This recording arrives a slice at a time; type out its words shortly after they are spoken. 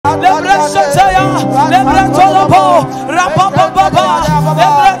Lebreshataya, Lebretolobo, Rapapapa,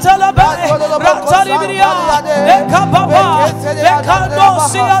 Lebretelebe, Rataribria, Lekababa,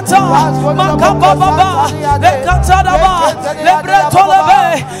 Lekandosiata, Makababa, Lekataraba, Lebretolebe,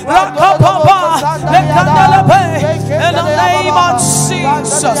 Rakapapa, Lekandelebe, in the name of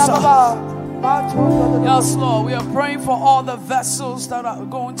Jesus. Yes, Lord, we are praying for all the vessels that are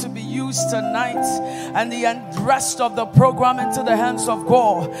going to be used tonight and the rest of the program into the hands of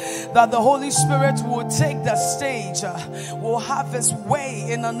God, that the Holy Spirit will take the stage, will have his way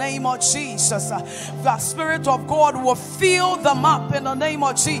in the name of Jesus. The Spirit of God will fill them up in the name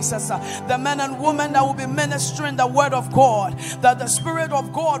of Jesus. The men and women that will be ministering the word of God, that the Spirit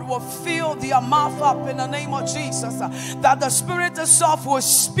of God will fill their mouth up in the name of Jesus, that the Spirit itself will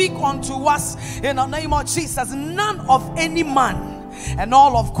speak unto us in the name of Jesus. None of any man and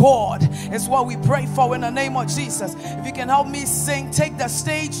all of God is what we pray for in the name of Jesus. If you can help me sing, take the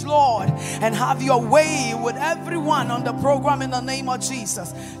stage, Lord, and have your way with everyone on the program in the name of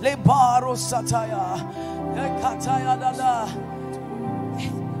Jesus. Take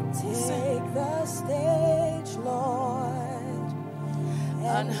the stage, Lord,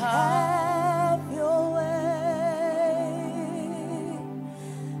 and have your way.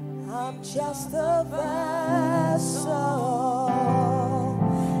 I'm just a vessel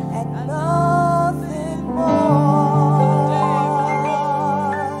and nothing more.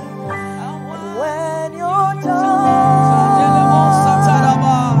 And when you're done,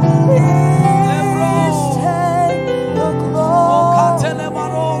 please take the glory.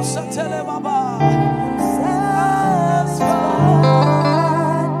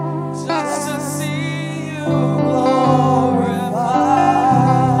 Satisfied just to see you glorified.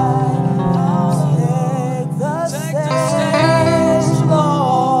 Take the stage,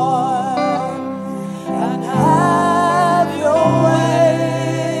 Lord, and have your way.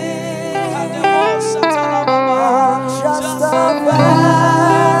 I'm just a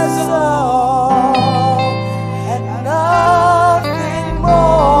vessel and nothing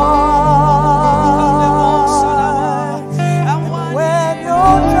more. And when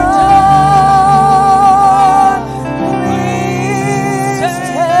you're done, please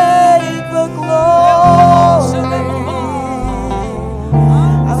take the glory.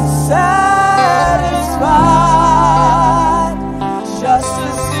 I'm satisfied just to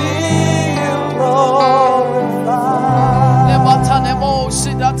see you glorified.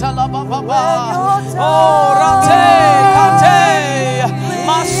 Oh, Rate, Kate,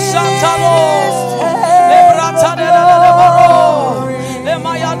 Mashatalo, Lebratane, Le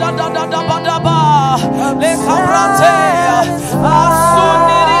Mayada, Badaba, Le Cabrate,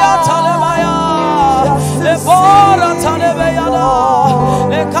 Asuniria Talemaya, Le Bora Talebeyada,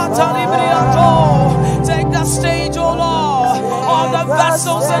 Le Catalibriato. Take the stage, oh Lord, all the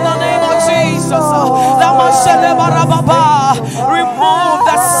vessels in the name of Jesus. Remove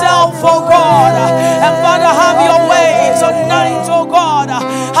the self, oh God, and Father, have your way tonight, oh God.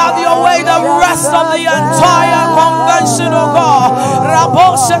 Have your way the rest of the entire convention, oh God.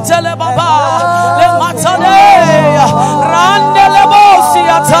 Raboshetele Baba, Le Matane, Randele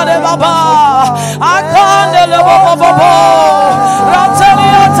Bosia Tale Baba, Akandele Baba,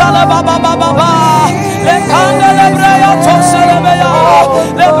 Ratelia Tale Baba Baba, Le Candele Brea Toselebeya,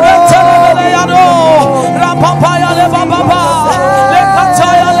 Le Bretele Beleano, Rapapaya Le Baba, Le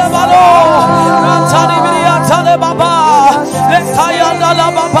Kataya Le Balo, Ratani Bria Tale Baba, Le Kayana La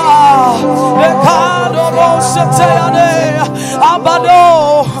Baba, Le Kado Roseteane, Abado,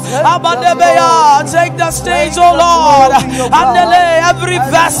 Abadebeya. Take the stage, oh Lord, and every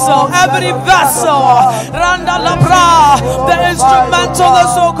vessel, Randa Labra, the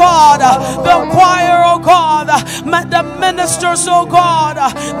instrumentalists, oh God, the choir, oh God, the ministers, oh God,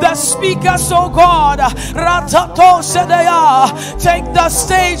 the speakers, oh God, Ratato Sedeya. Take the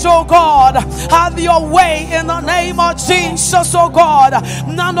stage, oh God, have your way in the name of Jesus, oh God.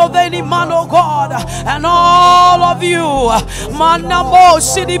 None of any man, oh God, and all of you, Manamo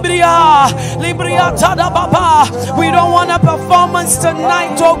Sidibria, Libria Tada Baba. We don't want a performance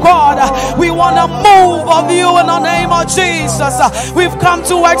tonight, oh God. We want a move of you in the name of Jesus. We've come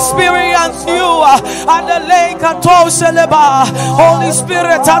to experience you at the lake at Toseleba. Holy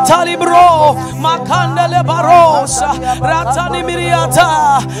Spirit, Tatalibro, Makandele Baros, Ratani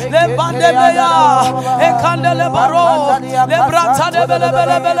Miriata, Le Bandebeya, Ekandele Baro, Le Brata de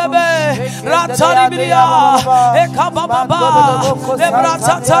Belebelebelebe, Ratani Miria, Ekababa, Le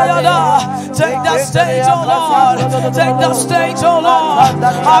Brata Tayada. Take the stage, oh Lord. Take the stage, oh Lord.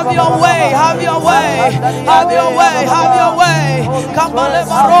 Have your way, have your way, have your way, have your way. Kabale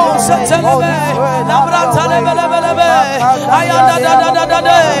Baros, Telebe, ratalebelebelebe ayanda da da da da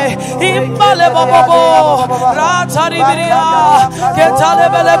de imbale bobo ratalibiria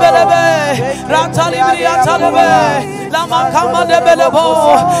ketalebelebelebe ratalibiria talebe lama kama de belebo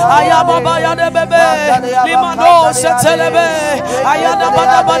ayaba baya de bebe limano setelebe ayanda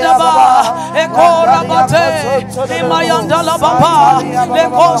bada bada ba ekora bate imayanda la baba le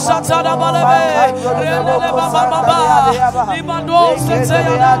kosa tada balebe rele baba baba limano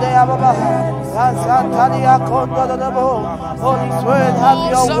setelebe. Holy Spirit, have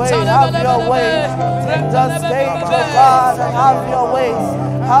your way, have your way. Just stay to God and have your way.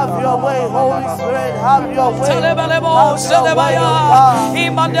 Have your way, Holy Spirit, have your way.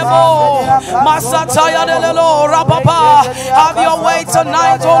 Have your way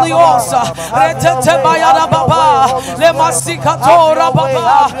tonight, Holy Ghost.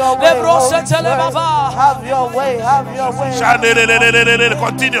 Have your way, have your way.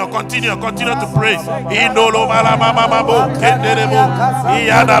 Continue to pray.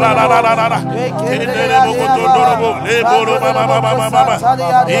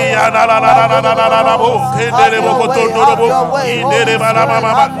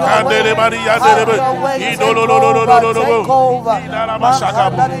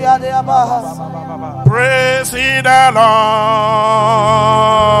 Praise the Lord.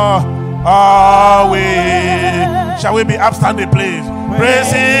 Shall we be upstanding, please?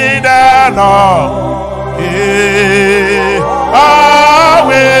 Praise the Lord.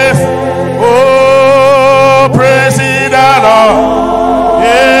 Always. Oh, praise the Lord.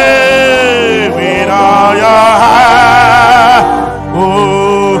 With all your heart.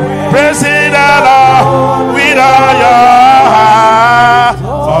 Oh, praise the Lord. With all your heart.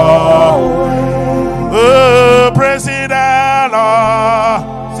 Oh, praise the Lord.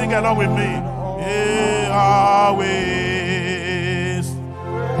 Sing along with me. Always.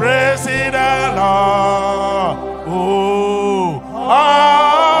 Praise the Lord. Oh,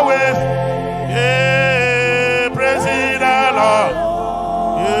 always. Yeah, praise the Lord.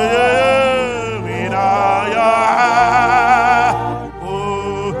 Yeah, with all your heart.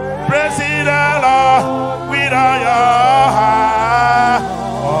 Oh, praise the Lord with all your heart.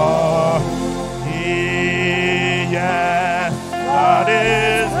 Oh, yeah, God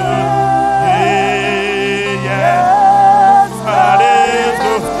is good. God is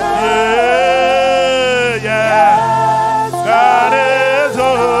good. God is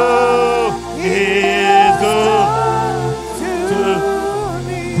good. He is good to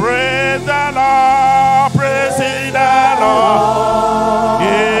me. Praise the Lord. Praise the Lord.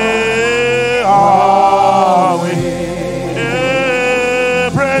 Yeah, always. Yeah,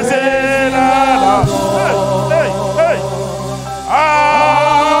 praise the Lord. Hey, hey, hey.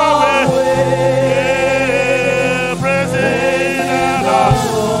 Always. Yeah, praise the Lord.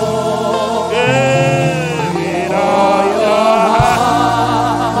 Yeah, with all your heart.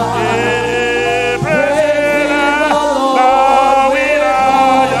 Yeah, praise the Lord with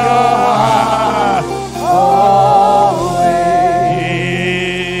all your heart.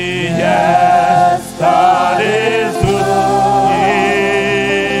 Yes, God is good.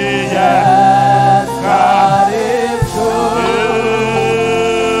 Yes, God is good.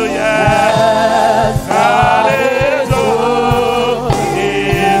 Yes, God is good.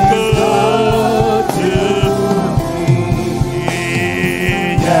 He's good to me.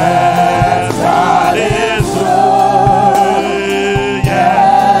 Yes, God is good.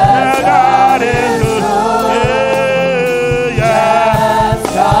 Yes, God is good. Yes,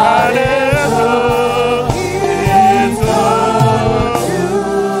 God is good. He's good.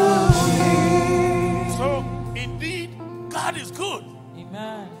 So, indeed, God is good.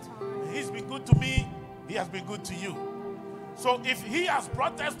 Amen. He's been good to me. He has been good to you. So if he has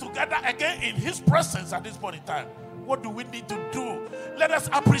brought us together again in his presence at this point in time, what do we need to do? Let us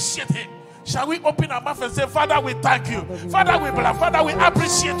appreciate him. Shall we open our mouth and say, Father, we thank you. Father, we bless. Father, we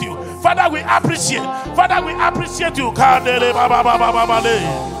appreciate you. Father, we appreciate. Father, we appreciate you.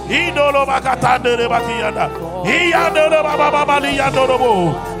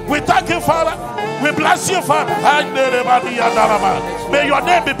 We thank you, Father. We bless you, Father. May your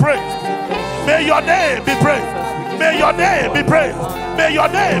name be praised. May your name be praised. May your name be praised. May your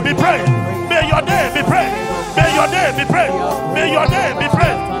name be praised. May your name be praised. May your name be praised. May your name be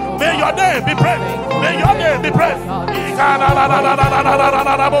praised. May your name be praised. May your name be praised.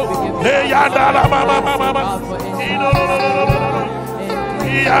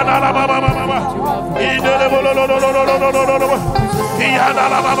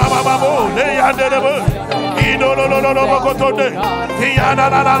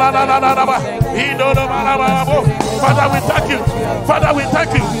 Father, we thank you. Father, we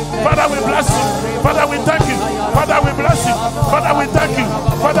thank you. Father, we bless you. Father, we thank you. Father, we bless you. Father, we thank you.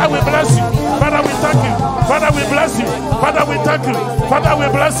 Father, we bless you. Father, we thank you. Father, we bless you. Father, we thank you. Father, we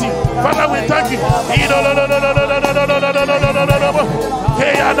bless you. Father, we thank you.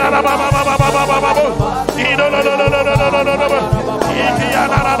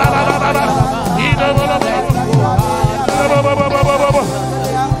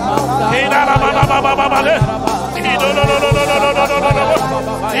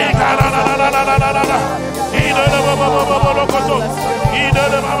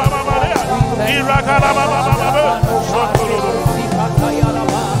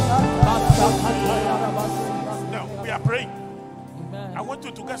 Now we are praying. I want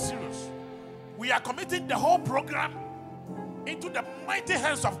you to get serious. We are committing the whole program into the mighty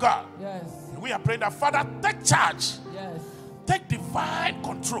hands of God. Yes. We are praying that Father, take charge. Yes. Take divine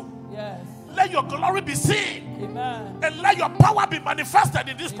control. Yes. Let your glory be seen. Amen. And let your power be manifested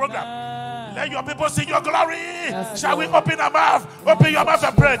in this program. Amen. Let your people see your glory. Yes, Shall we Lord. open our mouth? Open your mouth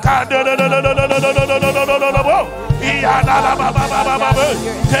and pray.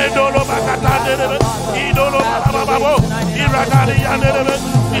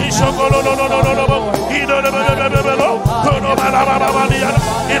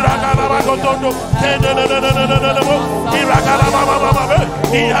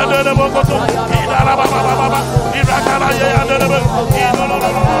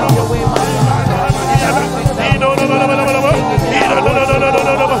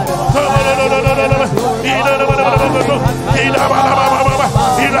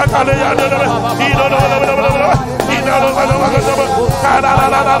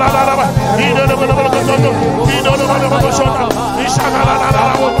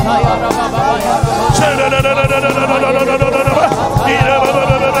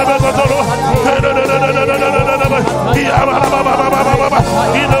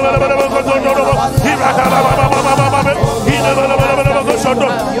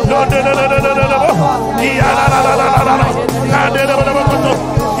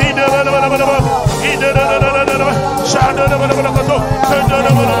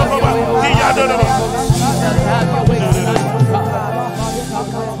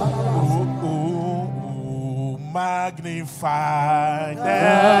 Magnify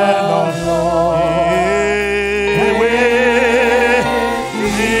the Lord.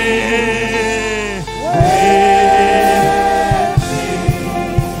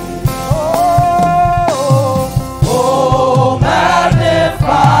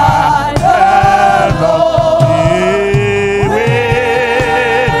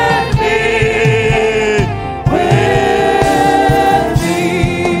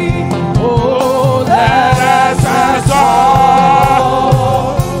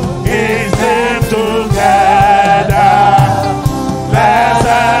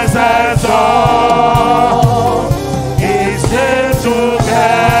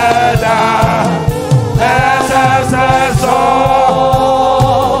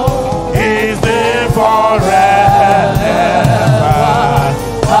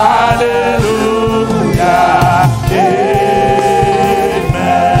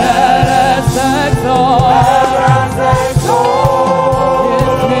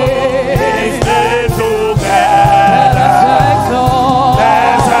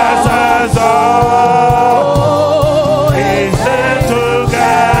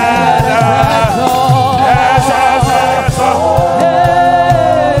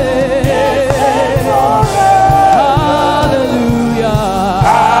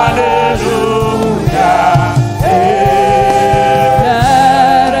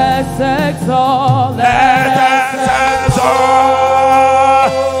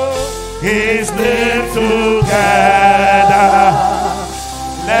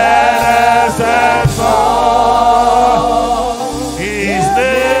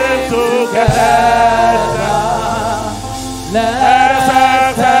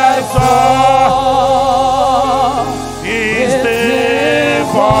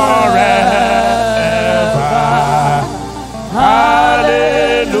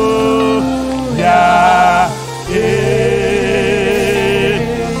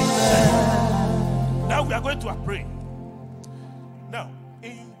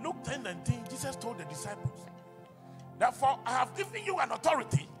 Therefore, I have given you an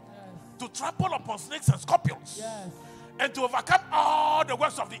authority to trample upon snakes and scorpions and to overcome all the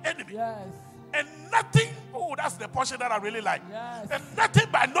works of the enemy. And nothing, oh, that's the portion that I really like. And nothing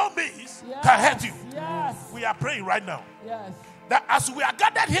by no means can hurt you. We are praying right now that as we are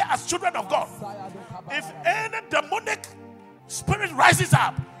gathered here as children of God, if any demonic spirit rises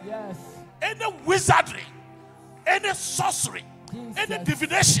up, any wizardry, any sorcery, any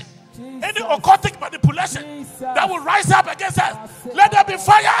divination, any occultic manipulation that will rise up against us, let there be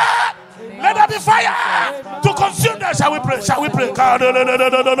fire. Let there be fire to consume them. Shall we pray? Shall we pray?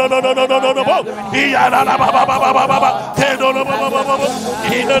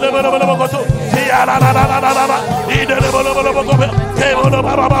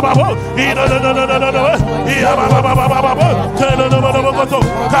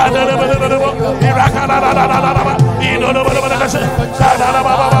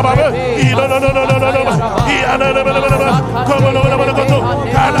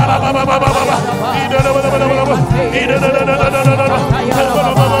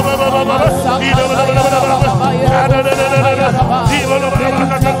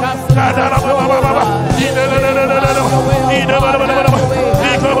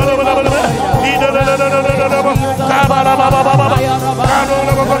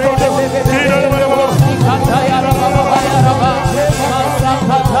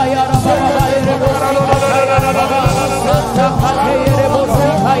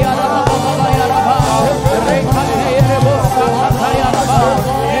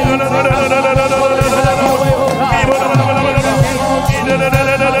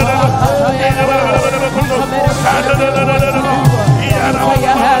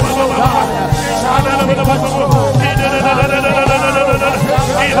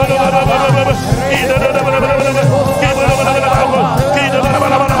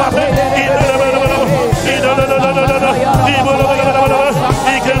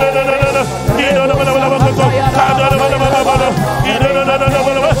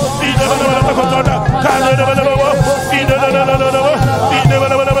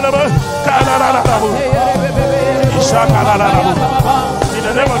 In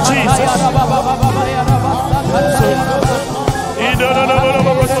the name of Jesus.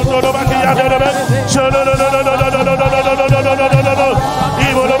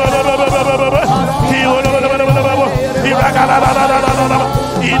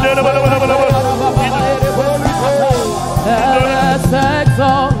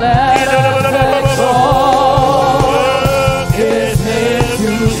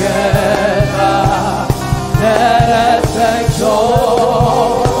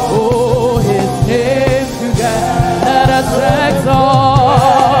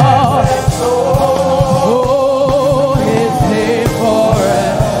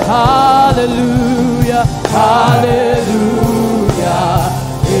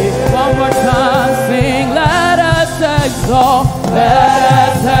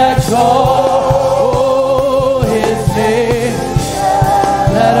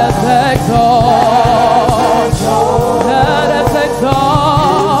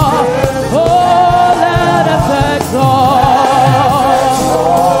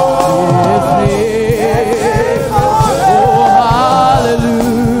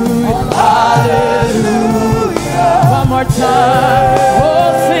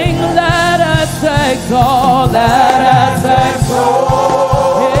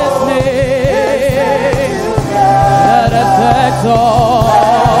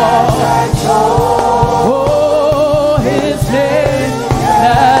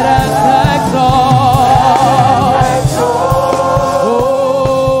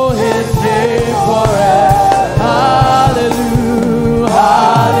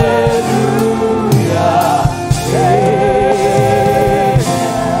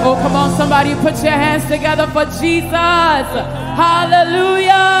 Put your hands together for Jesus.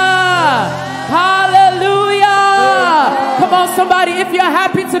 Hallelujah. Hallelujah. Come on, somebody, if you're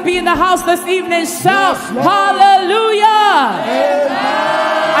happy to be in the house this evening, shout hallelujah.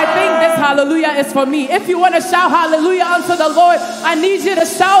 I think this hallelujah is for me. If you want to shout hallelujah unto the Lord, I need you to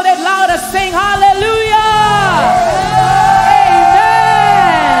shout it louder. Sing hallelujah.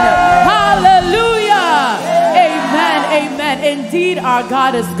 Amen. Hallelujah. Amen. Amen. Indeed, our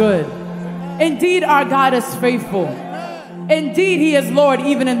God is good. Indeed, our God is faithful. Indeed, He is Lord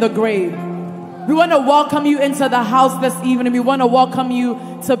even in the grave. We want to welcome you into the house this evening. We want to welcome you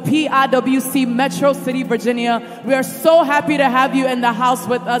to PIWC Metro City, Virginia. We are so happy to have you in the house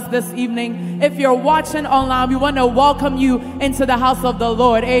with us this evening. If you're watching online, we want to welcome you into the house of the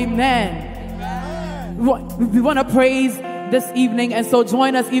Lord. Amen. We want to praise this evening, and so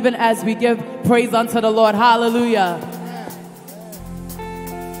join us even as we give praise unto the Lord. Hallelujah.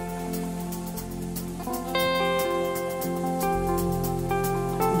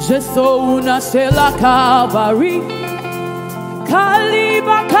 Jesu unashela Calvary,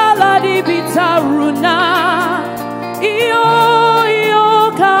 Kaliba kaladi bitaruna, iyo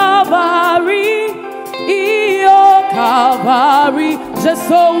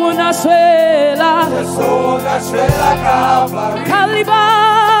Jesu unaswela Calvary.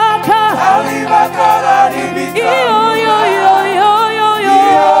 Kalibaka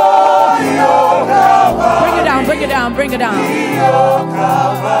Bring it down.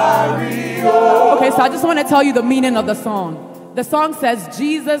 Okay, so I just want to tell you the meaning of the song. The song says,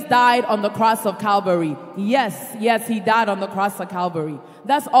 Jesus died on the cross of Calvary. Yes, he died on the cross of Calvary.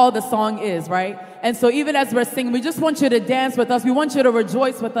 That's all the song is, right? And so even as we're singing, we just want you to dance with us. We want you to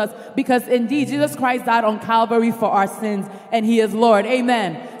rejoice with us because indeed, Jesus Christ died on Calvary for our sins and he is Lord.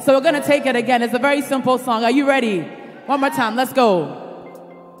 Amen. So we're going to take it again. It's a very simple song. Are you ready? One more time. Let's go.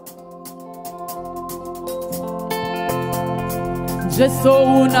 Jesu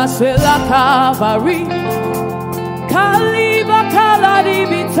unaswela Calvary, Kaliba kalari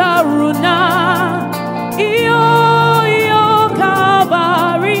bitaruna, iyo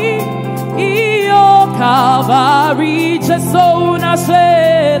Calvary, Jesu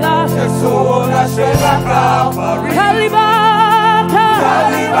unaswela Calvary, Kaliba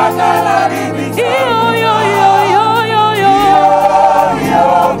kalari bitaruna, iyo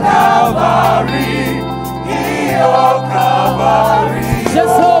Calvary.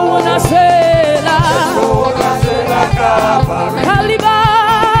 Jesu unaswela Kalibaka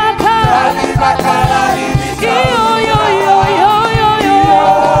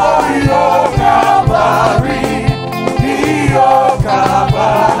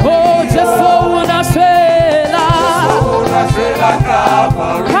Oh, Jesu unaswela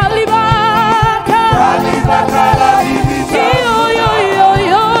Kalibaka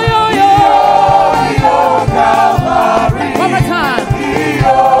One more time.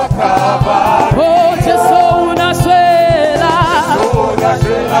 Oh, Jesu unaswela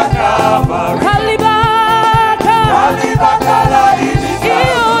Kalibaka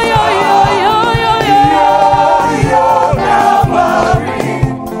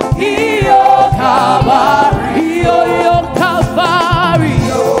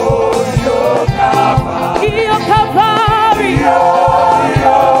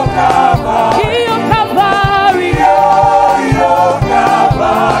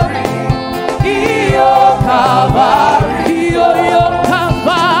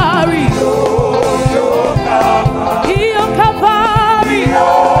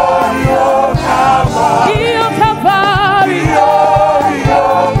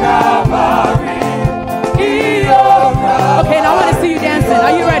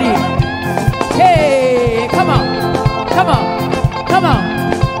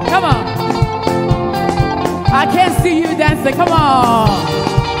dancing. Come on.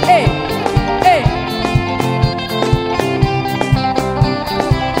 Hey, hey.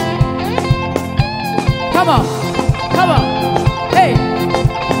 Come on. Come on. Hey.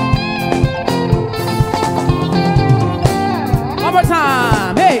 One more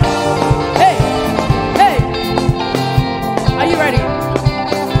time. Hey. Hey. Hey. Are you ready?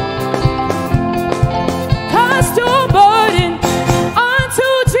 Cast your burden unto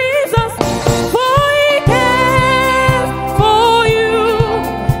Jesus, for he cares for you.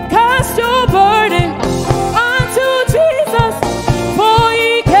 Cast your burden unto Jesus, for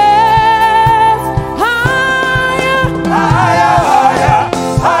he cares. Higher, higher, higher,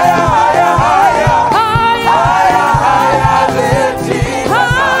 higher, higher, higher, higher, higher, lift Jesus.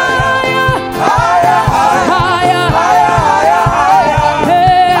 Higher, higher, higher, higher, higher,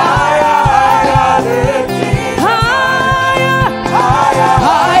 higher, higher, higher, lift Jesus. Higher, higher,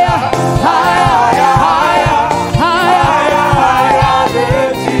 higher, higher, higher, higher, higher,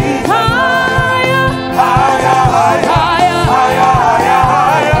 lift Jesus. Higher, higher, higher, higher, higher,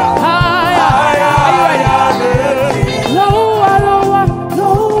 higher, higher. Are you ready? Lower, lower,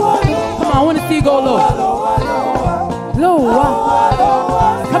 lower. Come on, I want to see you go low. Lower.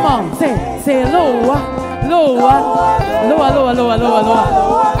 Come on, say lower, lower, lower, lower, lower, lower, lower,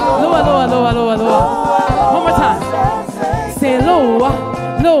 lower, lower, lower, lower, lower. One more time. Say lower,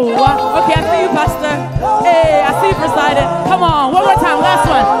 lower. Okay, I see you, Pastor. Hey, I see you, Presided. Come on, one more time, last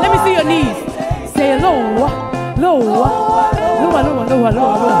one. Let me see your knees. Say lower, lower, lower, lower, lower, lower,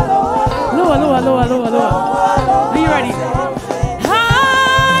 lower, lower, lower, lower, lower. Are you ready?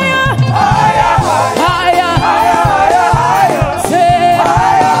 Higher, higher, higher, higher, higher. Say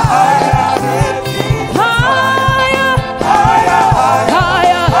higher, higher, higher, higher,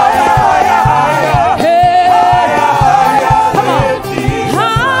 higher, higher, higher. Hey, come on.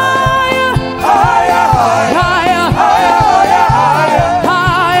 Higher, higher, higher, higher,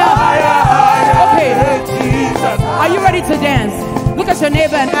 higher, higher. Okay. Are you ready to dance? Look at your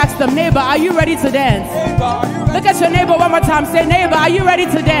neighbor and ask them, neighbor, are you ready to dance? Look at your neighbor one more time. Say, neighbor, are you ready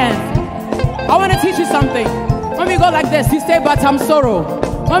to dance? I want to teach you something. When we go like this, you say Batam Soro.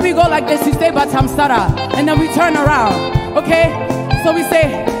 When we go like this, you say Batam Sara. And then we turn around. Okay? So we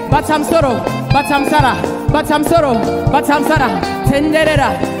say Batam Soro, Batam Sara, Batam Soro, Batam Sara.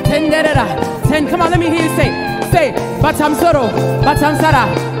 Tenderera, tenderera, ten. Come on, let me hear you say Batam Soro, Batam Sara,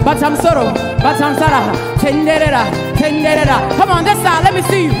 Batam Soro, Batam Sara. Tenderera, tenderera. Come on, this side, let me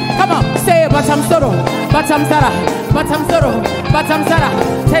see you. Come on, say Batam Soro, Batam Sara, Batam Soro, Batam Sara.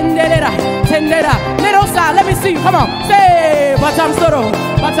 Tenderera, tendera. Middle side, let me see you. Come on, say Batam Soro,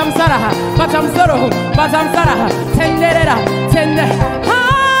 Batam Sara, Batam Soro, Batam Sara. Tenderera, tender.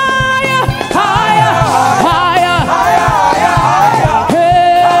 Higher, higher, higher, higher, higher.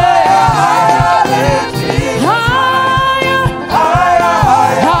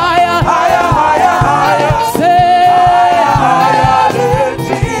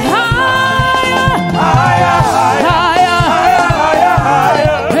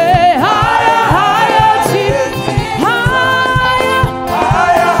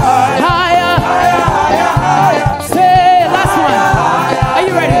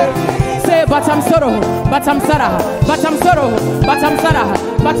 Batam Sara, Batam Soro, Batam Sara,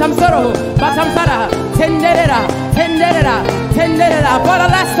 Batam Soro, Batam Sara. Tenderera, tenderera, tenderera. For the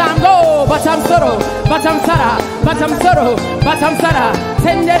last time, go. Batam Soro, Batam Sara, Batam Soro, Batam Sara.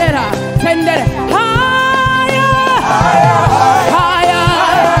 Tenderera, tender. Higher, higher, higher,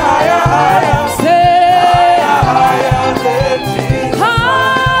 higher, higher. Say higher,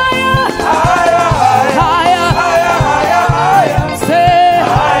 higher, higher, higher, higher, higher. Say,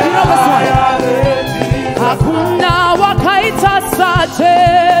 you know this one. Hakuna wakaita sa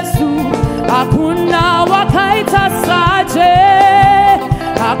Jesu, hakuna wakaita sa Jesu,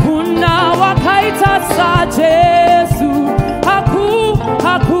 hakuna wakaita sa Jesu,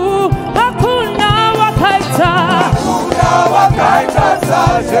 hakuna wakaita, hakuna wakaita sa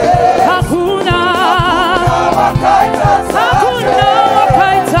Jesu, hakuna wakaita sa Jesu, hakuna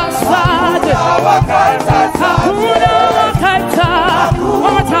wakaita sa Jesu, hakuna wakaita. One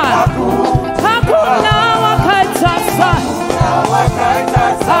more time. Hakuna wakaita sa,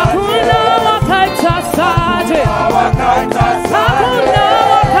 hakuna wakaita sa Jesu, hakuna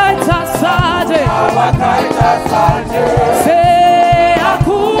wakaita sa Jesu. Say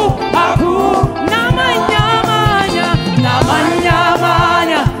aku namanya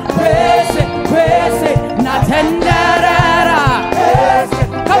kwese na tenderera.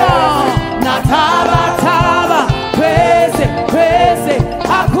 Come on, na taba kwese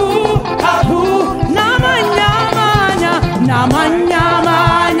aku namanya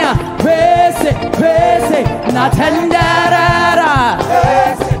kwese na tenderera.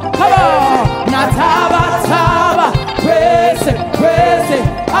 Come on, na taba kwese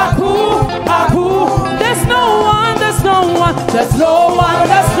aku. There's no one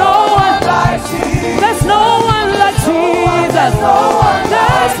like Jesus. There's no one like Jesus.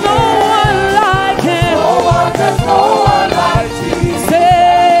 There's no one like him. There's no one like Jesus.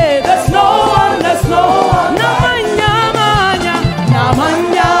 Say there's no one.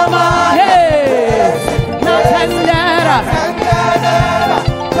 Namanya hey, na tendera,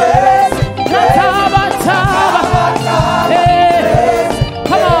 na taba hey.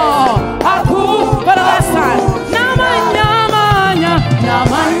 Come on, aku for the last time. Namanya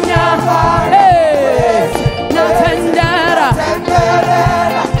hey, na tendera,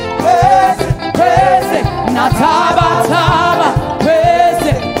 na taba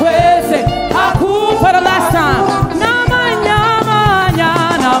kwese aku for the last time.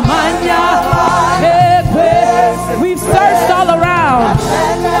 We've searched all around.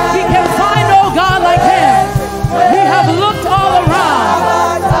 We can find no God like him. We have looked all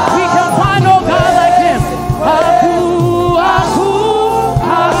around. We can find no God like him.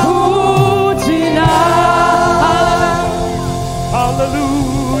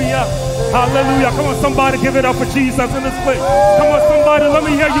 Hallelujah. Hallelujah. Come on, somebody give it up for Jesus in this place. Come on, somebody, let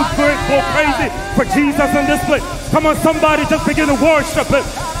me hear you go crazy for Jesus in this place. Come on, somebody, just begin to worship him.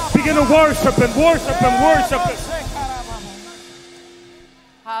 Begin to worship and worship and worship him.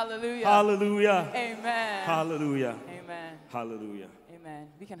 Hallelujah. Hallelujah. Amen. Hallelujah. Amen. Hallelujah. Amen.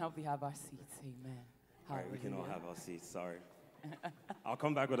 We can help you have our seats. Amen. All right, we can all have our seats. Sorry. I'll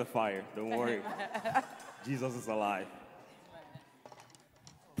come back with a fire. Don't worry. Jesus is alive.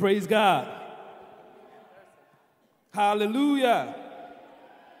 Praise God. Hallelujah.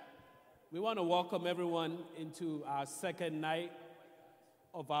 We want to welcome everyone into our second night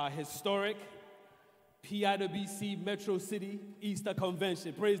of our historic PIWC Metro City Easter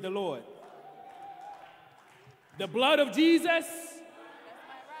Convention. Praise the Lord. The blood of Jesus.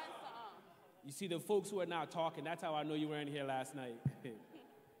 You see the folks who are now talking, that's how I know you weren't here last night.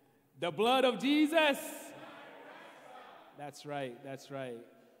 The blood of Jesus That's right. That's right.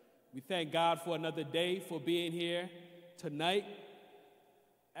 We thank God for another day, for being here tonight.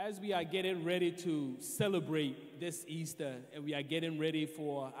 As we are getting ready to celebrate this Easter and we are getting ready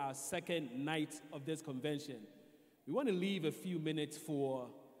for our second night of this convention, we want to leave a few minutes for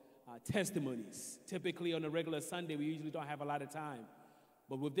testimonies. Typically on a regular Sunday, we usually don't have a lot of time.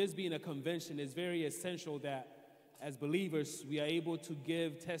 But with this being a convention, it's very essential that as believers, we are able to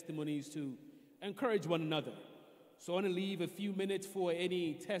give testimonies to encourage one another. So I want to leave a few minutes for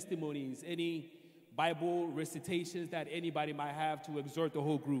any testimonies, any Bible recitations that anybody might have to exhort the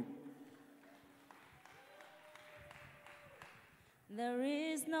whole group. There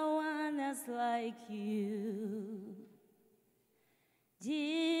is no one else like you,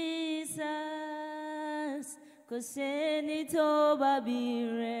 Jesus, kuseni toba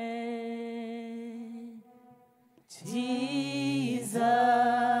bire. Jesus,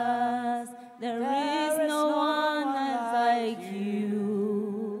 there is no one else like you.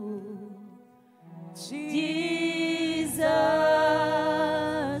 Jesus,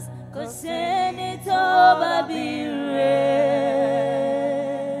 kuseni toba bire.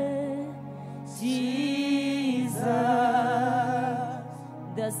 Jesus.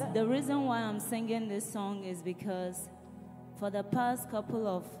 The reason why I'm singing this song is because for the past couple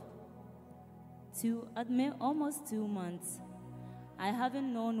of almost 2 months, I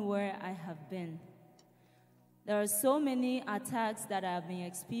haven't known where I have been. There are so many attacks that I've been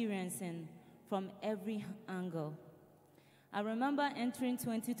experiencing from every angle. I remember entering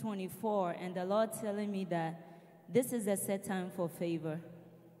 2024 and the Lord telling me that this is a set time for favor.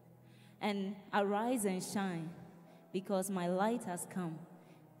 And arise and shine, because my light has come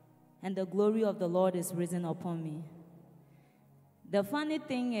and the glory of the Lord is risen upon me. The funny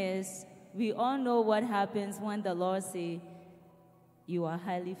thing is, we all know what happens when the Lord says, you are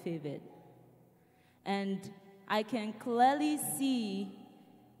highly favored. And I can clearly see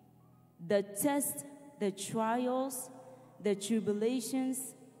the tests, the trials, the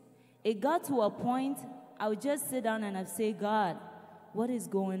tribulations. It got to a point, I would just sit down and I'd say, God, what is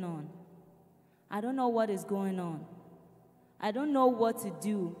going on? I don't know what is going on. I don't know what to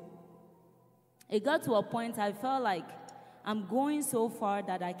do. It got to a point I felt like I'm going so far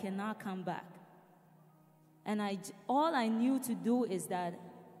that I cannot come back. And all I knew to do is that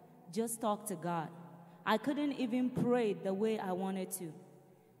just talk to God. I couldn't even pray the way I wanted to.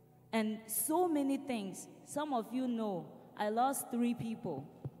 And so many things. Some of you know I lost 3 people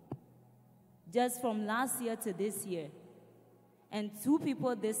just from last year to this year, and 2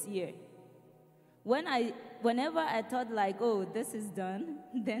 people this year. Whenever I thought like, oh, this is done,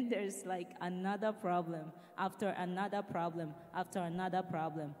 then there's like another problem after another problem after another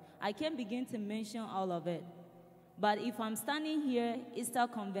problem. I can't begin to mention all of it. But if I'm standing here, Easter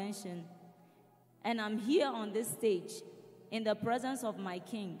Convention, and I'm here on this stage in the presence of my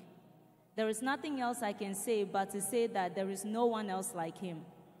King, there is nothing else I can say but to say that there is no one else like him.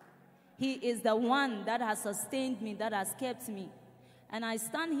 He is the one that has sustained me, that has kept me. And I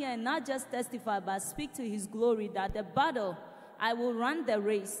stand here and not just testify, but speak to his glory that the battle, I will run the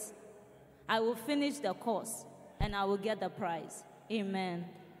race, I will finish the course, and I will get the prize. Amen.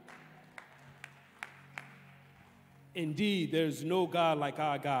 Indeed, there's no God like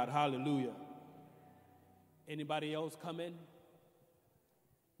our God. Hallelujah. Anybody else come in?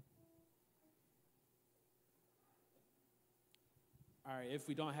 All right, if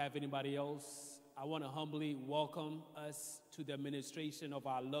we don't have anybody else, I want to humbly welcome us to the administration of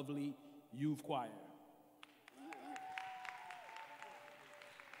our lovely youth choir.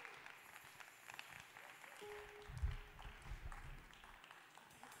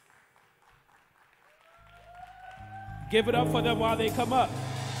 Give it up for them while they come up.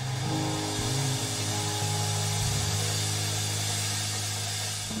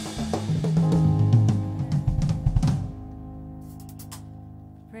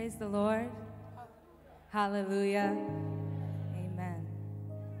 Praise the Lord. Hallelujah. Amen.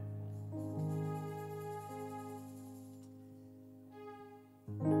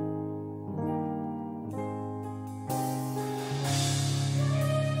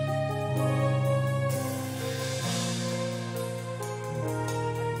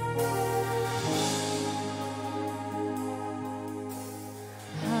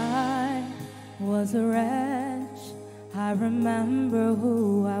 I was a wretch. I remember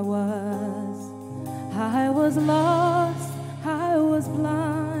who I was. I was lost, I was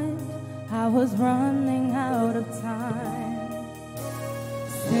blind, I was running out of time.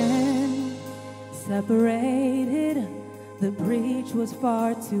 Sin separated, the breach was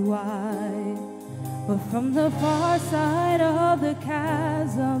far too wide. But from the far side of the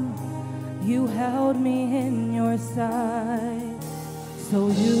chasm, you held me in your sight. So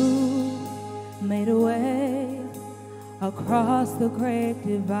you made a way across the great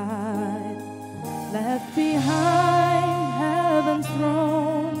divide, left behind heaven's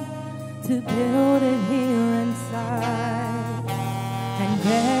throne to build it here inside. And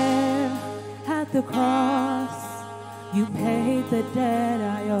there at the cross, you paid the debt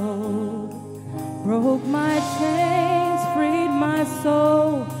I owed, broke my chains, freed my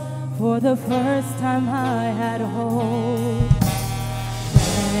soul. For the first time I had hope.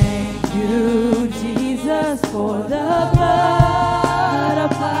 Thank you, Jesus, for the blood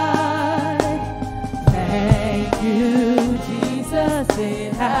applied. Thank you, Jesus,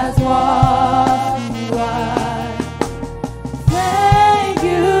 it has washed me white. Thank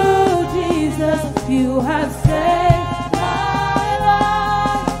you, Jesus, you have saved my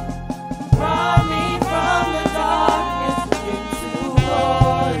life, brought me from the darkness into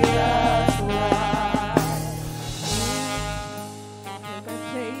glorious light. Took my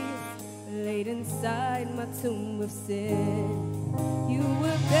place, laid inside my tomb of sin. You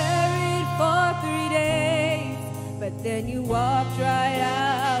were buried for 3 days, but then you walked right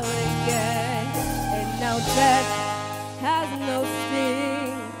out again. And now death has no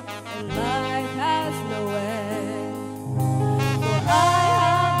sting, and life has no end. For I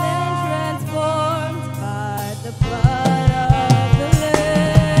have been transformed by the blood of the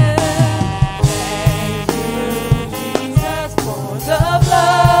Lamb. Thank you, Jesus, for the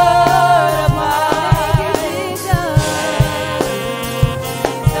blood of mine.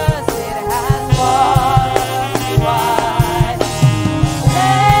 Jesus, it has washed me white.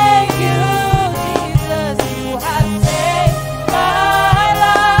 Thank you, Jesus, you have saved my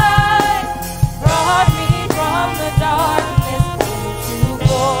life, brought me from the darkness into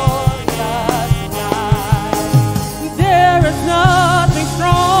glorious light. There is nothing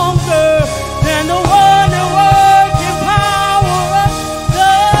stronger than the wonder working power of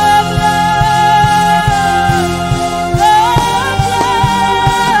the blood.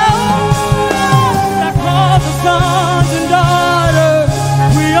 That calls us sons and daughters.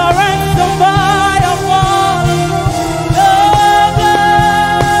 We are ransomed by a water. The blood.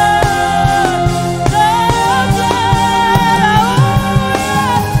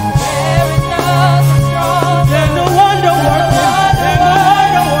 There is nothing stronger than the wonder working, than the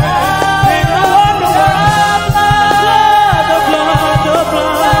wonder working, than the wonder working. The blood, the blood,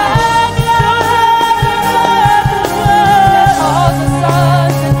 calls us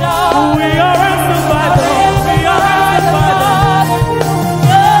sons and daughters. We are ransomed by the, we are ransomed by the.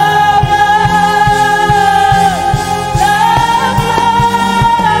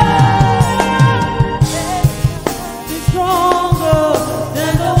 Is stronger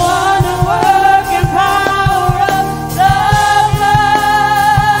than the wonder working power of the blood.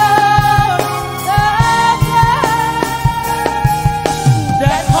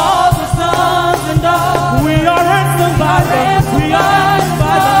 That calls us sons and daughters. We are ransomed by them. We are ransomed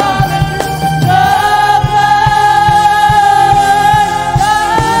by them.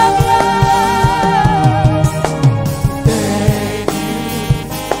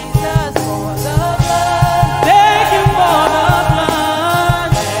 Thank you for the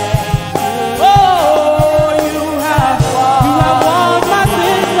blood. Oh, you have washed my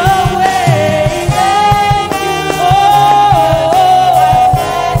sins away. Thank you. Oh,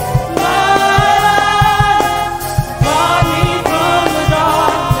 my life brought me from the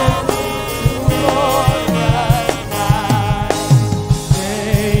darkness into glorious light.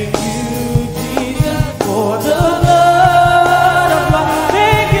 Thank you, Jesus, for the blood of life.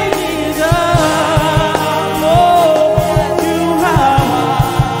 Thank you, Jesus. Oh, you have.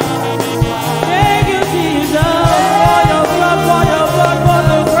 Thank you, Jesus, for your blood, for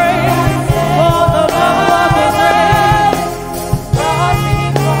the grace, for the blood of the grace. Brought me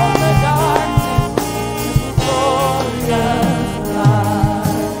from the darkness into glorious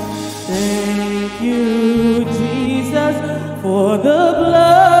light. Thank you, Jesus, for the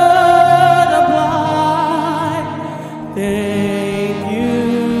blood applied. Thank you,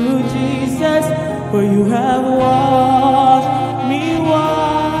 Jesus, for you have washed me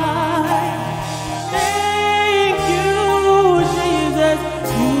white. Thank you, Jesus,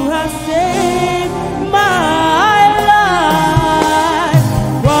 you have saved my life,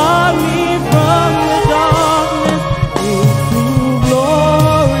 brought me from the darkness into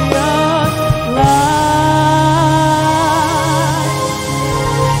glorious light.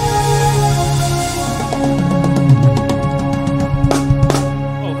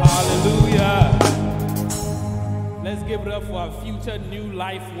 Oh, hallelujah. Let's give it up for our future New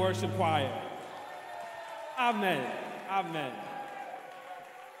Life Worship Choir. Amen. Amen.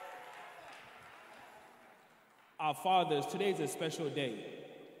 our fathers, today's a special day.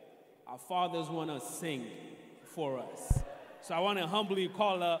 Our fathers want to sing for us. So I want to humbly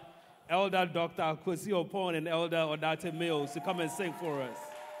call up Elder Dr. Kwesi Opon and Elder Odate Mills to come and sing for us.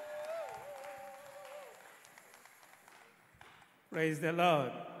 Praise the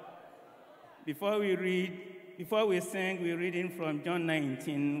Lord. Before we sing, we're reading from John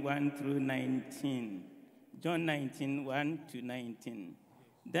 19, 1 through 19. John 19, 1 to 19.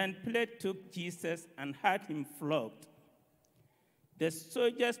 Then Pilate took Jesus and had him flogged. The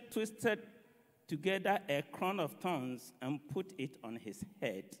soldiers twisted together a crown of thorns and put it on his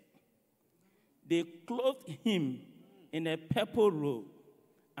head. They clothed him in a purple robe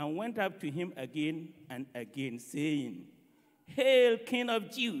and went up to him again and again, saying, "Hail, King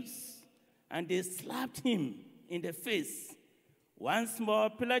of Jews!" And they slapped him in the face. Once more,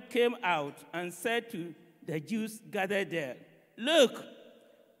 Pilate came out and said to the Jews gathered there, "Look,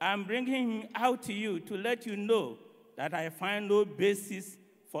 I'm bringing him out to you to let you know that I find no basis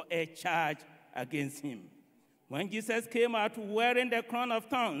for a charge against him." When Jesus came out wearing the crown of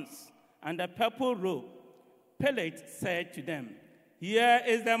thorns and the purple robe, Pilate said to them, "Here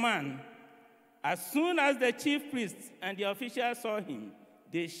is the man." As soon as the chief priests and the officials saw him,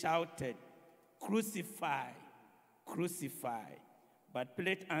 they shouted, "Crucify, crucify." But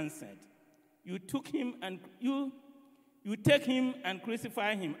Pilate answered, You take him and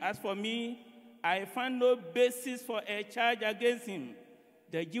crucify him. As for me, I find no basis for a charge against him."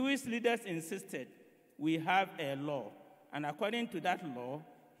 The Jewish leaders insisted, "We have a law, and according to that law,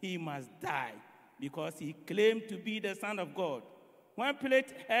 he must die because he claimed to be the Son of God." When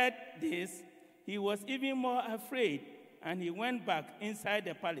Pilate heard this, he was even more afraid, and he went back inside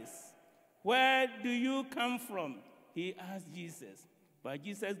the palace. "Where do you come from?" he asked Jesus. But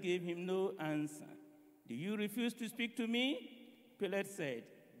Jesus gave him no answer. "Do you refuse to speak to me?" Pilate said,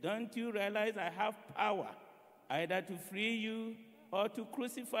 "Don't you realize I have power either to free you or to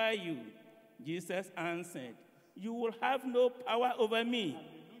crucify you?" Jesus answered, "You will have no power over me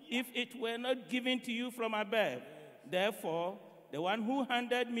if it were not given to you from above. Therefore, the one who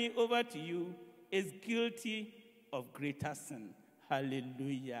handed me over to you is guilty of greater sin."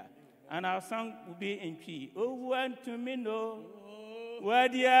 Hallelujah. And our song will be in key. "Oh, want to me know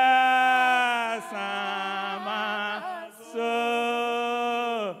what ya sama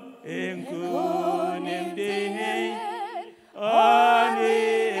so inkunim de oni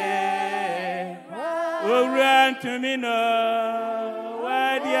oh, want to me know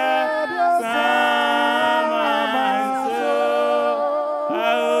what ya sama so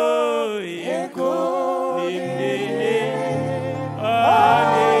oh inkunim de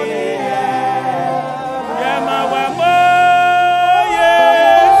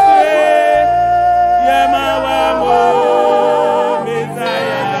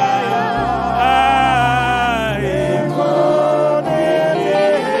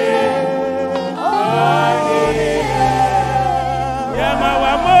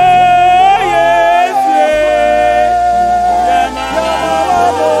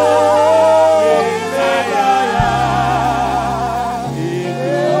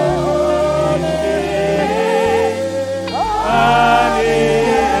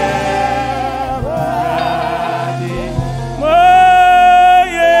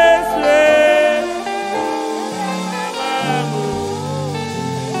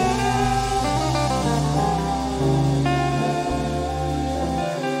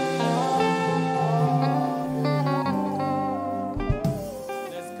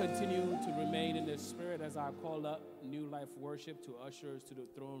to usher us to the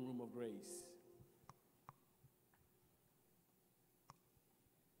throne room of grace.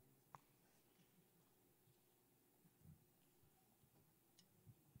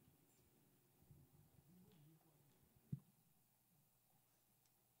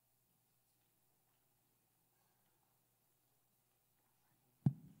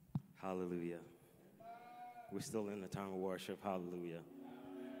 Hallelujah. We're still in the time of worship. Hallelujah.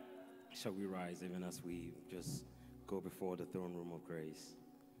 Shall we rise even as we just go before the throne room of grace?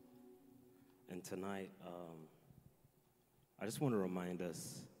 And tonight, I just want to remind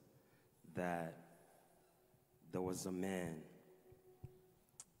us that there was a man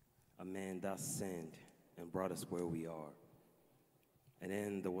that sinned and brought us where we are. And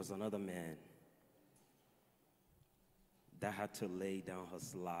then there was another man that had to lay down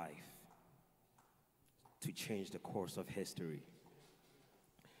his life to change the course of history.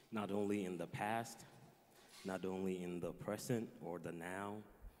 Not only in the past, not only in the present or the now,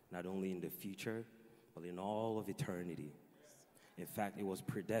 not only in the future, but in all of eternity. In fact, it was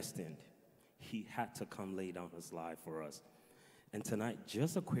predestined. He had to come lay down his life for us. And tonight,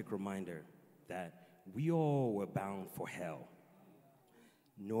 just a quick reminder that we all were bound for hell.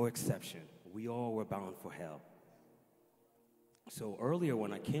 No exception. We all were bound for hell. So earlier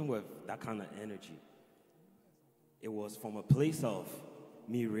when I came with that kind of energy, it was from a place of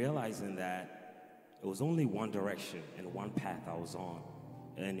me realizing that it was only one direction and one path I was on,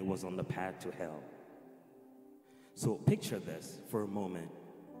 and it was on the path to hell. So picture this for a moment.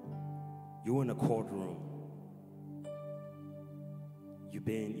 You're in a courtroom. You've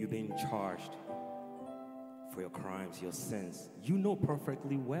been charged for your crimes, your sins. You know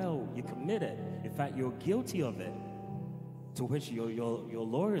perfectly well you committed. In fact, you're guilty of it, to which your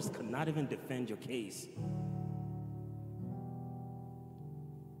lawyers could not even defend your case.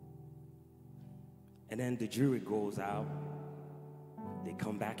 And then the jury goes out. They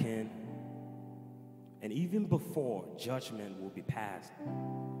come back in. And even before judgment will be passed,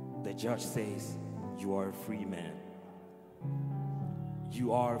 the judge says, you are a free man.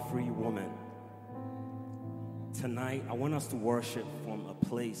 You are a free woman. Tonight, I want us to worship from a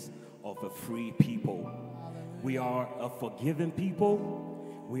place of a free people. We are a forgiven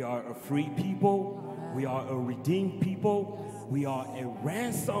people. We are a free people. We are a redeemed people. We are a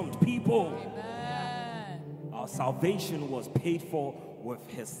ransomed people. Our salvation was paid for with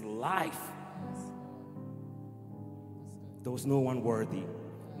his life. There was no one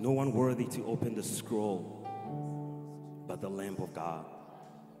worthy to open the scroll but the Lamb of God.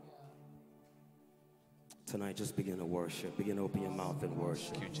 Tonight, just begin to worship. Begin to open your mouth and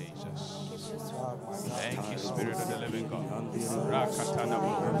worship. Thank you, Jesus. Thank you, Spirit of the living God.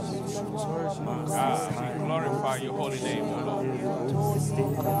 God, we glorify your holy name, O Lord. We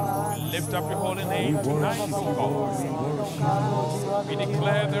lift up your holy name tonight, O God. We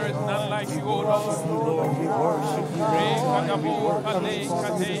declare there is none like you, O Lord.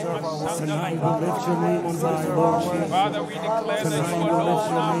 Tonight, we lift your name on high, Lord. Father, we declare that you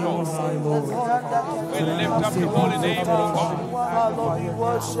alone are Lord. We lift up your holy name, O God. Lord, we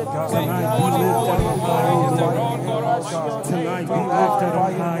worship you. Tonight, we lift it on high, O Lord. Tonight, we lift it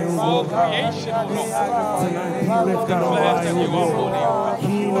on high, O All Lord. creation, O Lord. Tonight, we lift it on high, O Lord.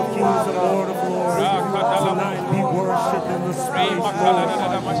 King of kings and Lord of lords. Tonight, we worship in the spirit,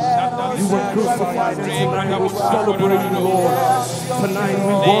 Lord. You were crucified, and tonight we celebrate you, Lord. Tonight,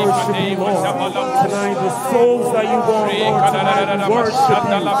 we worship you, Lord. Tonight, the souls that you want, Lord. Tonight, we worship you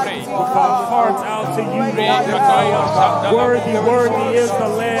with our hearts out to you, Lord. Worthy is the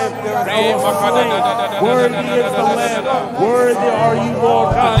Lamb that was slain. Worthy is the Lamb. Worthy are you,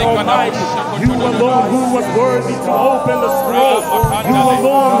 Lord God Almighty. You alone who was worthy to open the scroll. You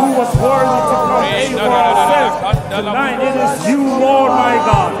alone who was worthy to come pay for our sins. Tonight it is you, Lord, my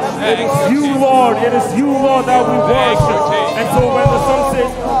God. It is you, Lord. It is you, Lord, that we worship. And so when the song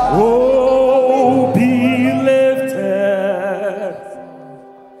says, oh, be lifted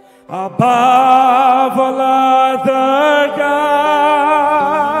above all other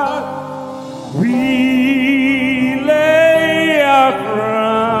God, we lay our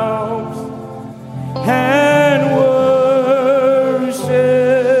crowns and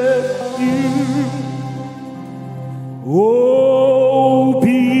worship you. Oh,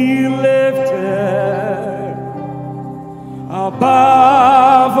 be lifted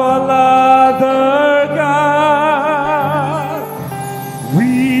above all other God.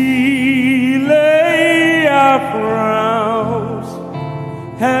 We lay our crowns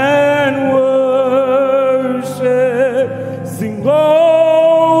and worship. Sing,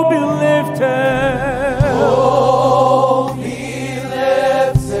 oh, be lifted. Oh, be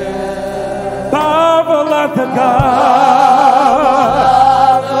lifted above all other God.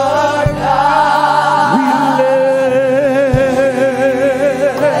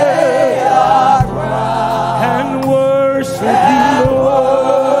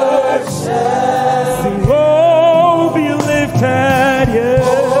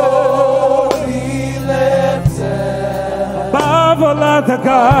 The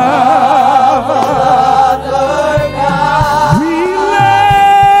God, we love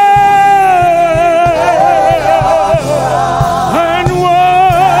and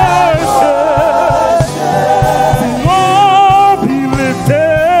worship. Oh, be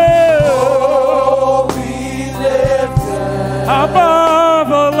lifted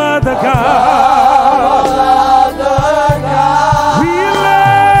above all other God.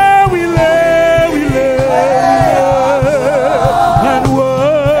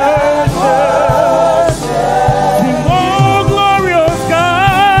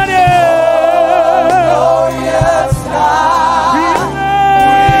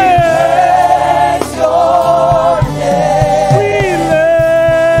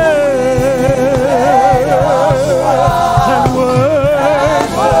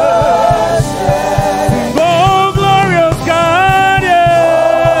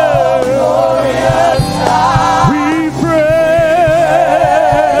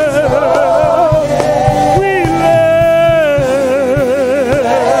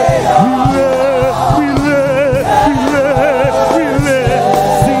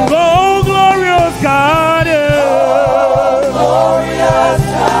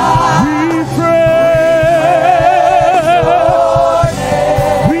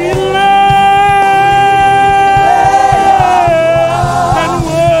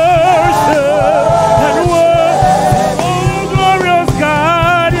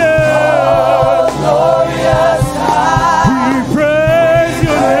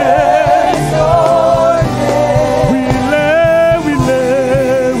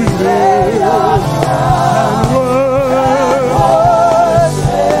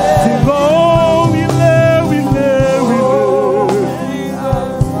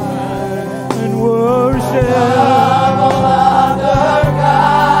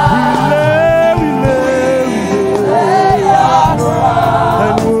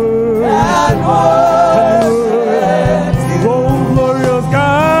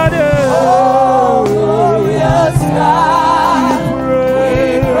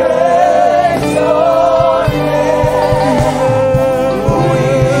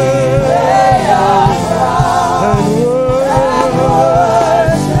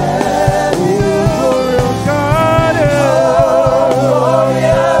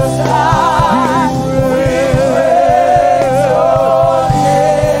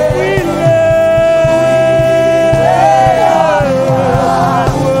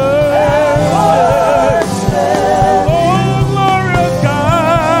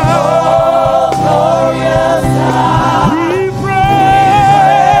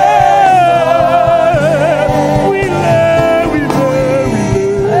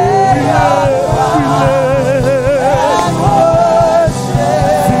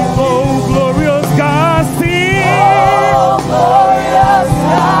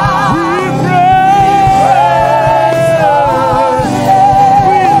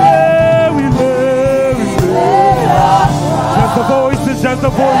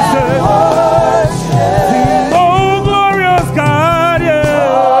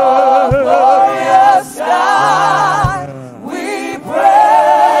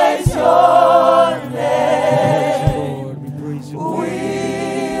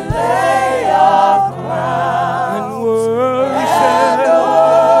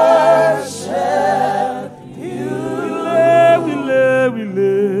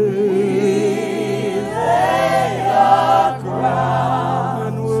 lay our crown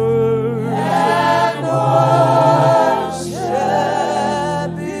and worship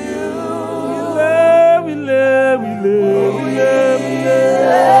you. We lay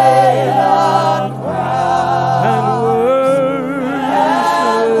our crown and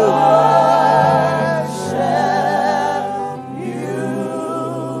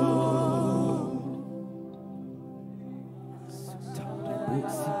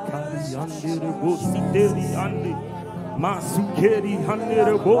Masukeri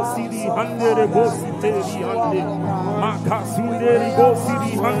handere bosiri handere bositeri hande makasunderi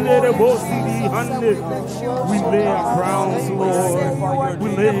bosiri handere bosiri hande. We lay our crowns, Lord. We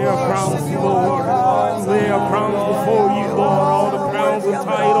lay our crowns, Lord. We lay our crowns before you, Lord. All the crowns and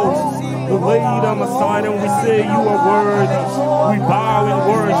titles, we lay them aside and we say you are worthy. We bow and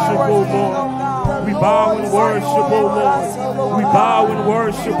worship, O Lord. We bow and worship, O Lord. We bow and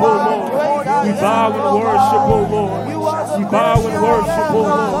worship, O Lord. We bow and worship, O Lord. We bow and worship, O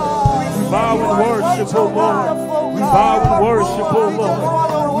Lord. We bow and worship, O Lord. We bow and worship, O Lord.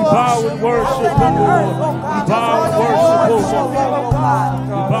 We bow and worship, O Lord. We bow and worship, O Lord.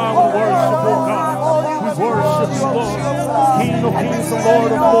 We bow and worship, O God. We worship you, Lord. King of kings and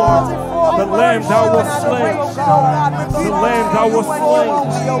Lord of lords. The Lamb thou was slain. The Lamb thou was slain.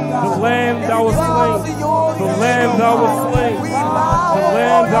 The Lamb thou was slain. The Lamb thou was slain. The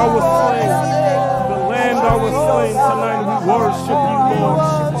Lamb thou was slain. The Lamb thou was slain. Tonight we worship you, Lord.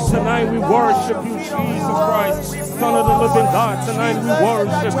 Tonight we worship you, Jesus Christ, Son of the living God. Tonight we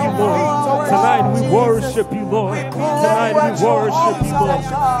worship you, Lord. Tonight we worship you, Lord. Tonight we worship you, Lord.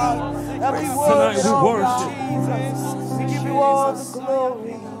 Tonight we worship. We give you all the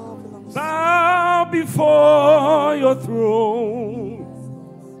glory. Bow before your throne,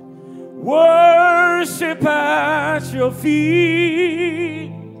 worship at your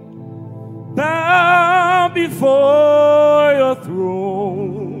feet. Bow before your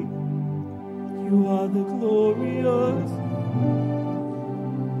throne, you are the glorious.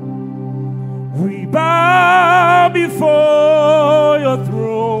 We bow before your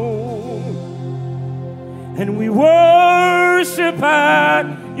throne, and we worship at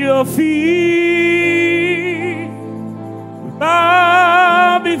your feet. We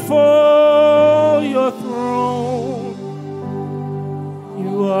bow before your throne.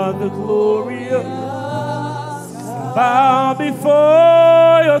 You are the glorious. Bow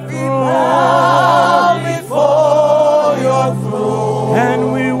before your throne. Bow before your throne. And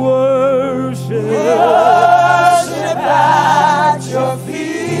we worship. Worship at your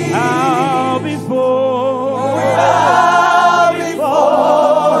feet. Bow before. Bow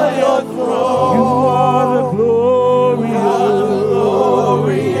before your throne. You are the glorious.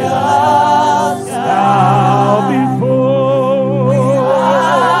 Bow before.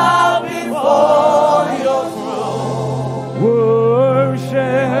 Bow before your throne.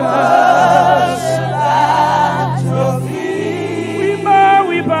 Worship. Worship at your feet. We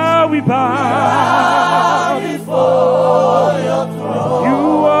bow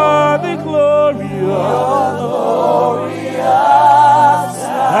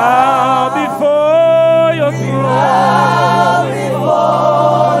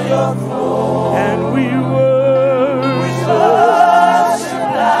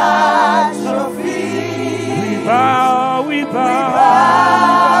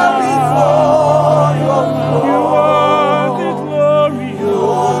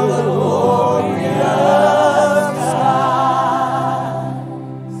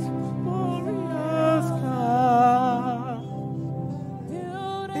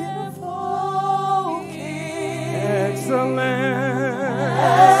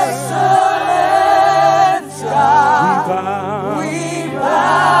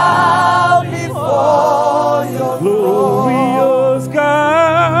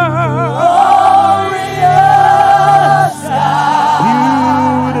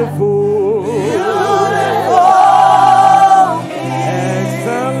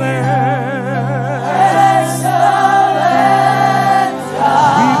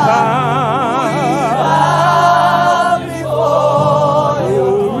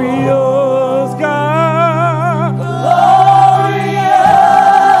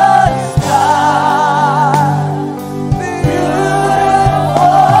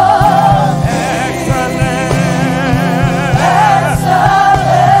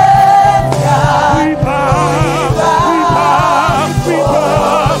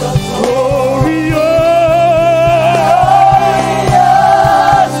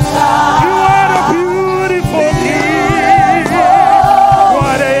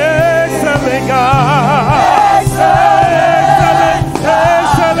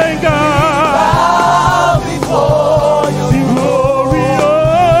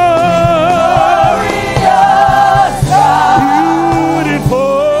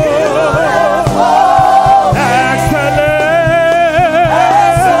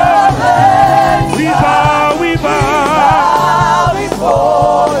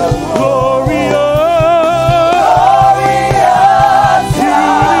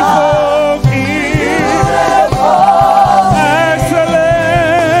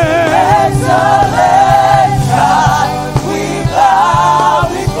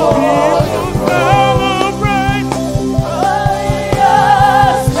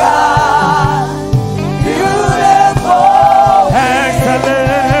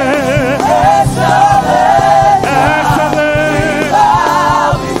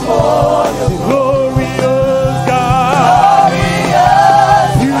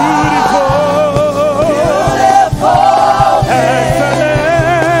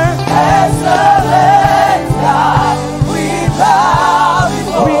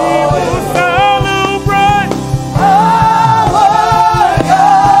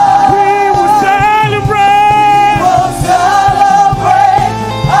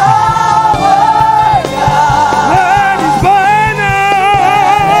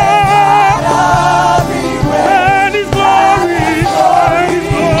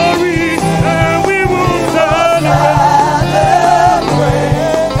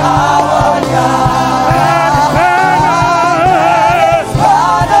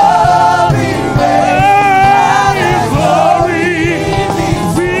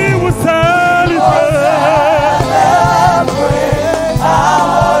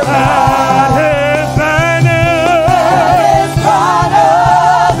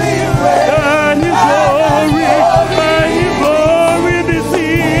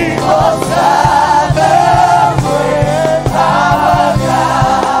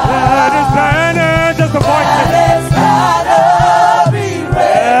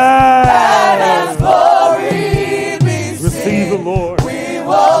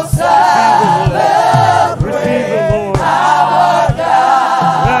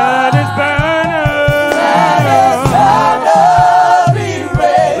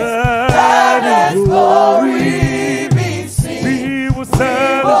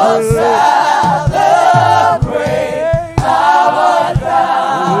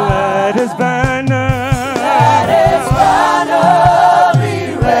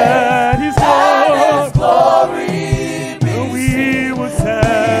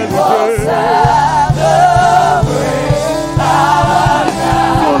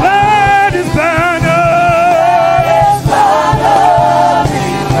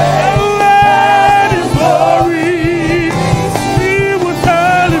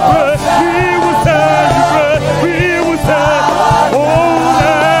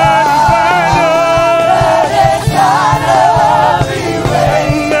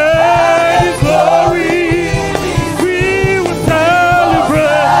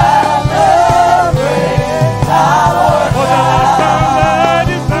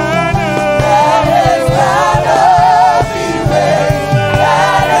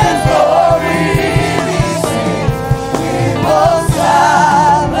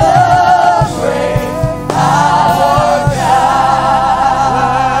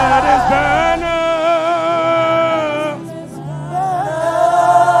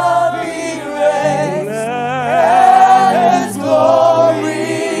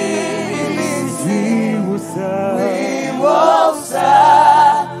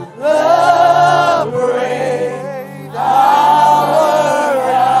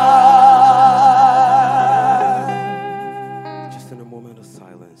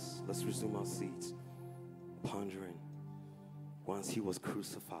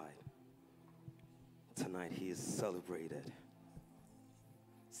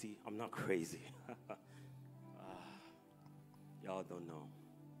Y'all don't know.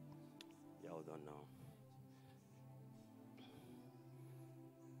 Y'all don't know.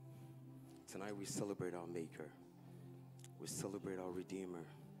 Tonight we celebrate our Maker. We celebrate our Redeemer.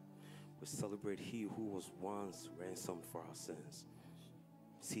 We celebrate He who was once ransomed for our sins.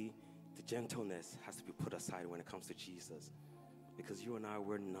 See, the gentleness has to be put aside when it comes to Jesus. Because you and I,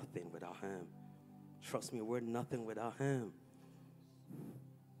 we're nothing without Him. Trust me, we're nothing without Him.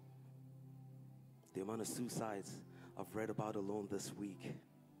 The amount of suicides I've read about alone this week.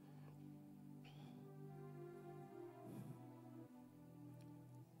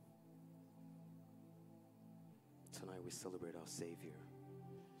 Tonight we celebrate our Savior.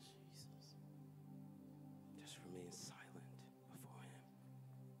 Jesus. Just remain silent before Him.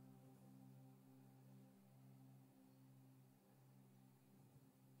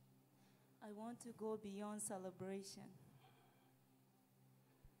 I want to go beyond celebration.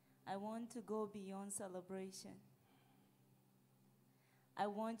 I want to go beyond celebration. I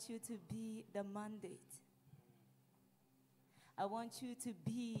want you to be the mandate. I want you to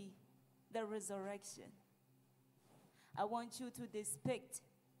be the resurrection. I want you to depict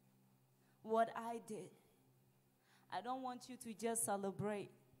what I did. I don't want you to just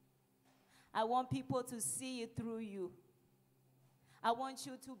celebrate. I want people to see it through you. I want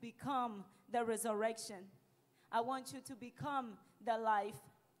you to become the resurrection. I want you to become the life.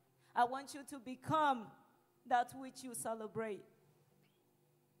 I want you to become that which you celebrate.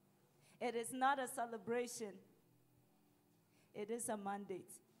 It is not a celebration. It is a mandate.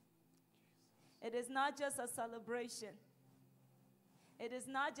 It is not just a celebration. It is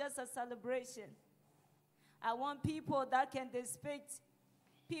not just a celebration. I want people that can depict,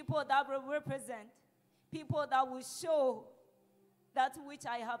 people that will represent, people that will show that which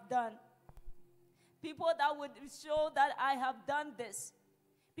I have done. People that would show that I have done this.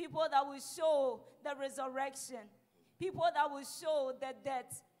 People that will show the resurrection. People that will show the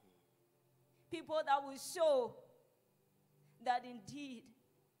death. People that will show that indeed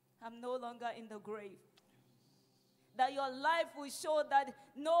I'm no longer in the grave. That your life will show that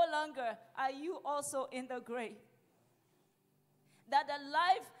no longer are you also in the grave. That the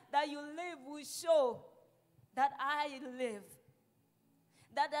life that you live will show that I live.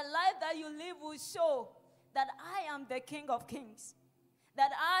 That the life that you live will show that I am the King of Kings,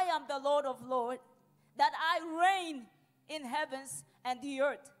 that I am the Lord of Lords, that I reign in heavens and the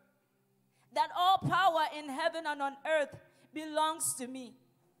earth, that all power in heaven and on earth belongs to me.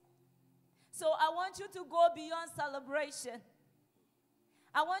 So I want you to go beyond celebration.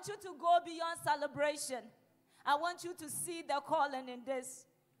 I want you to go beyond celebration. I want you to see the calling in this.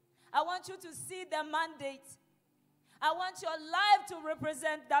 I want you to see the mandate. I want your life to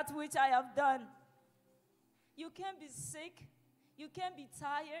represent that which I have done. You can't be sick. You can't be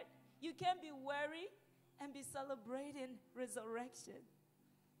tired. You can't be weary and be celebrating resurrection.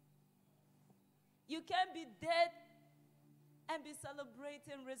 You can't be dead and be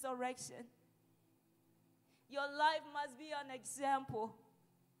celebrating resurrection. Your life must be an example.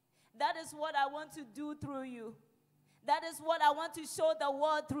 That is what I want to do through you. That is what I want to show the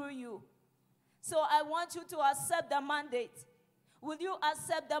world through you. So I want you to accept the mandate. Will you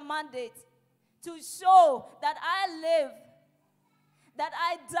accept the mandate to show that I live, that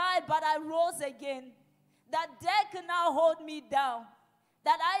I died but I rose again, that death cannot hold me down,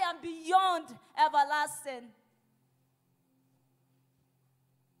 that I am beyond everlasting?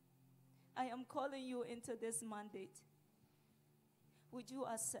 I am calling you into this mandate. Would you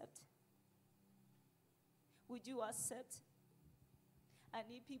accept? Would you accept? I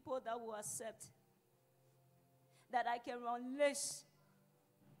need people that will accept that I can unleash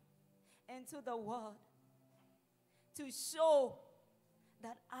into the world to show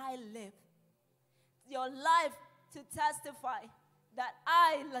that I live. Your life to testify that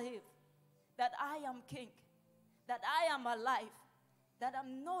I live, that I am king, that I am alive, that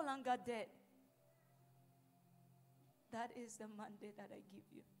I'm no longer dead. That is the mandate that I give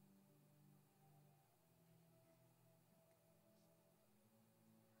you.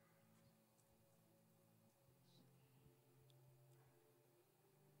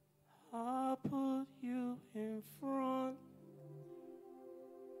 I put you in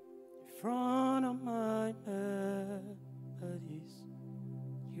front of my melodies.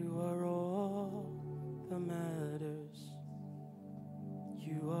 You are all that matters.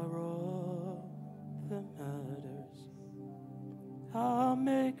 You are all that matters. I'll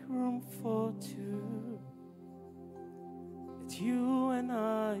make room for two. It's you and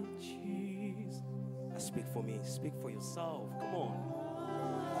I, Jesus. Speak for me. Speak for yourself. Come on.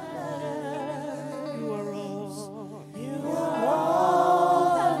 You are all. You are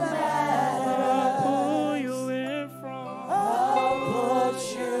all that matters. I'll put you in front. I'll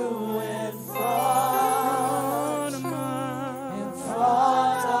put you in front of my. In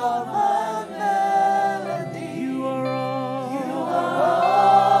front of my melody. You are all. You are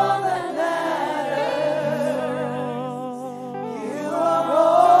all that matters. You are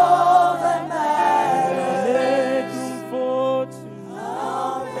all that matters. Make room for two.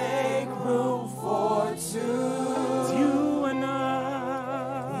 I'll make room for two. It's you and I.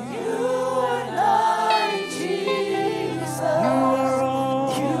 You and I, Jesus.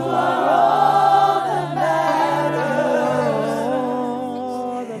 You are all that matters.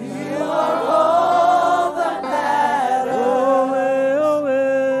 You are all that matters. Oh,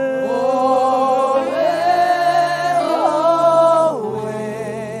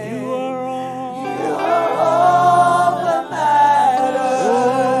 you are all. You are all that matters. You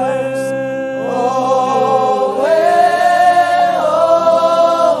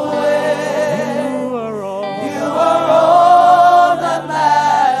are all. You are all that matters. You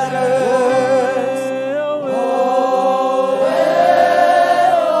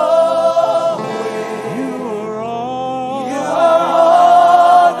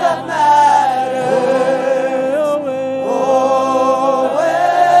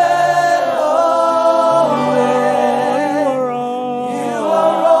are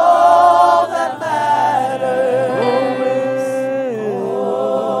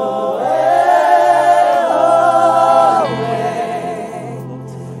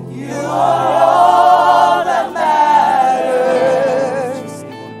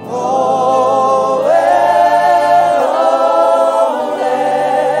all. You are all that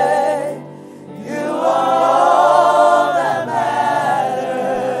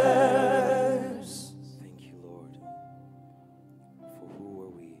Thank you, Lord. For who are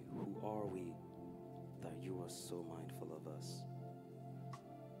we? Who are we that you are so mindful of us?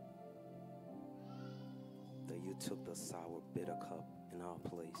 That you took the sour, bitter cup in our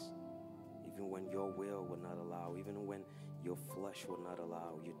place. Even when your will would not allow, even when your flesh would not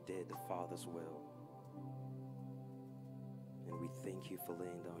allow, you did the Father's will. And we thank you for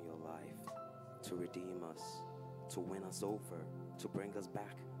laying down your life to redeem us, to win us over, to bring us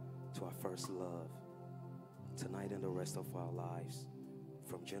back to our first love. Tonight and the rest of our lives,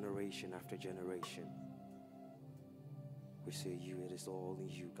 from generation after generation. We say it is only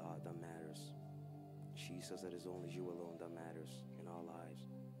you, God, that matters. Jesus, it is only you alone that matters in our lives.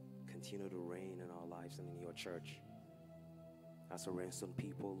 Continue to reign in our lives and in your church. As a ransomed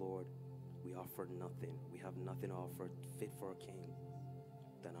people, Lord, we offer nothing. We have nothing to offer fit for a king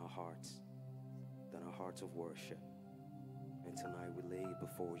than our hearts of worship. And tonight we lay it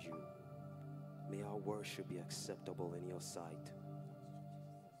before you. May our worship be acceptable in your sight.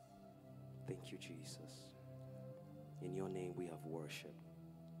 Thank you, Jesus. In your name we have worship.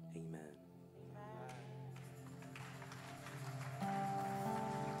 Amen.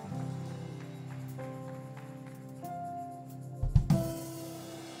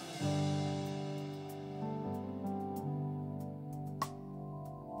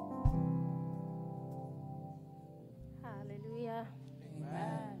 Hallelujah.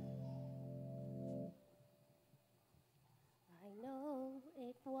 Amen. I know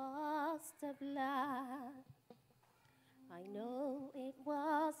it was the blood. I know it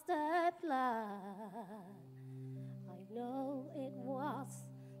was the blood. I know it was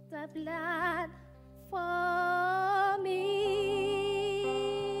the blood for me.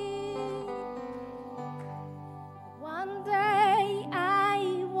 One day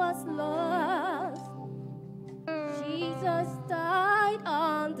I was lost. Jesus died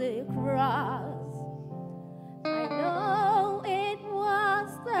on the cross. I know it was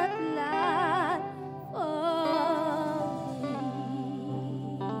the blood for me.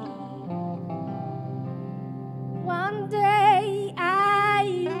 One day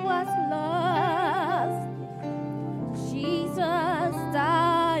I was lost. Jesus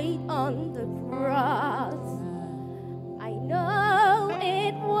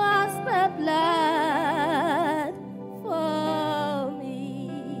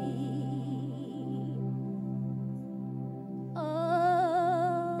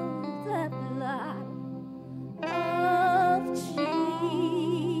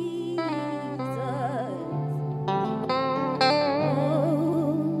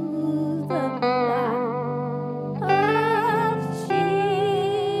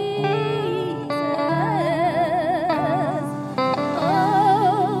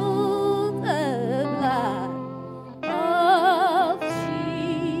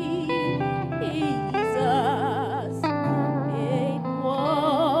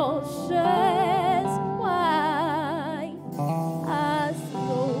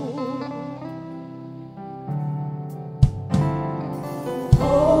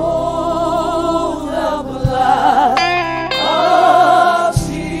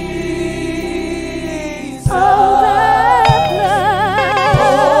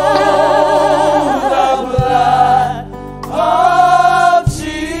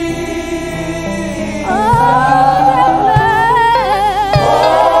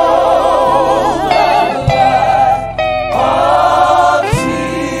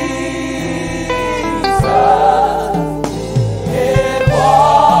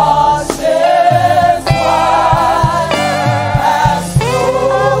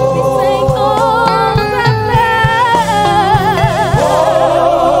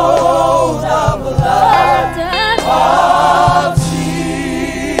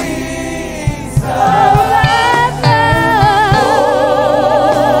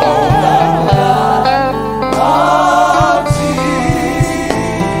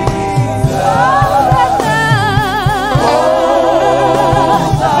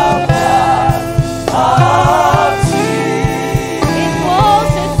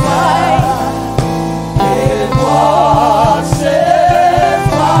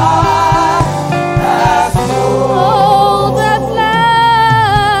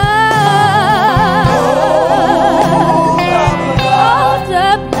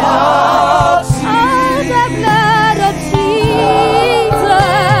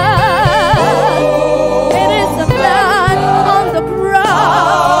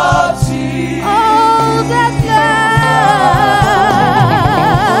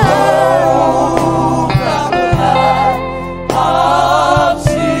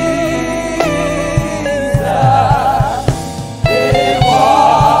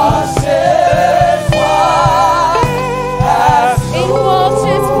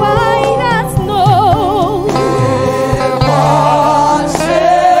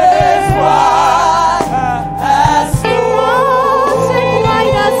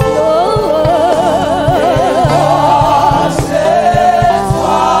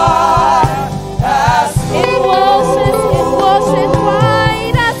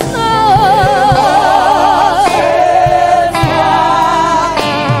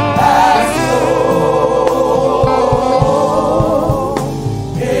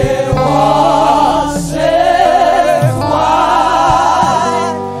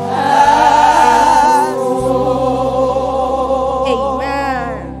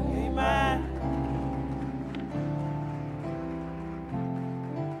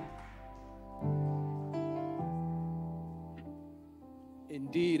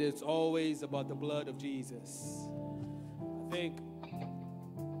Indeed, it's always about the blood of Jesus. I think,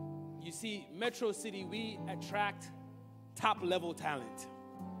 you see, Metro City, we attract top-level talent.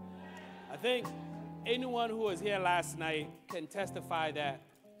 I think anyone who was here last night can testify that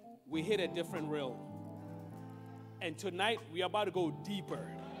we hit a different realm. And tonight, we are about to go deeper.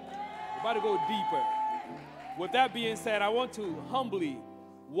 We're about to go deeper. With that being said, I want to humbly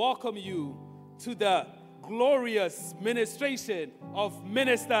welcome you to the glorious ministration of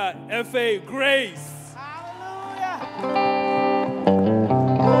Minister F.A. Grace.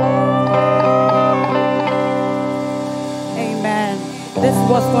 Amen. This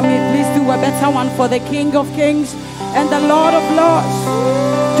was for me. Please do a better one for the King of Kings and the Lord of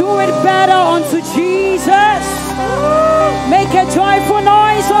Lords. Do it better unto Jesus. Make a joyful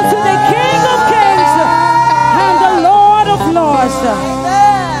noise unto the King of Kings and the Lord of Lords.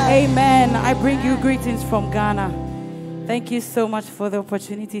 Amen. I bring you greetings from Ghana. Thank you so much for the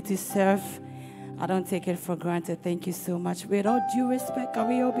opportunity to serve. I don't take it for granted. Thank you so much. With all due respect, can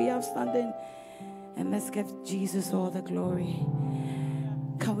we all be upstanding? And let's give Jesus all the glory.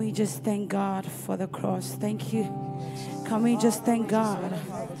 Can we just thank God for the cross? Thank you. Can we just thank God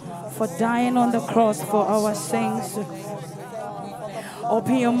for dying on the cross for our sins?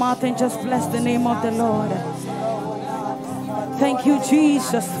 Open your mouth and just bless the name of the Lord. Thank you,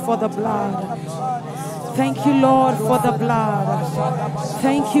 Jesus, for the blood. Thank you, Lord, for the blood.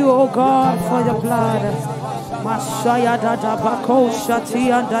 Thank you, oh God, for the blood. Masaya dada bako shati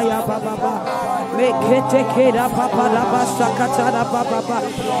andaya baba. Mekete keda papa raba sakata baba.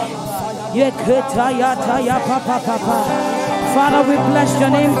 Yeketa yata papa. Father, we bless your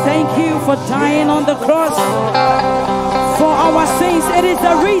name. Thank you for dying on the cross for our sins. It is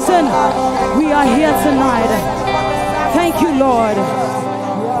the reason we are here tonight. Thank you, Lord.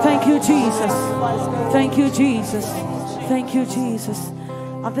 Thank you, Jesus. Thank you, Jesus. Thank you, Jesus.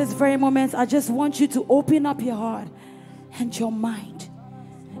 At this very moment, I just want you to open up your heart and your mind,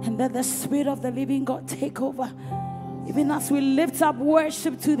 and let the Spirit of the living God take over. Even as we lift up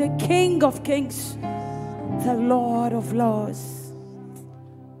worship to the King of Kings, the Lord of Lords.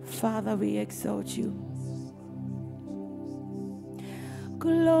 Father, we exalt you.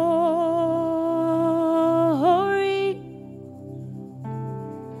 Glory.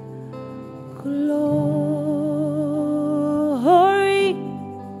 Glory,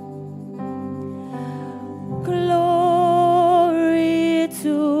 glory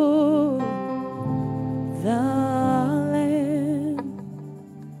to the Lamb.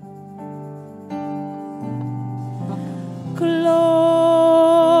 Glory,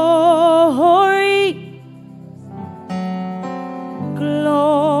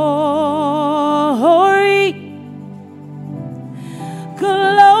 glory, glory.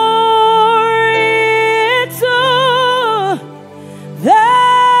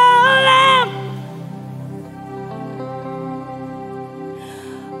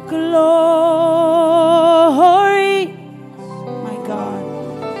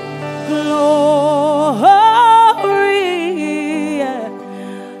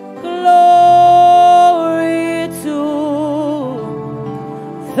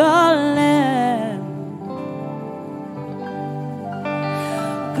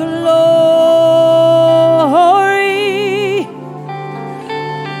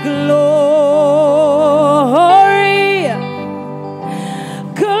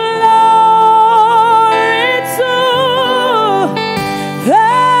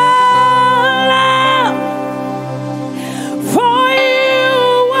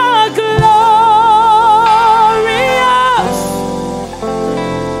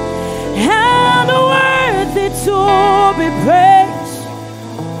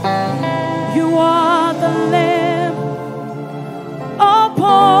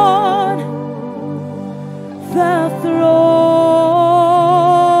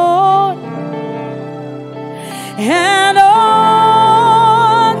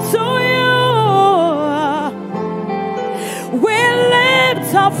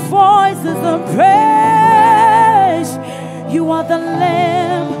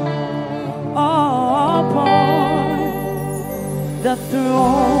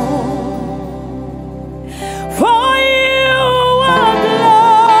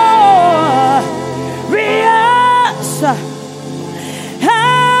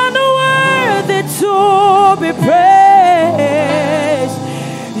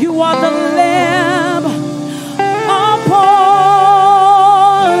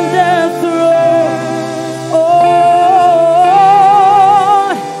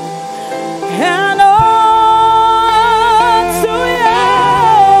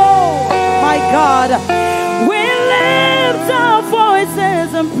 We lift up for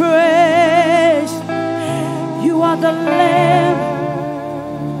voices and praise. You are the Lamb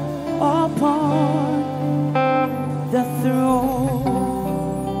upon the throne.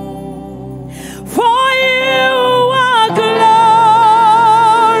 For you are glorious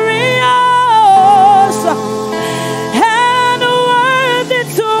and worthy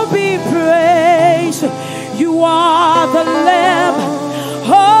to be praised. You are the Lamb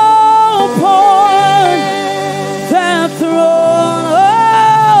upon the throne.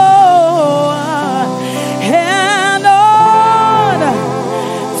 And on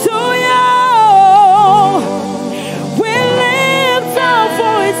to you we lift our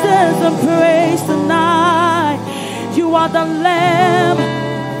voices and praise tonight. You are the Lamb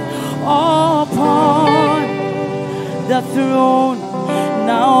upon the throne.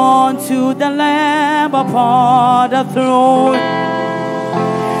 Now unto the Lamb upon the throne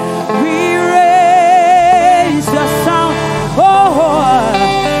we raise the sound. Oh,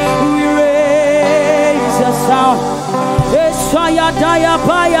 we raise the sound.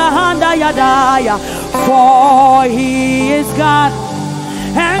 For he is God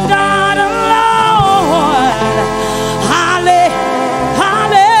and God alone. Hallelujah.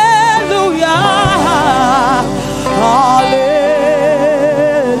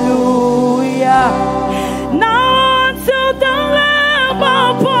 Hallelujah. Now unto the Lamb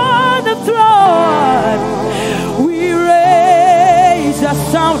upon the throne we raise a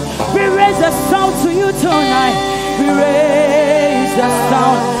sound. We raise a sound to you tonight. We raise a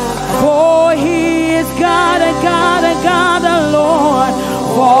sound. For he is God and God and God alone.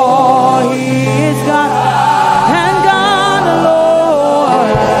 For he is God and God alone.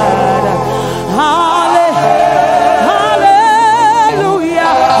 Hallelujah.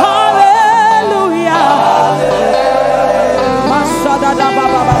 Hallelujah.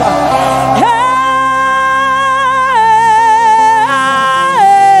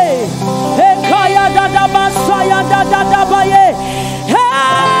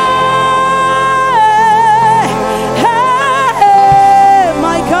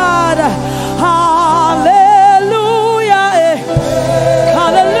 My God. Hallelujah.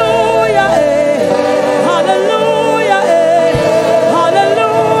 Hallelujah. Hallelujah.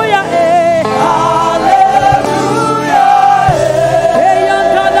 Hallelujah. Hallelujah.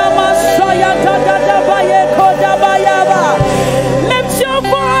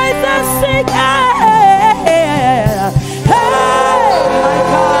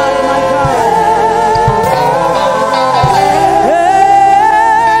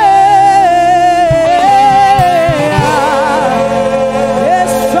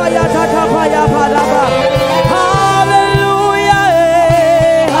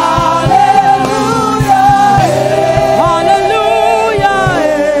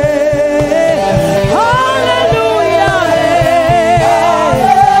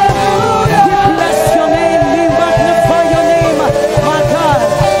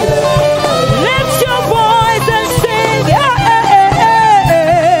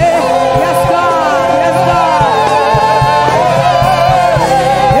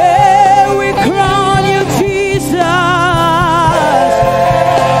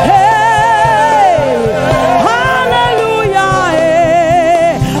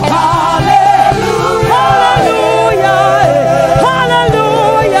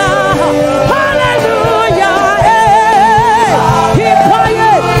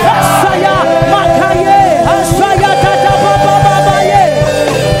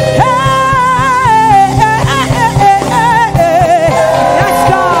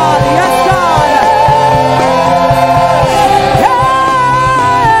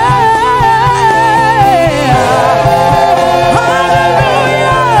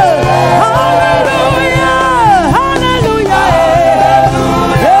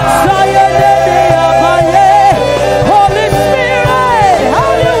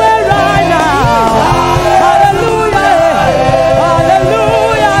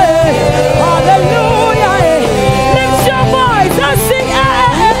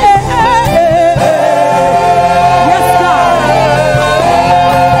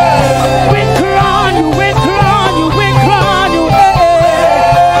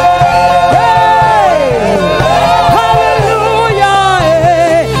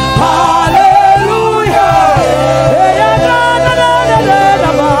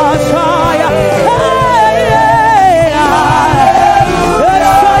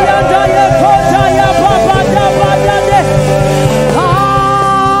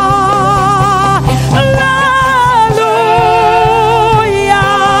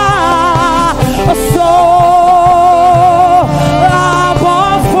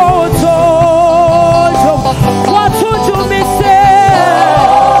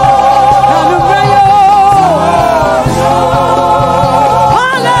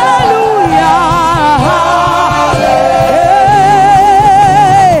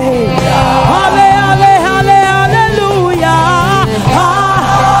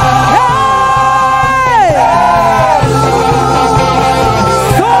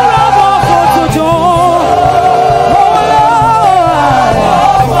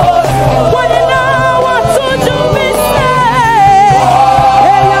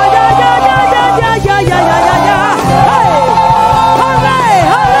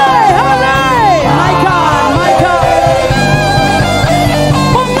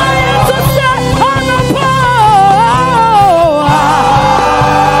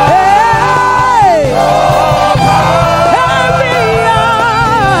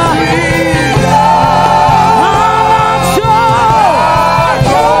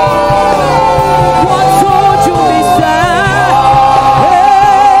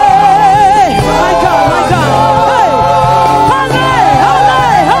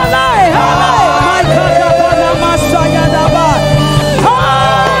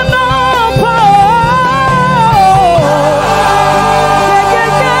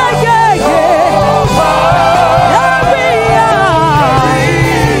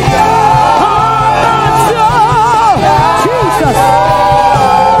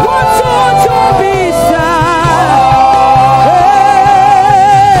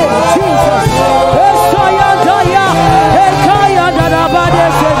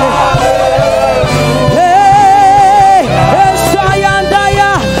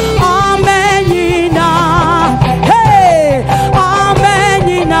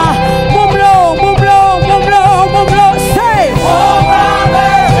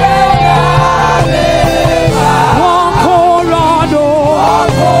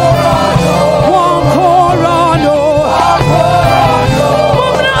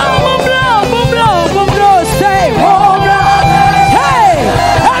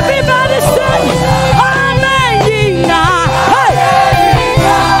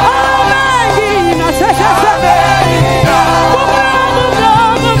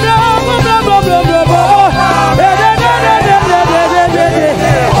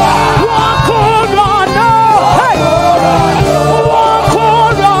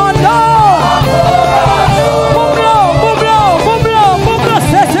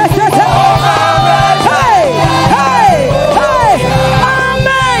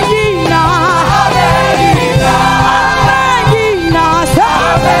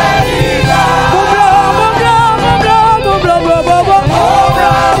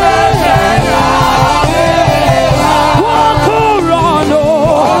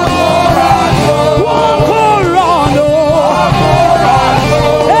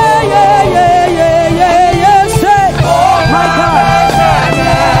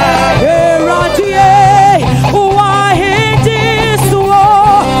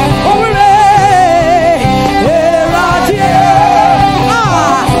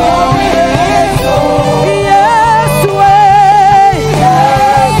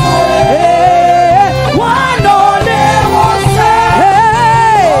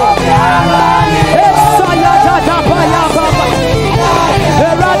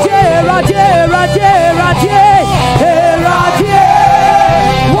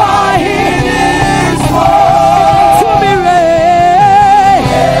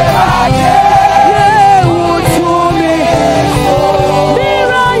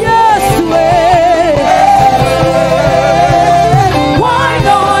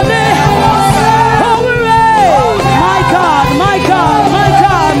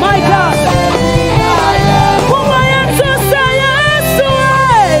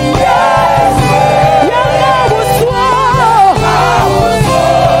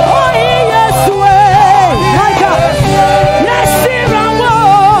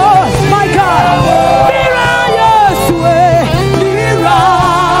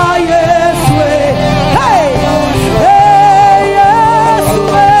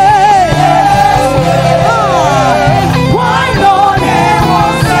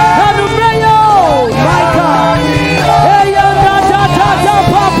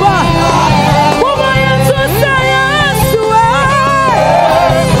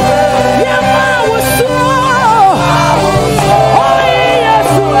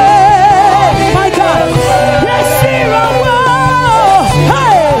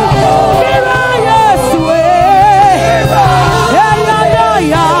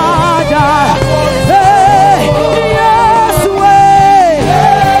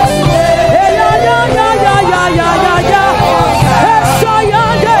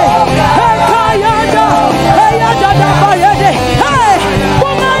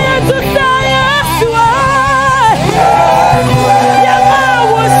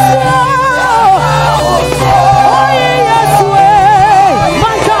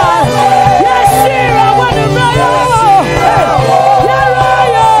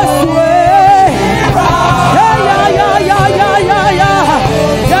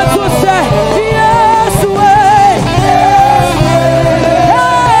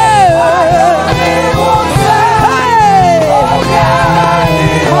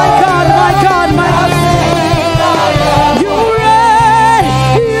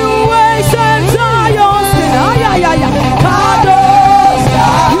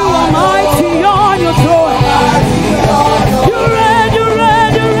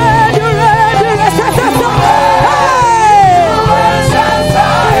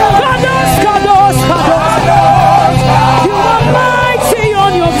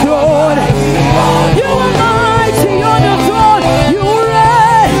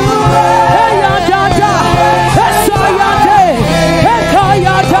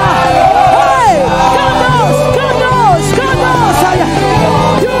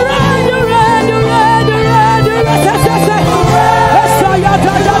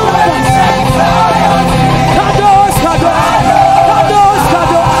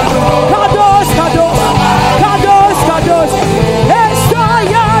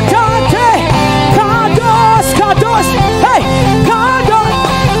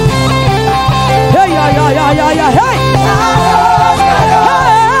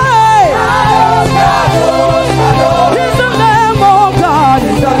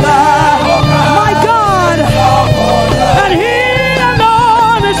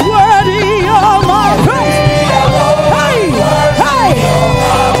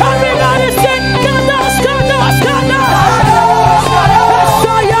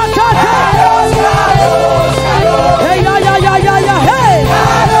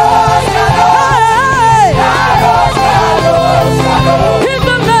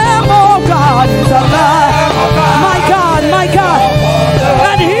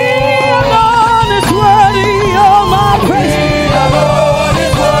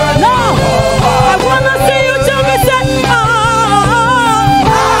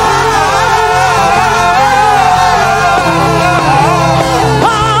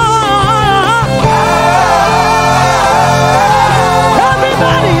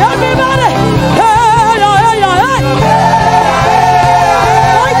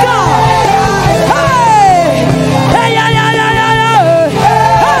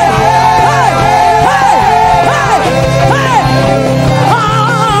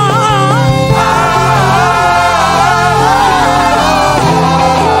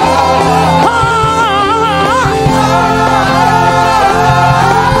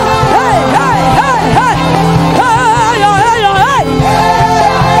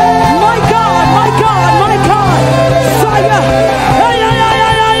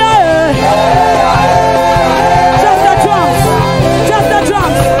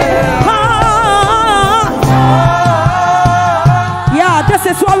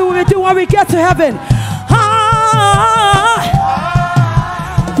 get to heaven.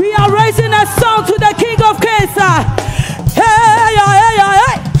 We are raising a song to the King of Kings. Hey, hey, hey,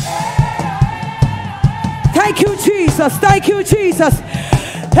 hey. Thank you, Jesus. Thank you, Jesus.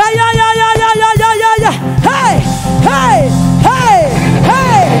 Hey, yeah, yeah, yeah, yeah, yeah, yeah, yeah, yeah. Hey, hey, hey,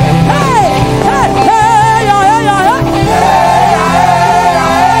 hey, hey, hey, hey, yeah, yeah, yeah, yeah.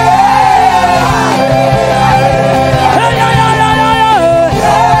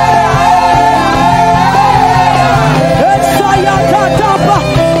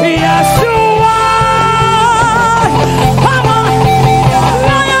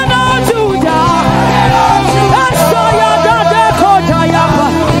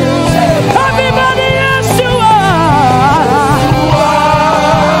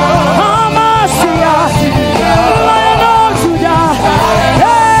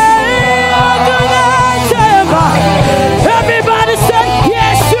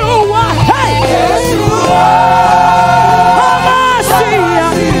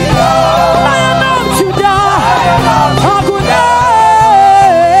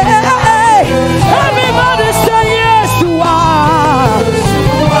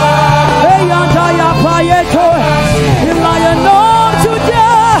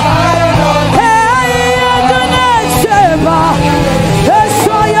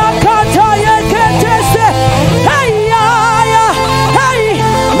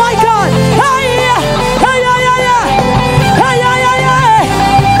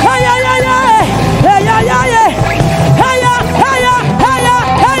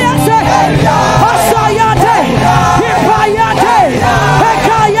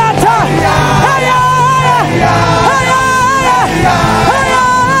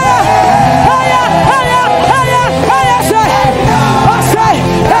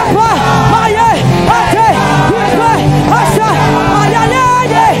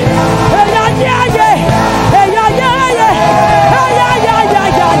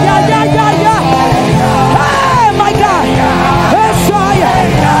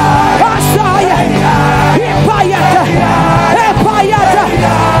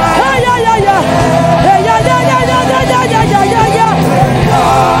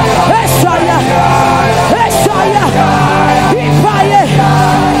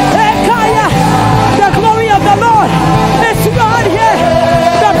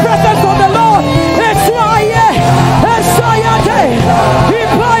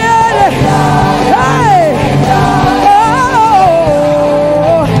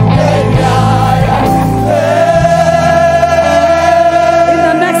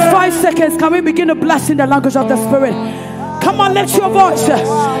 Can we begin to bless in the language of the Spirit? Come on, lift your voice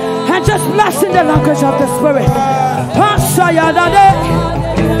and just bless in the language of the Spirit.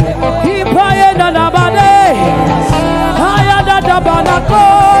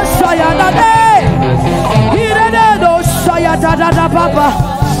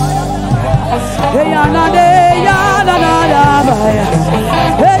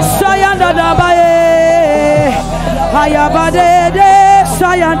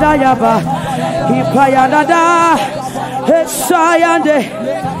 Sayanda yaba, hipayada da, sayande,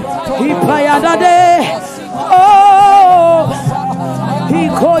 hipayada de, oh,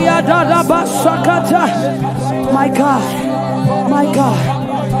 hikoyada da basakata. My God, my God,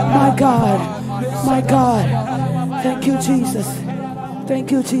 my God, my God. Thank you, Jesus.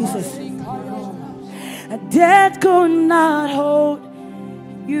 Thank you, Jesus. Death could not hold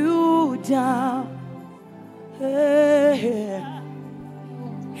you down. Hey.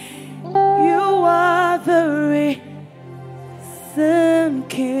 You are the risen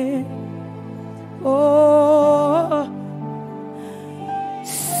King. Oh,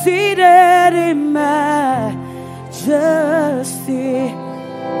 seated in majesty.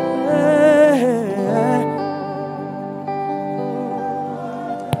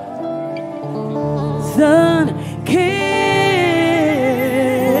 Son King,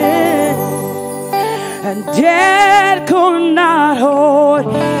 and death could not hold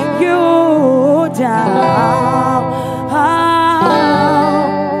you down.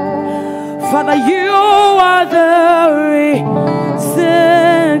 Father, you are the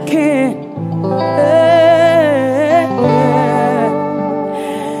risen King.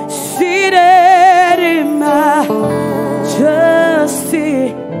 Seated in majesty.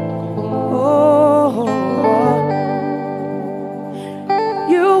 Oh,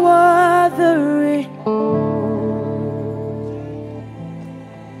 you are the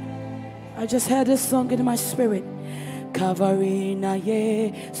I just had this song in my spirit. Kavarina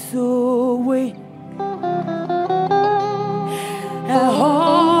Yesuwe.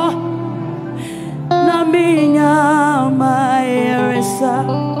 Na minha maeresa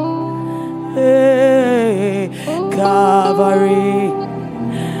Calvary.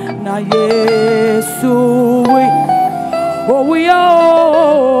 Na Yesu we, oh we oh,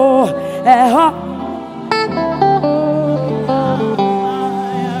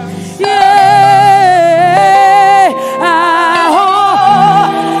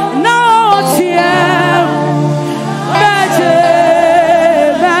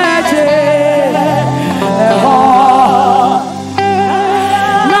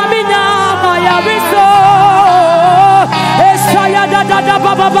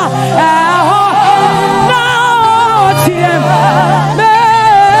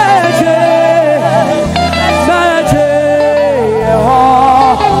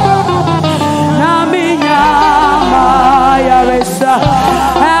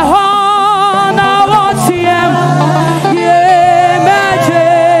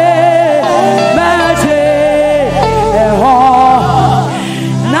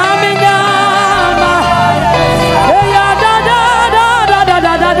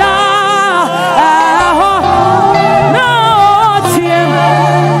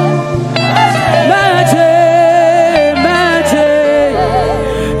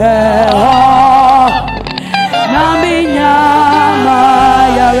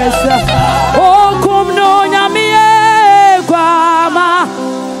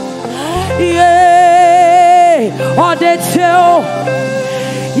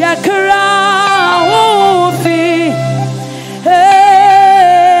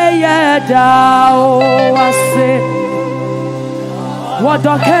 what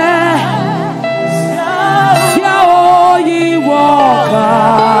don't care, how ye walk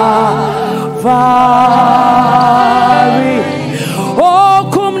vary. Oh,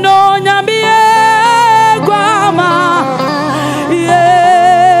 come no nyamie guama,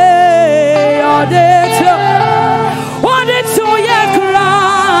 yeah, what it's so yakra,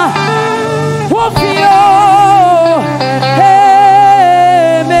 what you,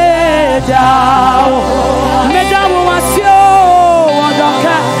 hey, medao was you.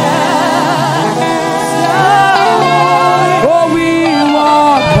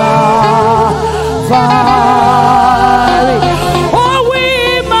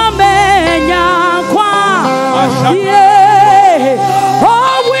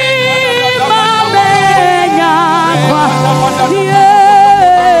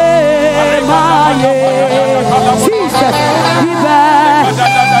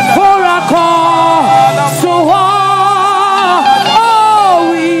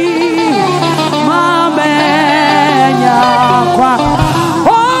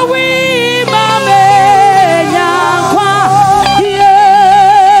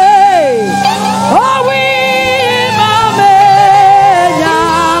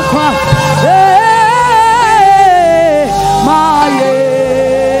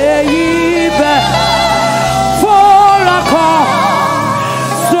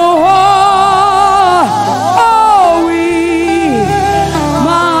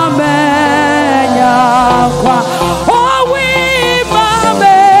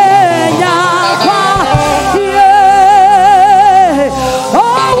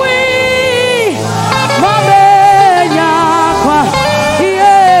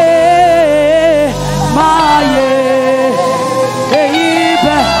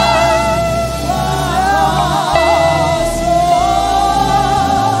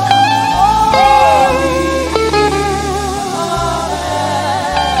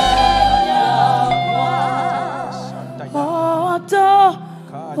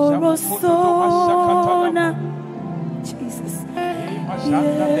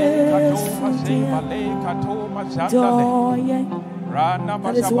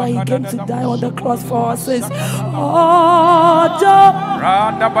 That is why he came to die on the cross for our sins.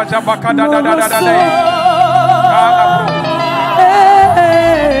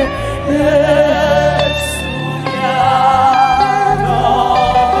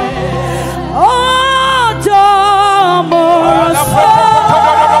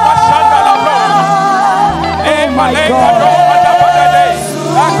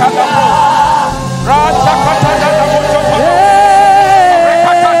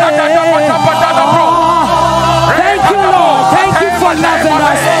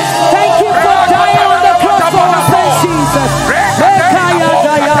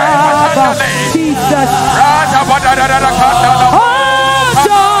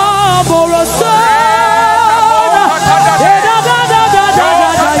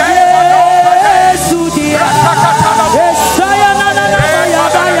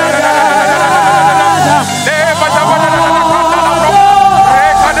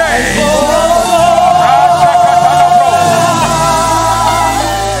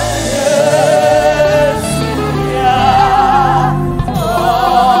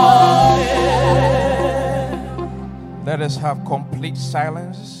 complete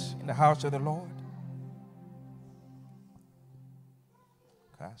silence in the house of the Lord.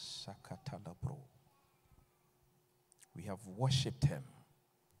 We have worshipped him.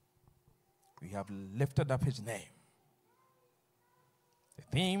 We have lifted up his name. The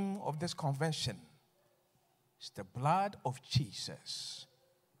theme of this convention is the blood of Jesus,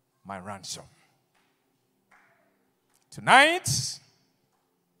 my ransom. Tonight,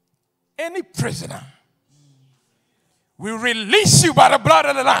 any prisoner, we release you by the blood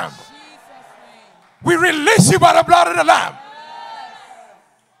of the Lamb. We release you by the blood of the Lamb.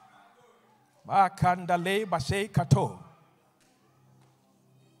 Makandale base kato.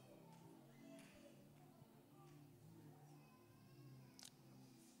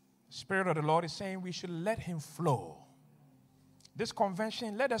 The Spirit of the Lord is saying we should let him flow. This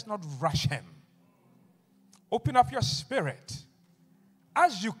convention, let us not rush him. Open up your spirit.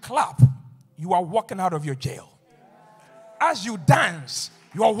 As you clap, you are walking out of your jail. As you dance,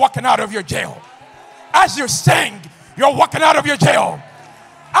 you are walking out of your jail. As you sing, you are walking out of your jail.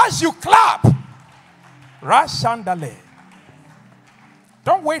 As you clap, Rashandale.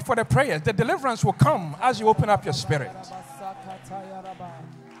 Don't wait for the prayers. The deliverance will come as you open up your spirit.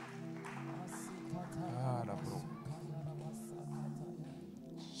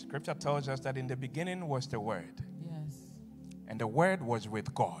 Scripture tells us that in the beginning was the Word. Yes. And the Word was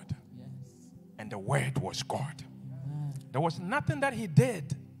with God. Yes. And the Word was God. Amen. There was nothing that he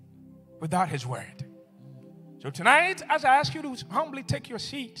did without his Word. So tonight, as I ask you to humbly take your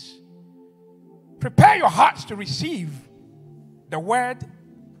seats, prepare your hearts to receive the Word,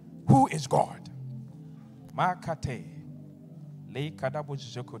 who is God. Makate, Le Kadabu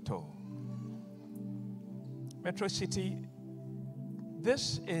Zokoto. Metro City,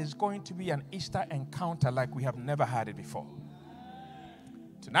 this is going to be an Easter encounter like we have never had it before.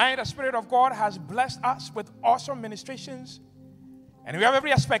 Tonight, the Spirit of God has blessed us with awesome ministrations, and we have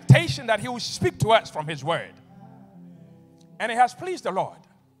every expectation that he will speak to us from his Word. And it has pleased the Lord.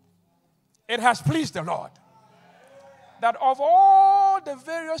 It has pleased the Lord that of all the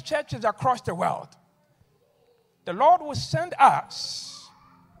various churches across the world, the Lord will send us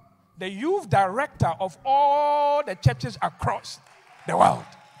the youth director of all the churches across the world.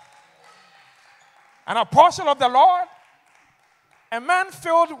 An apostle of the Lord, a man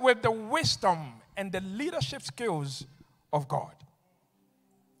filled with the wisdom and the leadership skills of God.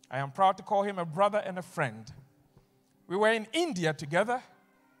 I am proud to call him a brother and a friend. We were in India together,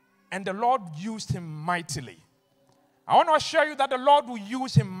 and the Lord used him mightily. I want to assure you that the Lord will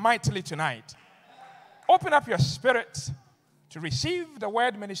use him mightily tonight. Open up your spirit to receive the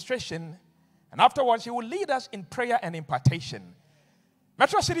word ministration, and afterwards he will lead us in prayer and impartation.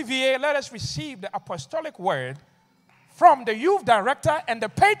 Metro City VA, let us receive the apostolic word from the youth director and the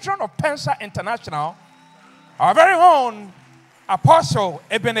patron of Pensa International, our very own Apostle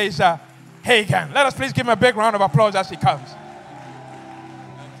Ebenezer Hagan. Let us please give him a big round of applause as he comes.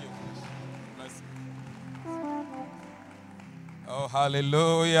 Oh,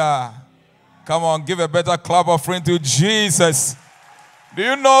 hallelujah. Come on, give a better clap offering to Jesus. Do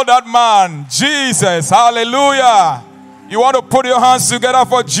you know that man? Jesus. Hallelujah. You want to put your hands together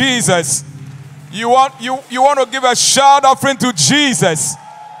for Jesus. You want to give a shout offering to Jesus.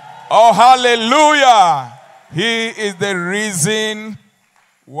 Oh, hallelujah. He is the reason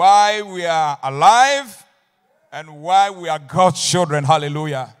why we are alive and why we are God's children.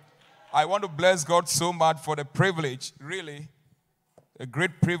 Hallelujah. I want to bless God so much for the privilege, really, a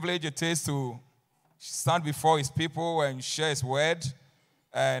great privilege it is to stand before his people and share his word.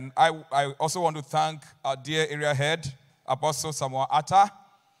 And I also want to thank our dear area head, Apostle Samuel Atta,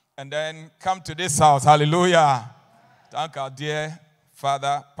 and then come to this house. Hallelujah. Thank our dear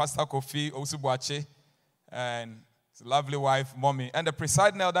father, Pastor Kofi Osubuache, and his lovely wife, Mommy, and the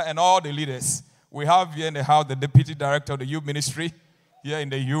presiding elder and all the leaders. We have here in the house the deputy director of the youth ministry here in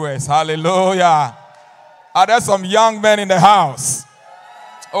the U.S. Hallelujah. Are there some young men in the house?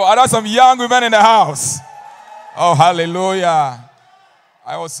 Oh, are there some young women in the house? Oh, hallelujah.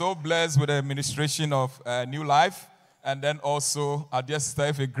 I was so blessed with the administration of New Life, and then also our dear sister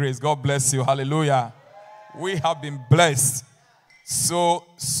Ife Grace. God bless you. Hallelujah. We have been blessed so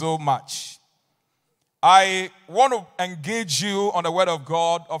much. I want to engage you on the word of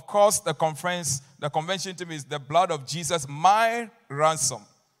God. Of course, the convention team is the blood of Jesus, my ransom.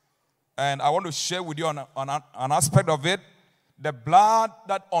 And I want to share with you on an aspect of it, the blood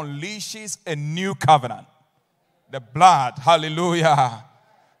that unleashes a new covenant. The blood, hallelujah,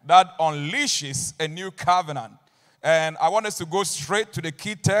 that unleashes a new covenant. And I want us to go straight to the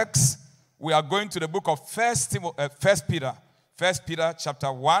key text. We are going to the book of First Peter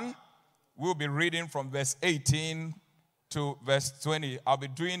chapter 1. We'll be reading from verse 18 to verse 20. I'll be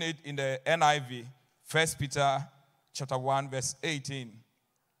doing it in the NIV. 1 Peter chapter 1, verse 18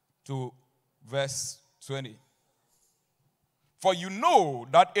 to verse 20. For you know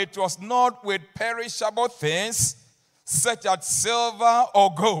that it was not with perishable things, such as silver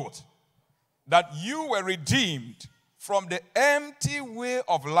or gold, that you were redeemed from the empty way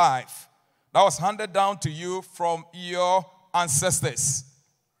of life that was handed down to you from your ancestors,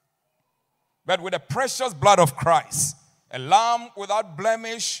 but with the precious blood of Christ, a lamb without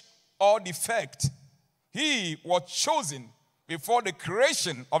blemish or defect. He was chosen before the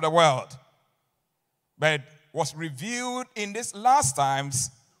creation of the world, but was revealed in these last times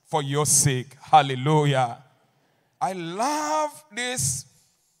for your sake. Hallelujah. I love this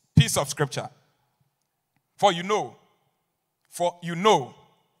piece of scripture. For you know. You know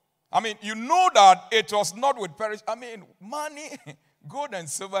that it was not with money, gold and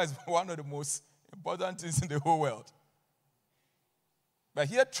silver is one of the most important things in the whole world. But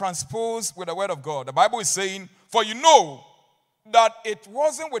here transposed with the word of God, the Bible is saying, for you know that it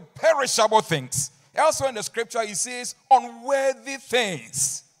wasn't with perishable things. Also in the scripture, he says, unworthy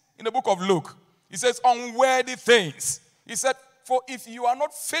things. In the book of Luke, he says, unworthy things. He said, for if you are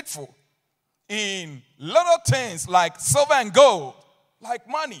not faithful in little things like silver and gold, like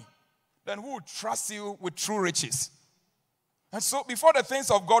money, then who would trust you with true riches? And so before the things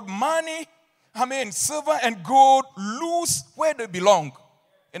of God, money, silver and gold lose where they belong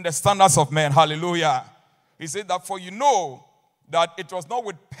in the standards of men. Hallelujah. He said that for you know that it was not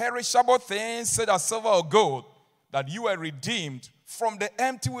with perishable things, such as silver or gold, that you were redeemed from the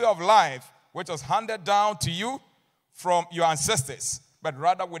empty way of life, which was handed down to you from your ancestors, but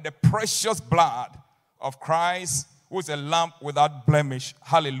rather with the precious blood of Christ, who is a lamb without blemish.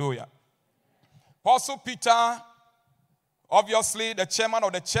 Hallelujah. Apostle Peter, obviously the chairman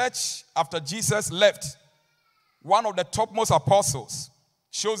of the church after Jesus left, one of the topmost apostles,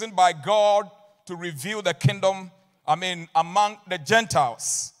 chosen by God to reveal the kingdom, among the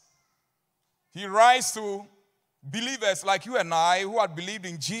Gentiles. He writes to believers like you and I who had believed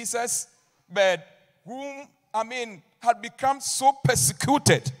in Jesus, but whom, had become so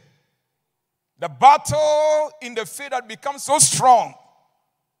persecuted. The battle in the faith had become so strong.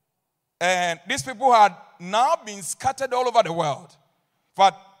 And these people had now been scattered all over the world.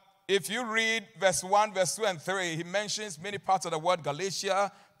 But if you read verse 1, verse 2, and 3, he mentions many parts of the world,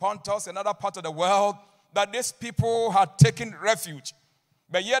 Galatia, Pontus, and other parts of the world, that these people had taken refuge.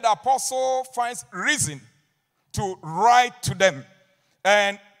 But yet the apostle finds reason to write to them.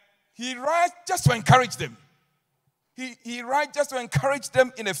 And he writes just to encourage them. He writes just to encourage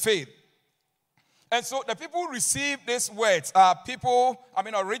them in the faith. And so the people who receive these words are people,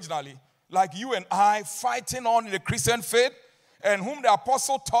 originally, like you and I, fighting on in the Christian faith, and whom the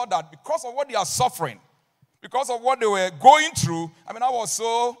apostle taught that because of what they are suffering, because of what they were going through. I was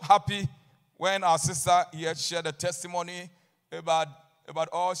so happy when our sister here shared a testimony about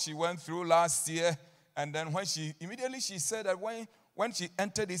all she went through last year. And then when she said that when she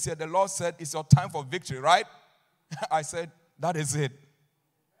entered this year, the Lord said, it's your time for victory, right? I said, that is it.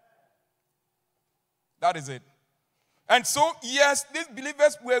 That is it. And so, yes, these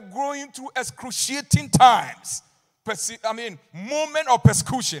believers were going through excruciating times. Moment of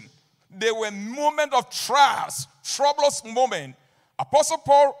persecution. They were moment of trials, troublous moment. Apostle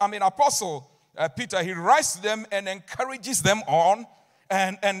Peter, he writes to them and encourages them on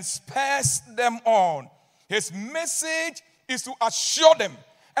and spurs them on. His message is to assure them.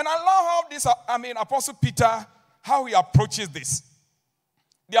 And I love how Apostle Peter, how he approaches this.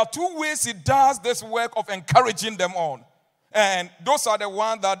 There are two ways he does this work of encouraging them on. And those are the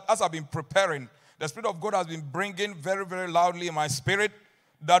ones that, as I've been preparing, the Spirit of God has been bringing very, very loudly in my spirit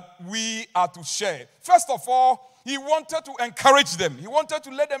that we are to share. First of all, he wanted to encourage them. He wanted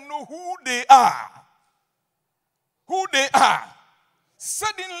to let them know who they are. Who they are.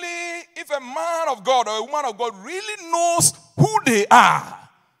 Suddenly, if a man of God or a woman of God really knows who they are,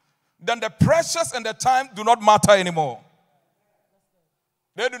 then the pressures and the time do not matter anymore.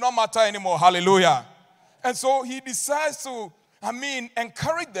 They do not matter anymore. Hallelujah. And so he decides to,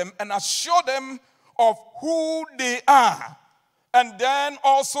 encourage them and assure them of who they are. And then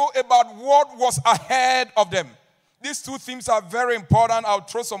also about what was ahead of them. These two themes are very important. I'll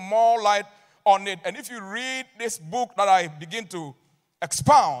throw some more light on it. And if you read this book that I begin to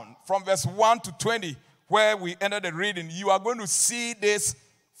expound from verse 1 to 20, where we ended the reading, you are going to see this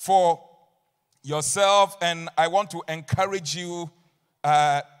for yourself. And I want to encourage you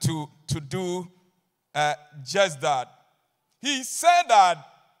to do just that. He said that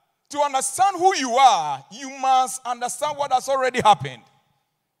to understand who you are, you must understand what has already happened.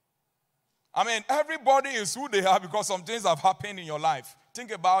 I mean, everybody is who they are because some things have happened in your life.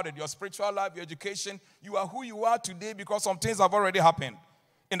 Think about it. Your spiritual life, your education. You are who you are today because some things have already happened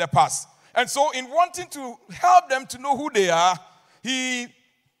in the past. And so in wanting to help them to know who they are, he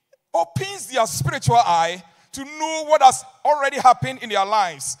opens their spiritual eye to know what has already happened in their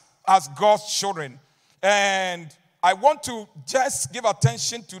lives as God's children. And I want to just give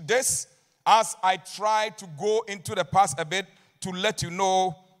attention to this as I try to go into the past a bit to let you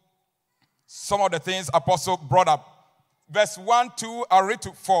know some of the things Apostle brought up. Verse 1, 2, I read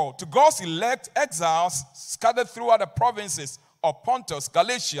to 4. To God's elect exiles scattered throughout the provinces of Pontus,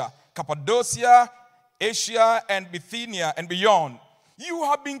 Galatia, Cappadocia, Asia, and Bithynia, and beyond. You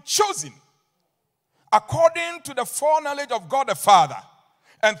have been chosen according to the foreknowledge of God the Father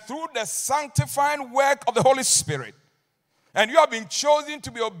and through the sanctifying work of the Holy Spirit. And you have been chosen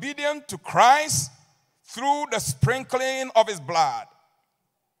to be obedient to Christ through the sprinkling of his blood.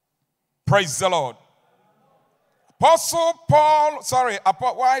 Praise the Lord. Apostle Paul,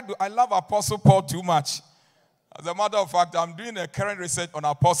 why do I love Apostle Paul too much? As a matter of fact, I'm doing a current research on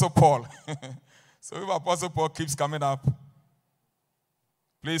Apostle Paul. So if Apostle Paul keeps coming up,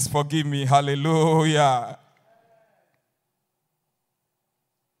 please forgive me. Hallelujah.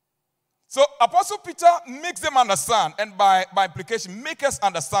 So Apostle Peter makes them understand, and by implication, make us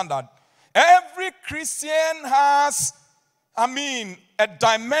understand that every Christian has, a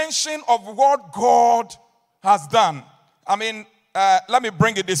dimension of what God has done. Let me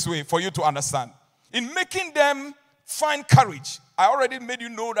bring it this way for you to understand. In making them find courage, I already made you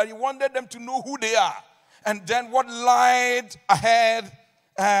know that he wanted them to know who they are. And then what lied ahead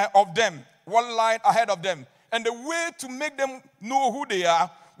of them. What lied ahead of them. And the way to make them know who they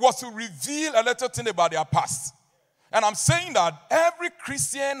are was to reveal a little thing about their past. And I'm saying that every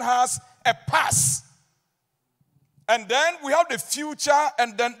Christian has a past. And then we have the future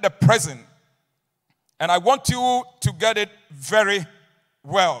and then the present. And I want you to get it very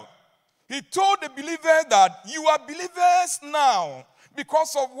well. He told the believers that you are believers now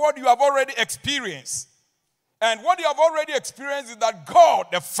because of what you have already experienced. And what you have already experienced is that God,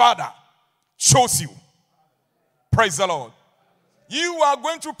 the Father, chose you. Praise the Lord. You are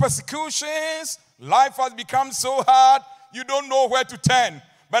going through persecutions. Life has become so hard, you don't know where to turn.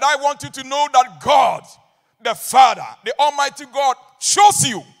 But I want you to know that God, the Father, the Almighty God, chose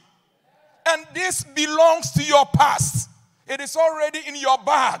you. And this belongs to your past. It is already in your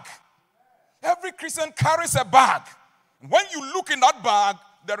bag. Every Christian carries a bag. When you look in that bag,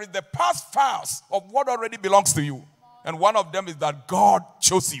 there is the past files of what already belongs to you. And one of them is that God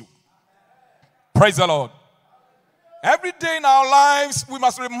chose you. Praise the Lord. Every day in our lives, we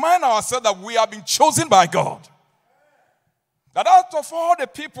must remind ourselves that we have been chosen by God. That out of all the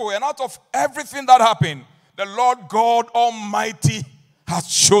people and out of everything that happened, the Lord God Almighty has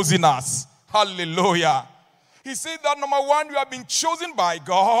chosen us. Hallelujah. He said that number one, you have been chosen by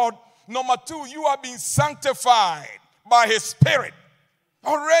God. Number two, you have been sanctified by his Spirit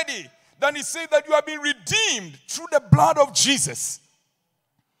already. Then he said that you have been redeemed through the blood of Jesus.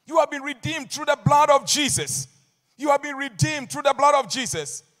 You have been redeemed through the blood of Jesus. You have been redeemed through the blood of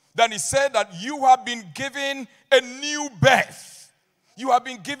Jesus. Then he said that you have been given a new birth. You have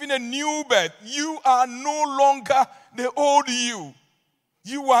been given a new birth. You are no longer the old you.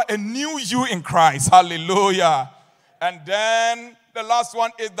 You are a new you in Christ. Hallelujah. And then the last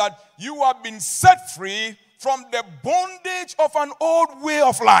one is that you have been set free from the bondage of an old way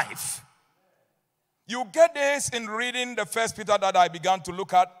of life. You get this in reading the first Peter that I began to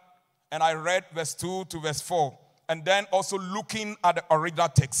look at. And I read verse 2 to verse 4. And then also looking at the original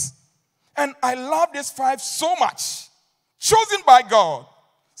text. And I love this 5 so much. Chosen by God,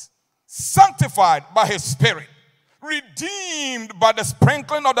 sanctified by his Spirit, redeemed by the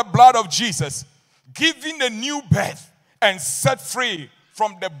sprinkling of the blood of Jesus, given a new birth, and set free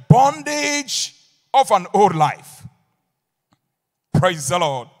from the bondage of an old life. Praise the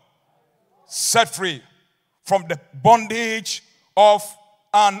Lord. Set free from the bondage of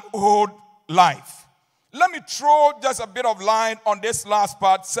an old life. Let me throw just a bit of light on this last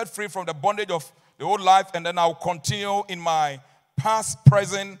part, set free from the bondage of the old life, and then I'll continue in my past,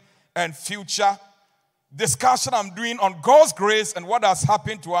 present, and future discussion I'm doing on God's grace and what has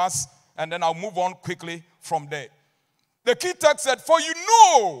happened to us, and then I'll move on quickly from there. The key text said, for you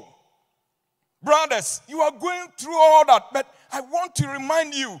know, brothers, you are going through all that, but I want to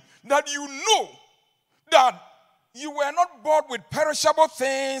remind you that you know that you were not bought with perishable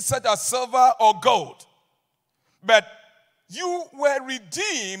things such as silver or gold, but you were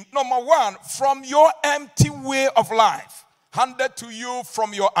redeemed, number one, from your empty way of life, handed to you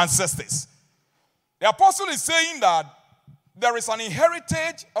from your ancestors. The apostle is saying that there is an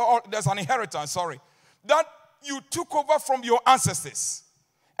inheritance, or there's an inheritance, that you took over from your ancestors.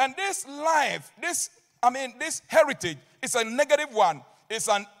 And this life, this heritage is a negative one. It's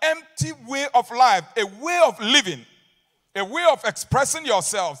an empty way of life, a way of living, a way of expressing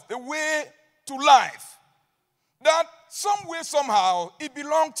yourself, a way to life. That some way, somehow, it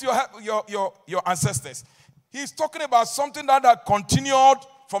belonged to your ancestors. He's talking about something that had continued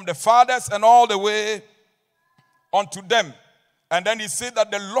from the fathers and all the way unto them. And then he said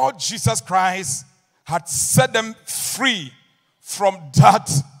that the Lord Jesus Christ had set them free from that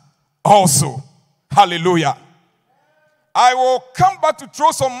also. Hallelujah. I will come back to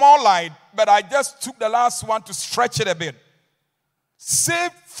throw some more light, but I just took the last one to stretch it a bit.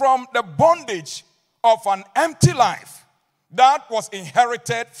 Saved from the bondage of an empty life that was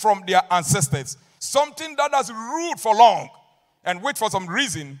inherited from their ancestors. Something that has ruled for long and which for some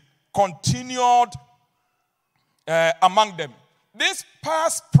reason continued among them. This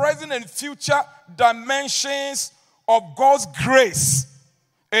past, present, and future dimensions of God's grace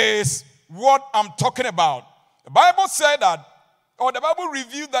is what I'm talking about. The Bible said that, or the Bible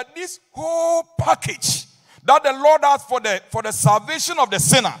revealed that this whole package that the Lord has for the salvation of the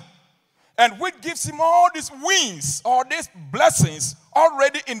sinner, and which gives him all these wins, all these blessings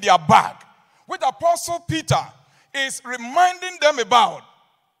already in their bag, which Apostle Peter is reminding them about.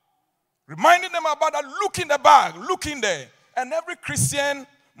 Reminding them about that, look in the bag, look in there. And every Christian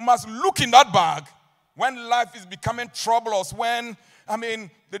must look in that bag when life is becoming troublous, when,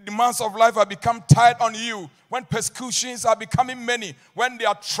 the demands of life have become tight on you, when persecutions are becoming many, when there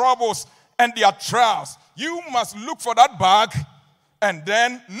are troubles and there are trials. You must look for that bag and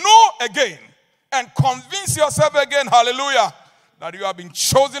then know again and convince yourself again, hallelujah, that you have been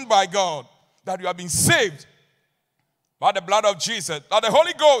chosen by God, that you have been saved by the blood of Jesus, that the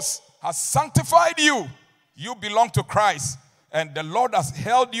Holy Ghost has sanctified you. You belong to Christ, and the Lord has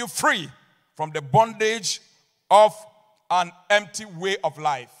held you free from the bondage of an empty way of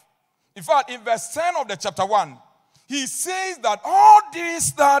life. In fact, in verse 10 of the chapter 1, he says that all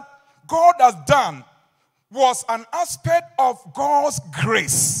this that God has done was an aspect of God's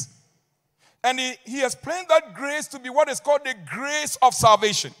grace. And he explained that grace to be what is called the grace of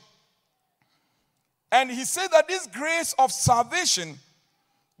salvation. And he said that this grace of salvation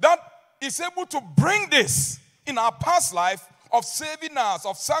that is able to bring this in our past life of saving us,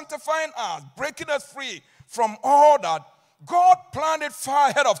 of sanctifying us, breaking us free from all that, God planned it far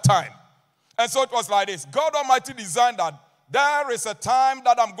ahead of time. And so it was like this. God Almighty designed that there is a time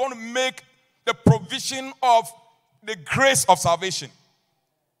that I'm going to make the provision of the grace of salvation.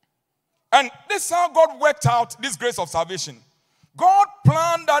 And this is how God worked out this grace of salvation. God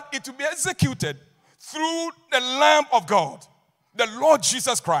planned that it to be executed through the Lamb of God, the Lord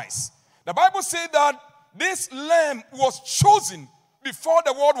Jesus Christ. The Bible says that this Lamb was chosen before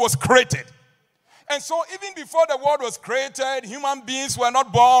the world was created. And so even before the world was created, human beings were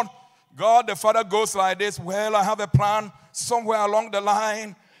not born. God the Father goes like this, well, I have a plan somewhere along the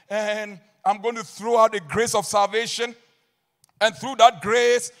line, and I'm going to throw out the grace of salvation. And through that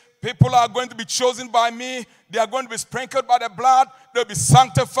grace, people are going to be chosen by me. They are going to be sprinkled by the blood. They'll be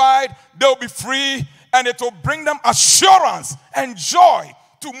sanctified. They'll be free. And it will bring them assurance and joy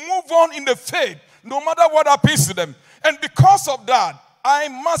to move on in the faith, no matter what happens to them. And because of that, I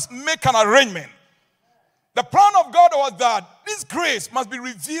must make an arrangement. The plan of God was that this grace must be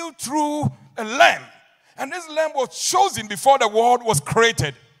revealed through a lamb. And this lamb was chosen before the world was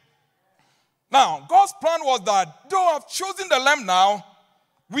created. Now, God's plan was that though I've chosen the lamb now,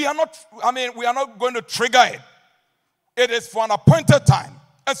 we are not going to trigger it. It is for an appointed time.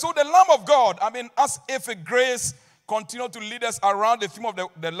 And so the Lamb of God, as if a grace continued to lead us around the theme of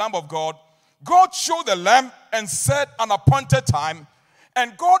the Lamb of God, God showed the lamb and set an appointed time.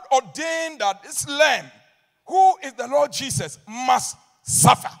 And God ordained that this lamb, who is the Lord Jesus, must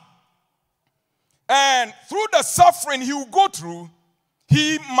suffer. And through the suffering he will go through,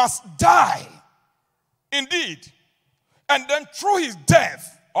 he must die. Indeed. And then through his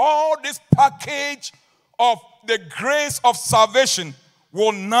death, all this package of the grace of salvation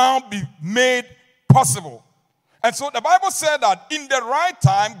will now be made possible. And so the Bible said that in the right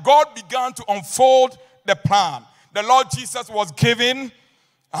time, God began to unfold the plan. The Lord Jesus was given,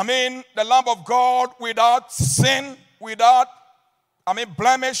 the Lamb of God without sin, without,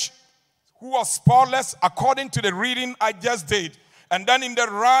 blemish, who was spotless according to the reading I just did. And then in the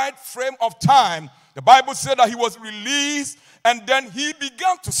right frame of time, the Bible said that he was released and then he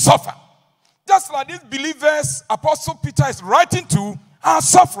began to suffer. Just like these believers Apostle Peter is writing to are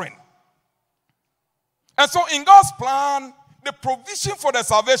suffering. And so in God's plan, the provision for the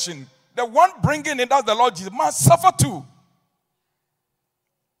salvation, the one bringing it, that's the Lord Jesus, must suffer too.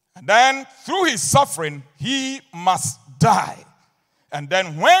 And then through his suffering, he must die. And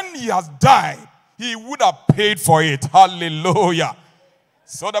then when he has died, he would have paid for it. Hallelujah.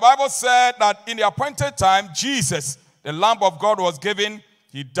 So the Bible said that in the appointed time, Jesus, the Lamb of God, was given.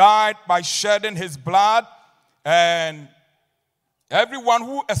 He died by shedding his blood. And everyone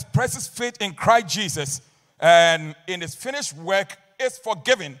who expresses faith in Christ Jesus and in his finished work is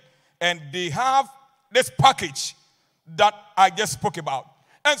forgiven. And they have this package that I just spoke about.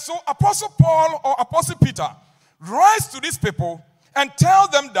 And so Apostle Paul or Apostle Peter writes to these people and tell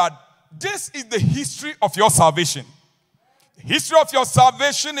them that this is the history of your salvation. The history of your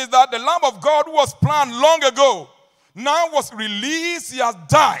salvation is that the Lamb of God who was planned long ago now was released. He has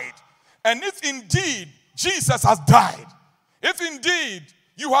died. And if indeed Jesus has died, if indeed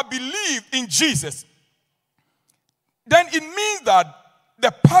you have believed in Jesus, then it means that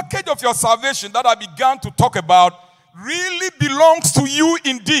the package of your salvation that I began to talk about really belongs to you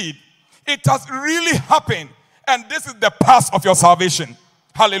indeed. It has really happened. And this is the past of your salvation.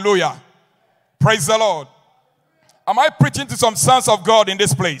 Hallelujah. Praise the Lord. Am I preaching to some sons of God in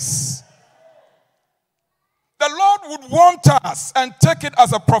this place? The Lord would want us, and take it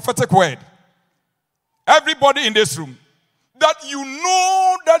as a prophetic word, everybody in this room, that you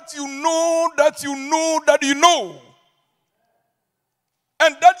know, that you know, that you know, that you know,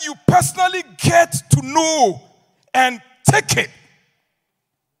 and that you personally get to know and take it,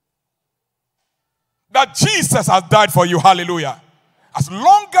 that Jesus has died for you. Hallelujah. As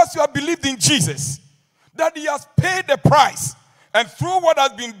long as you have believed in Jesus, that he has paid the price, and through what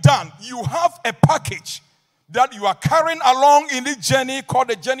has been done, you have a package that you are carrying along in this journey called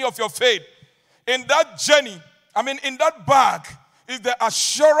the journey of your faith. In that journey, in that bag is the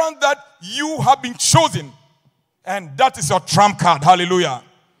assurance that you have been chosen. And that is your trump card. Hallelujah.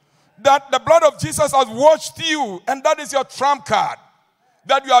 That the blood of Jesus has washed you, and that is your trump card.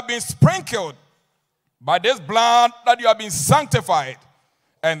 That you have been sprinkled by this blood, that you have been sanctified,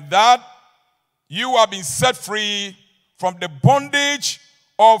 and that you have been set free from the bondage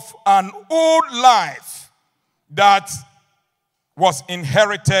of an old life that was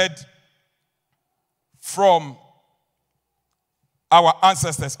inherited from our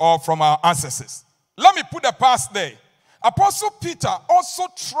ancestors, or from our ancestors. Let me put the past there. Apostle Peter also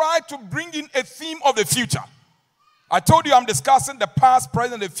tried to bring in a theme of the future. I told you I'm discussing the past,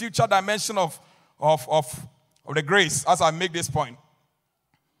 present, and the future dimension of the grace as I make this point.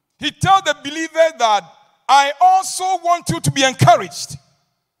 He tells the believer that I also want you to be encouraged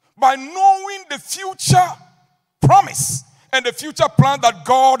by knowing the future promise and the future plan that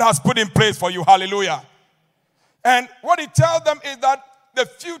God has put in place for you. Hallelujah. And what he tells them is that the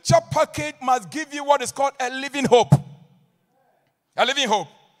future package must give you what is called a living hope. A living hope.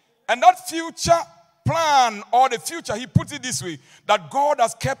 And that future plan, or the future, he puts it this way, that God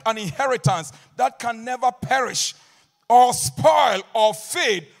has kept an inheritance that can never perish or spoil or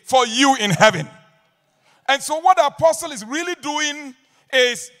fade for you in heaven. And so what the apostle is really doing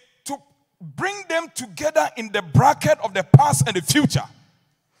is to bring them together in the bracket of the past and the future,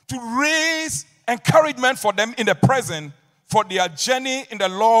 to raise encouragement for them in the present for their journey in the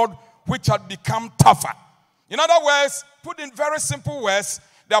Lord, which had become tougher. In other words, put in very simple words,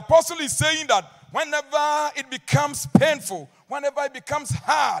 the apostle is saying that whenever it becomes painful, whenever it becomes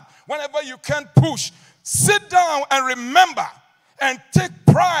hard, whenever you can't push, sit down and remember and take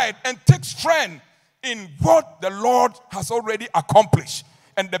pride and take strength in what the Lord has already accomplished.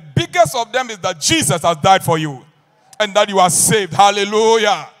 And the biggest of them is that Jesus has died for you and that you are saved.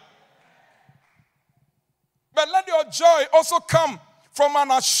 Hallelujah. But let your joy also come from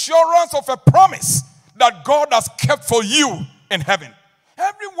an assurance of a promise that God has kept for you in heaven.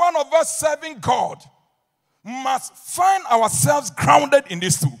 Every one of us serving God must find ourselves grounded in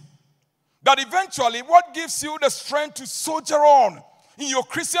this too. That eventually what gives you the strength to soldier on in your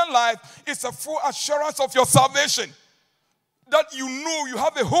Christian life is a full assurance of your salvation. That you know you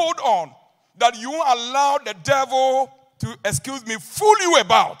have a hold on. That you won't allow the devil to, fool you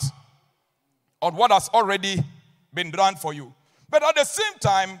about on what has already been done for you. But at the same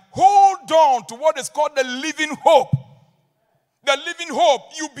time, hold on to what is called the living hope. The living hope.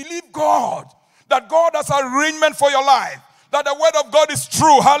 You believe God. That God has arrangement for your life. That the word of God is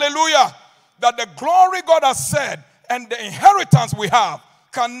true. Hallelujah. That the glory God has said and the inheritance we have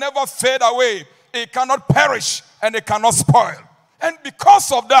can never fade away. It cannot perish and it cannot spoil. And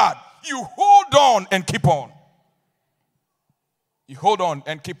because of that, you hold on and keep on. You hold on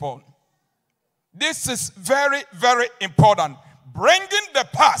and keep on. This is very, very important. Bringing the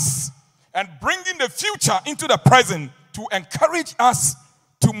past and bringing the future into the present to encourage us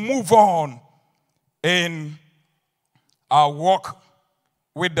to move on in our walk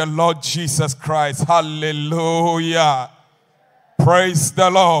with the Lord Jesus Christ. Hallelujah. Praise the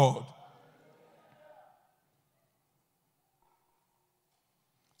Lord.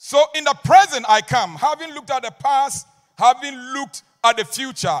 So in the present I come, having looked at the past, having looked at the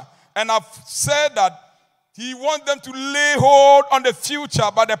future, and I've said that he wants them to lay hold on the future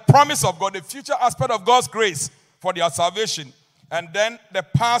by the promise of God, the future aspect of God's grace for their salvation, and then the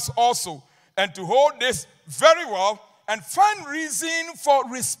past also, and to hold this very well and find reason for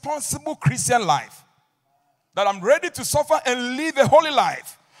responsible Christian life. That I'm ready to suffer and live a holy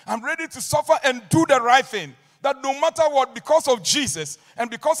life. I'm ready to suffer and do the right thing. That no matter what, because of Jesus and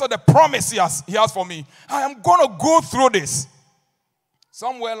because of the promise he has for me, I am going to go through this.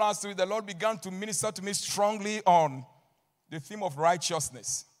 Somewhere last week, the Lord began to minister to me strongly on the theme of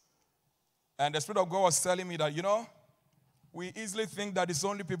righteousness. And the Spirit of God was telling me that, we easily think that it's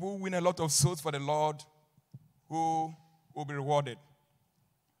only people who win a lot of souls for the Lord who will be rewarded.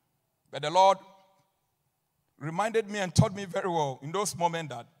 But the Lord reminded me and taught me very well in those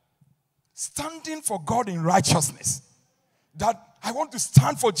moments that standing for God in righteousness, that I want to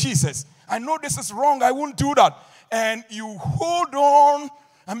stand for Jesus. I know this is wrong. I won't do that. And you hold on,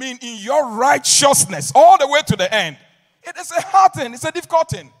 in your righteousness all the way to the end. It is a hard thing. It's a difficult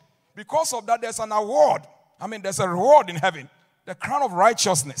thing. Because of that, there's an award. There's a reward in heaven. The crown of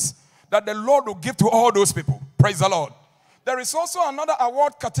righteousness that the Lord will give to all those people. Praise the Lord. There is also another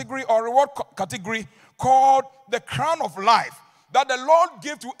award category or reward category called the crown of life that the Lord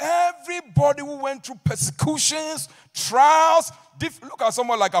gave to everybody who went through persecutions, trials. Look at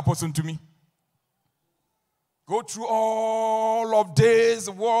someone like Apostle to me. Go through all of this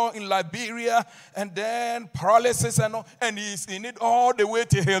war in Liberia and then paralysis and all, and he's in it all the way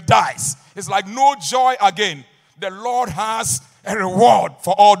till he dies. It's like no joy again. The Lord has a reward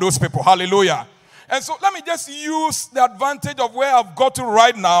for all those people. Hallelujah. And so let me just use the advantage of where I've got to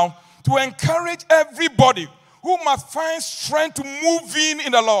right now to encourage everybody who must find strength to move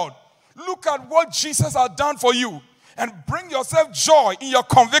in the Lord. Look at what Jesus has done for you and bring yourself joy in your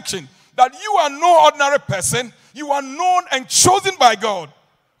conviction that you are no ordinary person. You are known and chosen by God.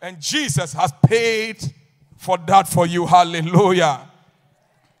 And Jesus has paid for that for you. Hallelujah.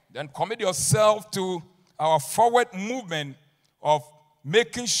 Then commit yourself to our forward movement of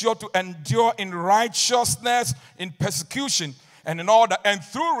making sure to endure in righteousness, in persecution, and in all that. And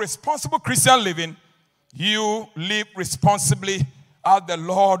through responsible Christian living, you live responsibly as the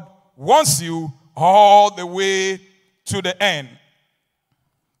Lord wants you all the way to the end.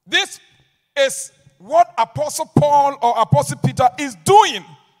 This is what Apostle Paul or Apostle Peter is doing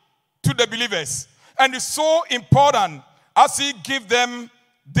to the believers. And it's so important as he gives them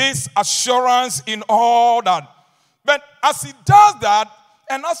this assurance in all that. But as he does that,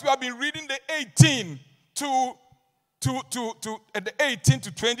 and as we have been reading the 18 to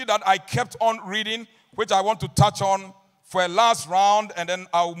 20 that I kept on reading, which I want to touch on for a last round, and then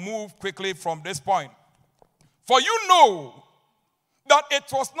I'll move quickly from this point. For you know that it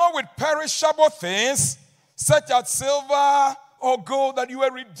was not with perishable things, such as silver or gold, that you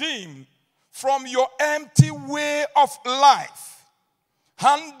were redeemed from your empty way of life,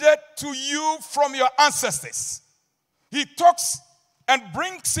 handed to you from your ancestors. He talks and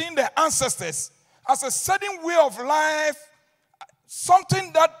brings in the ancestors as a certain way of life,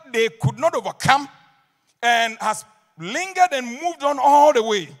 something that they could not overcome, and has lingered and moved on all the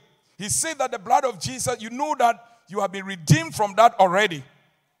way. He said that the blood of Jesus, you know that you have been redeemed from that already.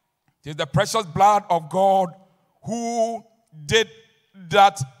 It is the precious blood of God who did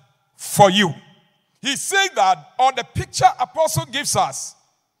that for you. He said that, or the picture Apostle gives us,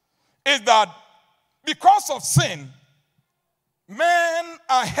 is that because of sin, men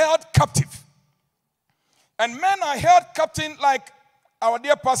are held captive. And men are held captive like our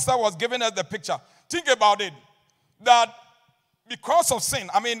dear pastor was giving us the picture. Think about it. That because of sin,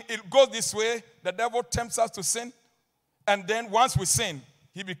 it goes this way. The devil tempts us to sin. And then once we sin,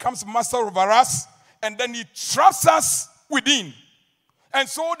 he becomes master over us. And then he traps us within. And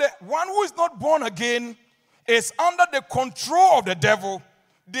so the one who is not born again is under the control of the devil.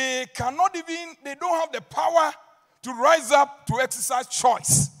 They don't have the power to rise up to exercise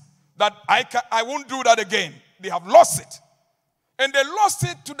choice. That I won't do that again. They have lost it. And they lost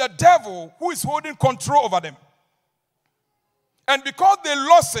it to the devil who is holding control over them. And because they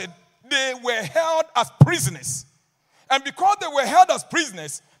lost it, they were held as prisoners. And because they were held as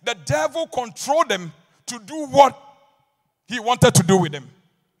prisoners, the devil controlled them to do what he wanted to do with them.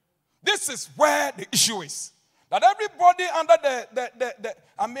 This is where the issue is. That everybody under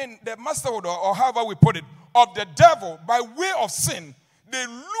the masterhood, or however we put it, of the devil, by way of sin, they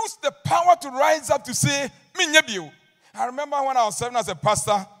lose the power to rise up to say, "Minyebiu." I remember when I was serving as a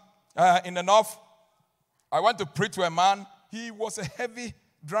pastor in the north, I went to preach to a man. He was a heavy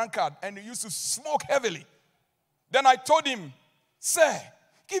drunkard and he used to smoke heavily. Then I told him, sir,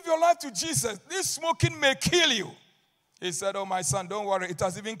 give your life to Jesus. This smoking may kill you. He said, oh, my son, don't worry. It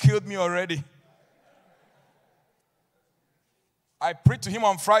has even killed me already. I preached to him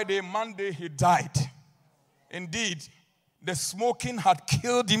on Friday. Monday, he died. Indeed, the smoking had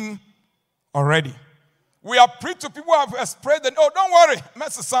killed him already. We have preached to people who have expressed that, oh, don't worry,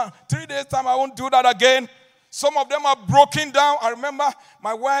 Master son, 3 days time, I won't do that again. Some of them are broken down. I remember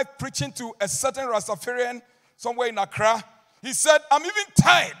my wife preaching to a certain Rastafarian somewhere in Accra. He said, I'm even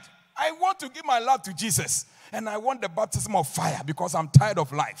tired. I want to give my life to Jesus. And I want the baptism of fire because I'm tired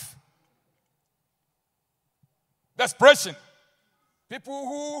of life. Desperation. People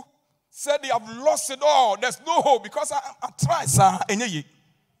who said they have lost it all. There's no hope because I tried, sir.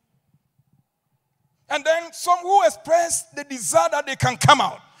 And then some who express the desire that they can come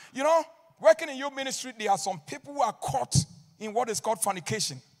out. You know, working in your ministry, there are some people who are caught in what is called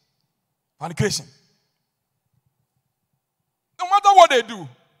fornication. Fornication. No matter what they do.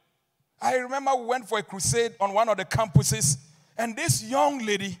 I remember we went for a crusade on one of the campuses, and this young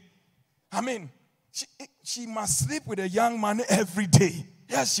lady, she must sleep with a young man every day.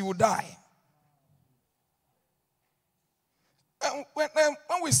 Yes, she will die. And when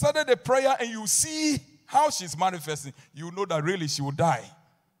we started the prayer and you see how she's manifesting, you know that really she will die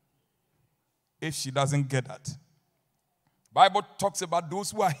if she doesn't get that. Bible talks about those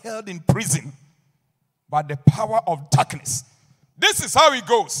who are held in prison by the power of darkness. This is how it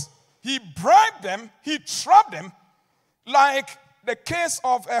goes. He bribed them, he trapped them like the case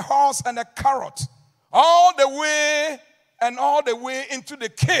of a horse and a carrot, all the way into the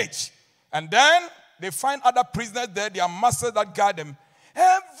cage. And then they find other prisoners there, their masters that guide them.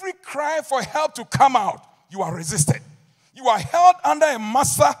 Every cry for help to come out, you are resisted. You are held under a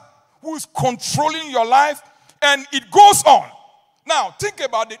master who is controlling your life, and it goes on. Now, think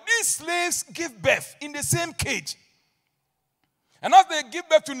about it. These slaves give birth in the same cage. And as they give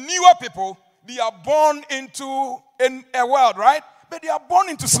birth to newer people, they are born into a world, right? But they are born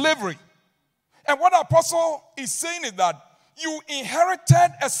into slavery. And what the apostle is saying is that you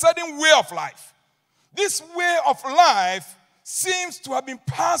inherited a certain way of life. This way of life seems to have been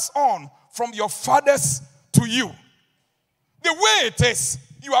passed on from your fathers to you. The way it is,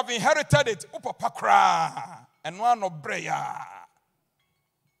 you have inherited it. And one of Breya.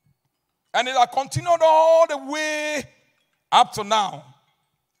 And it has continued all the way up to now.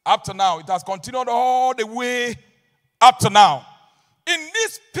 Up to now. It has continued all the way up to now. In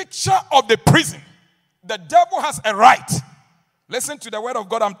this picture of the prison, the devil has a right. Listen to the word of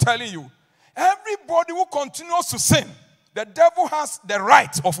God I'm telling you. Everybody who continues to sin, the devil has the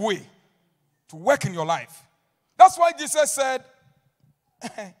right of way to work in your life. That's why Jesus said,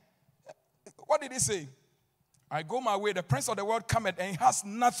 what did he say? I go my way, the prince of the world cometh, and he has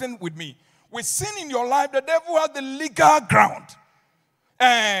nothing with me. With sin in your life, the devil has the legal ground.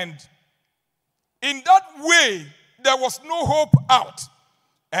 And in that way, there was no hope out.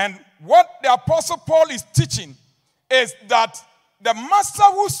 And what the Apostle Paul is teaching is that the master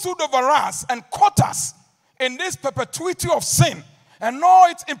who stood over us and caught us in this perpetuity of sin and all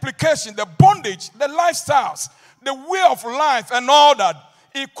its implications, the bondage, the lifestyles, the way of life and all that,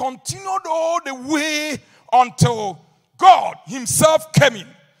 he continued all the way until God himself came in.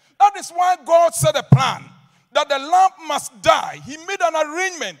 That is why God set a plan that the lamb must die. He made an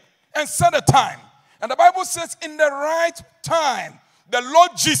arrangement and set a time. And the Bible says in the right time, the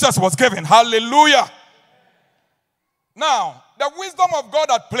Lord Jesus was given. Hallelujah. Now, the wisdom of God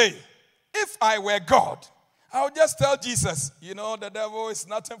at play. If I were God, I would just tell Jesus, you know, the devil is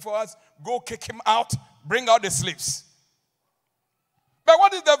nothing for us. Go kick him out. Bring out the slaves. But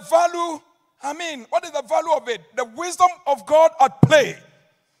what is the value? What is the value of it? The wisdom of God at play.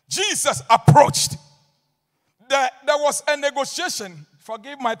 Jesus approached. There was a negotiation.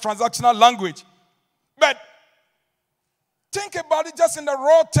 Forgive my transactional language. But think about it just in the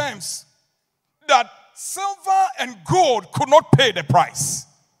raw terms. That silver and gold could not pay the price.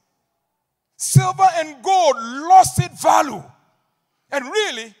 Silver and gold lost its value. And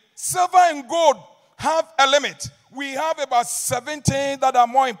really, silver and gold have a limit. We have about 17 that are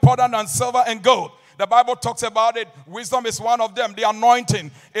more important than silver and gold. The Bible talks about it. Wisdom is one of them. The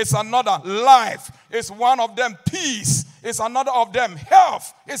anointing is another. Life is one of them. Peace is another of them.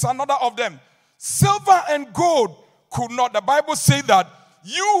 Health is another of them. Silver and gold could not. The Bible says that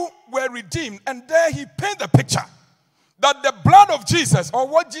you were redeemed. And there he painted the picture that the blood of Jesus, or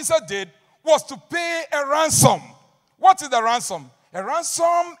what Jesus did, was to pay a ransom. What is the ransom? A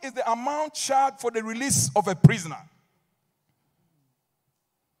ransom is the amount charged for the release of a prisoner.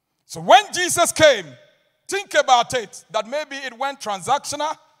 So when Jesus came, think about it, that maybe it went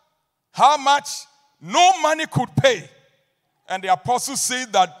transactional, how much no money could pay. And the apostle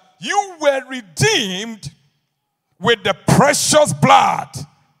said that you were redeemed with the precious blood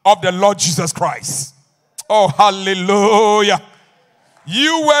of the Lord Jesus Christ. Oh, hallelujah.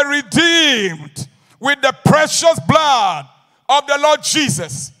 You were redeemed with the precious blood of the Lord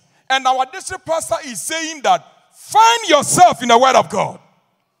Jesus. And our district pastor is saying that find yourself in the word of God.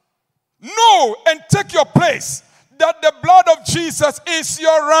 Know and take your place that the blood of Jesus is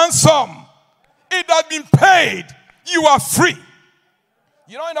your ransom. It has been paid. You are free.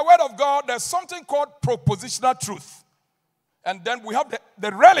 You know, in the word of God, there's something called propositional truth. And then we have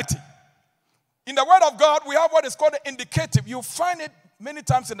the reality. In the word of God, we have what is called the indicative. You find it many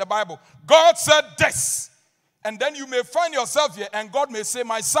times in the Bible. God said this. And then you may find yourself here and God may say,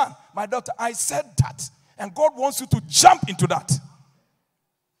 my son, my daughter, I said that. And God wants you to jump into that.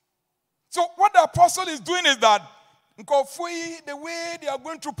 So what the apostle is doing is that the way they are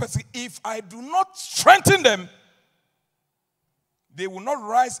going through persecution, if I do not strengthen them, they will not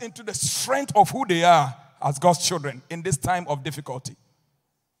rise into the strength of who they are as God's children in this time of difficulty.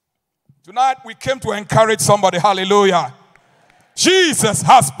 Tonight we came to encourage somebody. Hallelujah. Jesus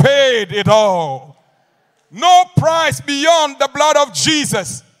has paid it all. No price beyond the blood of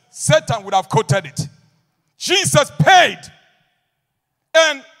Jesus. Satan would have quoted it. Jesus paid.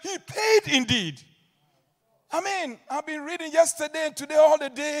 And he paid indeed. I mean, I've been reading yesterday and today all the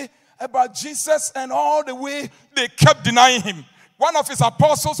day about Jesus and all the way they kept denying him. One of his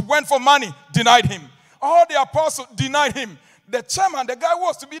apostles went for money, denied him. All the apostles denied him. The chairman, the guy who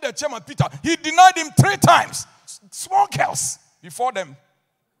was to be the chairman, Peter, he denied him 3 times. Small girls before them.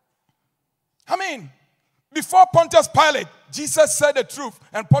 I mean, before Pontius Pilate, Jesus said the truth.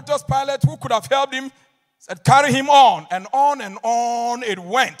 And Pontius Pilate, who could have helped him, said, carry him on. And on it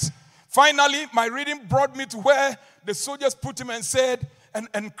went. Finally, my reading brought me to where the soldiers put him and said,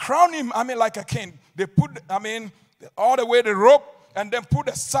 and crown him, like a king. They put, all the way the rope, and then put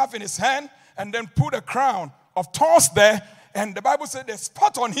a staff in his hand, and then put a crown of thorns there. And the Bible said they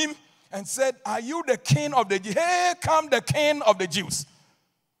spat on him and said, are you the king of the Jews? Here come the king of the Jews.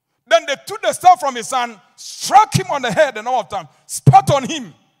 Then they took the staff from his hand, struck him on the head and all of them, spat on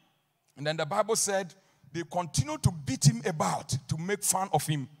him. And then the Bible said they continued to beat him about to make fun of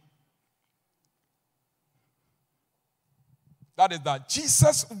him. That is that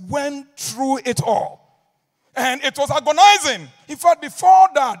Jesus went through it all. And it was agonizing. In fact, before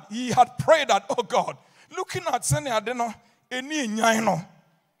that, he had prayed that, oh God, looking at Sene Adeno,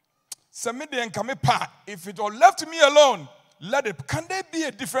 if it all left me alone, let it. Can there be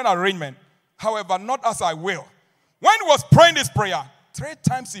a different arrangement? However, not as I will. When he was praying this prayer, 3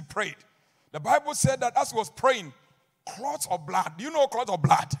 times he prayed. The Bible said that as he was praying, clots of blood. Do you know clots of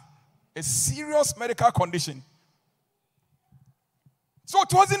blood? A serious medical condition. So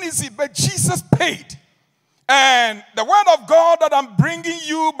it wasn't easy, but Jesus paid. And the word of God that I'm bringing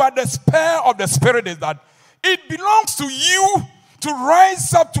you by the spur of the Spirit is that it belongs to you to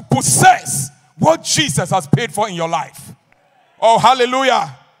rise up to possess what Jesus has paid for in your life. Oh,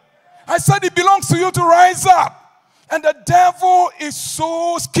 hallelujah. I said it belongs to you to rise up. And the devil is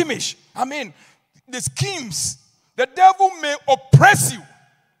so schemish. The schemes, the devil may oppress you.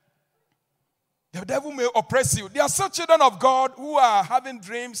 The devil may oppress you. There are some children of God who are having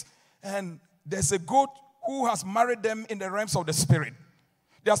dreams, and there's a goat who has married them in the realms of the spirit.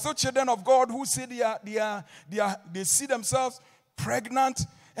 There are still children of God who say they see themselves pregnant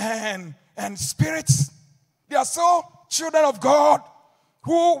and spirits. There are still children of God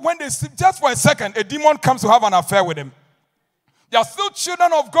who, when they sleep, just for a second, a demon comes to have an affair with them. There are still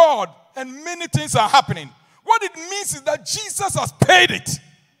children of God, and many things are happening. What it means is that Jesus has paid it,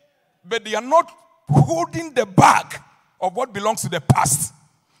 but they are not holding the bag of what belongs to the past.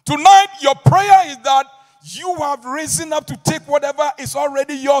 Tonight, your prayer is that you have risen up to take whatever is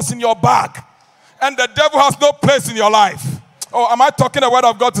already yours in your bag, and the devil has no place in your life. Oh, am I talking the word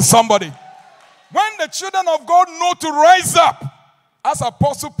of God to somebody? When the children of God know to rise up, as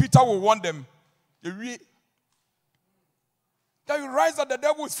Apostle Peter will warn them, that you rise up, the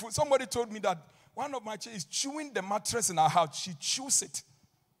devil is full. Somebody told me that one of my children is chewing the mattress in our house. She chews it.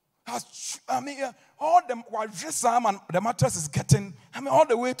 All the mattress is getting, all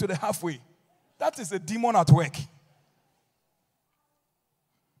the way to the halfway. That is a demon at work.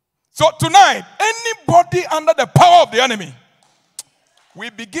 So tonight, anybody under the power of the enemy, we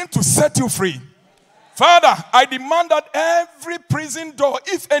begin to set you free. Father, I demand that every prison door,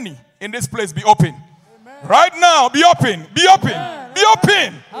 if any, in this place be open. Amen. Right now, be open, be open, Amen. Be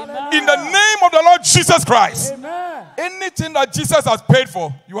open. Amen. In the name of the Lord Jesus Christ. Amen. anything that Jesus has paid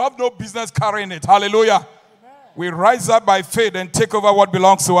for, you have no business carrying it. Hallelujah. Amen. We rise up by faith and take over what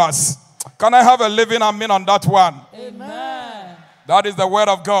belongs to us. Can I have a living amen on that one? Amen. That is the word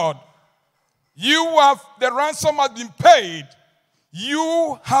of God. The ransom has been paid.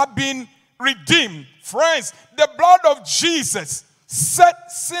 You have been redeemed. Friends, the blood of Jesus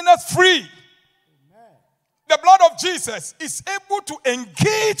set sinners free. Amen. The blood of Jesus is able to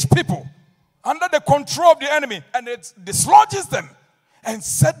engage people under the control of the enemy, and it dislodges them and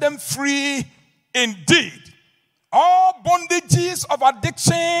set them free indeed. All bondages of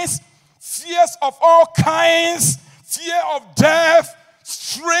addictions, fears of all kinds, fear of death,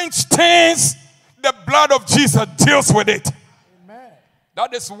 strange things, the blood of Jesus deals with it. Amen.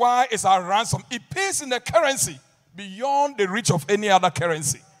 That is why it's our ransom. It pays in the currency beyond the reach of any other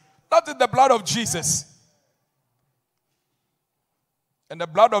currency. That is the blood of Jesus. And the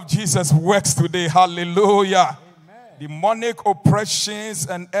blood of Jesus works today. Hallelujah. Amen. Demonic oppressions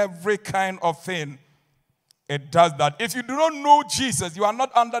and every kind of thing. It does that. If you do not know Jesus, you are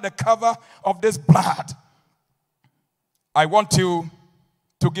not under the cover of this blood. I want you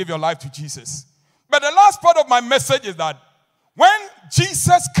to give your life to Jesus. But the last part of my message is that when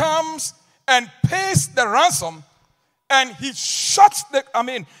Jesus comes and pays the ransom and he swings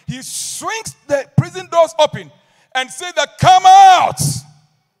the prison doors open and says that, come out,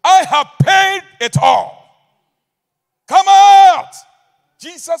 I have paid it all. Come out.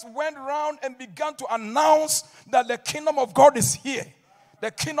 Jesus went around and began to announce that the kingdom of God is here.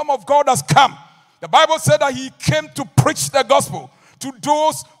 The kingdom of God has come. The Bible said that he came to preach the gospel to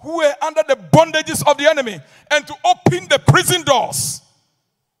those who were under the bondages of the enemy and to open the prison doors.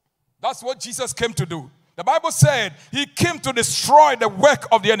 That's what Jesus came to do. The Bible said he came to destroy the work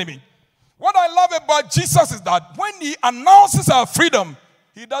of the enemy. What I love about Jesus is that when he announces our freedom,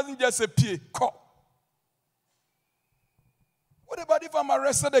 he doesn't just say, call. What about if I'm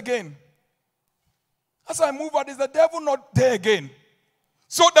arrested again? As I move out, is the devil not there again?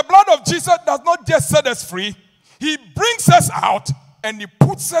 So the blood of Jesus does not just set us free. He brings us out and he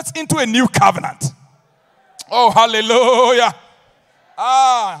puts us into a new covenant. Oh, hallelujah.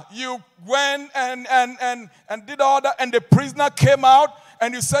 You went and did all that, and the prisoner came out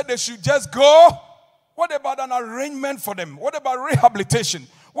and you said they should just go. What about an arrangement for them? What about rehabilitation?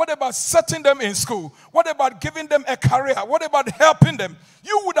 What about setting them in school? What about giving them a career? What about helping them?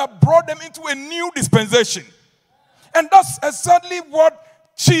 You would have brought them into a new dispensation. And that's exactly what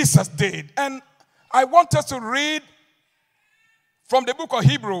Jesus did. And I want us to read from the book of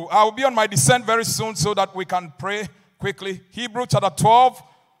Hebrew. I will be on my descent very soon so that we can pray quickly. Hebrew chapter 12.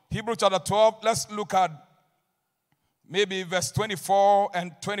 Hebrew chapter 12. Let's look at maybe verse 24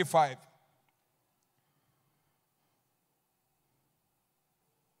 and 25.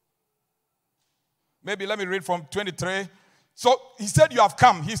 Maybe let me read from 23. So he said, you have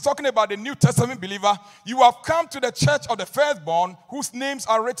come. He's talking about the New Testament believer. You have come to the church of the firstborn, whose names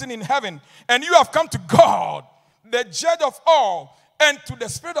are written in heaven. And you have come to God, the judge of all, and to the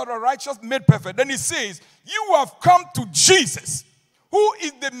Spirit of the righteous made perfect. Then he says, you have come to Jesus, who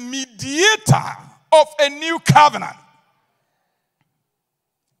is the mediator of a new covenant,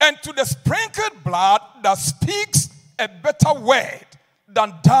 and to the sprinkled blood that speaks a better word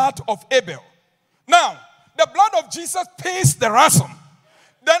than that of Abel. Now, the blood of Jesus pays the ransom.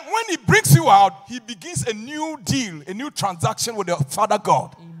 Then when he brings you out, he begins a new deal, a new transaction with the Father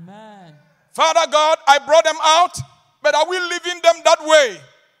God. Amen. Father God, I brought them out, but are we leaving them that way?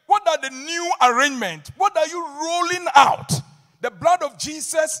 What are the new arrangement? What are you rolling out? The blood of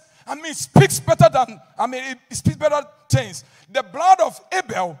Jesus, speaks better than, it speaks better things. The blood of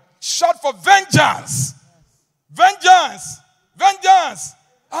Abel shout for vengeance. Vengeance. Vengeance.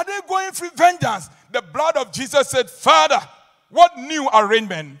 Are they going for vengeance? The blood of Jesus said, Father, what new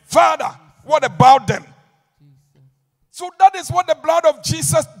arrangement? Father, what about them? So that is what the blood of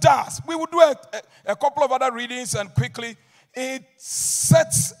Jesus does. We will do a couple of other readings and quickly. It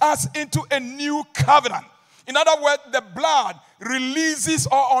sets us into a new covenant. In other words, the blood releases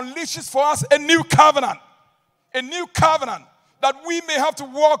or unleashes for us a new covenant. A new covenant that we may have to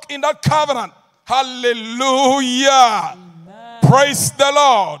walk in that covenant. Hallelujah. Amen. Praise the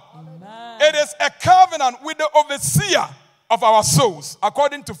Lord. Amen. It is a covenant with the overseer of our souls.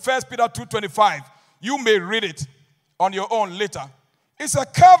 According to 1 Peter 2:25. You may read it on your own later. It's a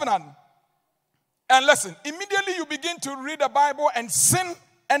covenant. And listen, immediately you begin to read the Bible and sin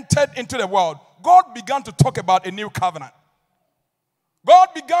entered into the world. God began to talk about a new covenant. God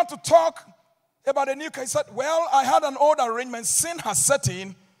began to talk about a new covenant. He said, well, I had an old arrangement. Sin has set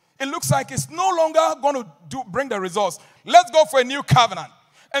in. It looks like it's no longer going to bring the results. Let's go for a new covenant.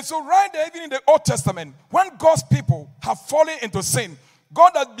 And so right there, even in the Old Testament, when God's people have fallen into sin,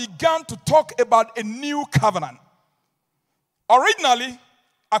 God has begun to talk about a new covenant. Originally,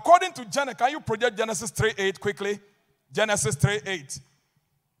 according to Genesis, can you project Genesis 3:8 quickly? Genesis 3:8.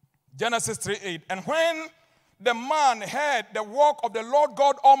 Genesis 3:8. And when the man heard the work of the Lord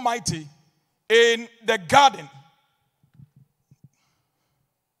God Almighty in the garden,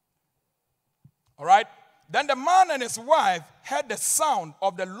 all right, then the man and his wife heard the sound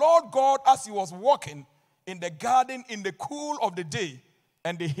of the Lord God as he was walking in the garden in the cool of the day,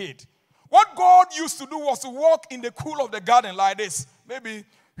 and they hid. What God used to do was to walk in the cool of the garden like this. Maybe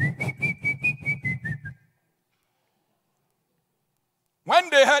when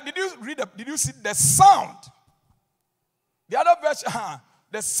they heard, did you see the sound? The other verse,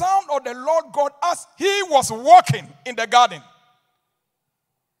 the sound of the Lord God as he was walking in the garden.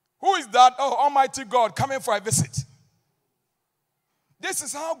 Who is that? Oh, Almighty God coming for a visit. This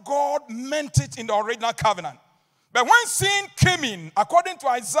is how God meant it in the original covenant. But when sin came in, according to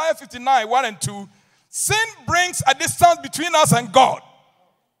Isaiah 59:1-2, sin brings a distance between us and God.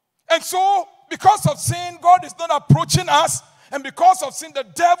 And so, because of sin, God is not approaching us. And because of sin, the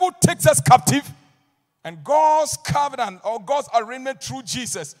devil takes us captive. And God's covenant, or God's arrangement through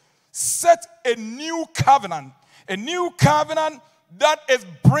Jesus, set a new covenant. A new covenant that is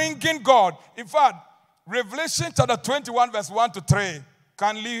bringing God. In fact, Revelation chapter 21, verse 1-3.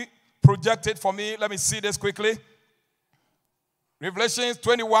 Kindly project it for me. Let me see this quickly. Revelation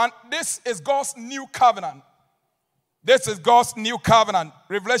 21. This is God's new covenant. This is God's new covenant.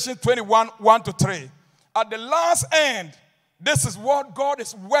 Revelation 21, 1-3. At the last end, this is what God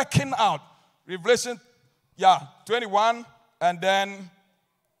is working out. Revelation, 21, and then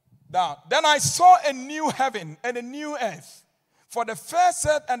down. Then I saw a new heaven and a new earth. For the first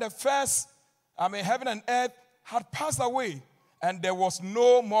earth and the first, heaven and earth had passed away. And there was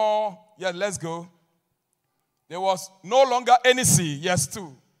no more, let's go. There was no longer any sea, yes,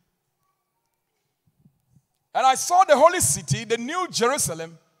 too. And I saw the holy city, the new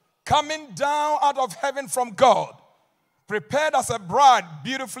Jerusalem, coming down out of heaven from God, prepared as a bride,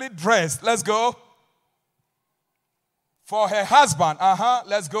 beautifully dressed. Let's go. For her husband.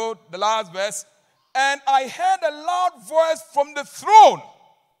 Let's go. The last verse. And I heard a loud voice from the throne,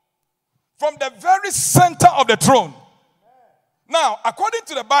 from the very center of the throne. Now, according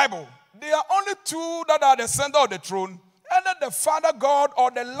to the Bible, there are only two that are the center of the throne, either the Father God or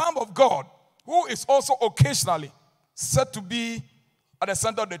the Lamb of God, who is also occasionally said to be at the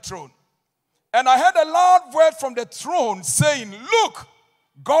center of the throne. And I heard a loud voice from the throne saying, look,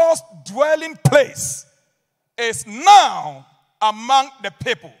 God's dwelling place is now among the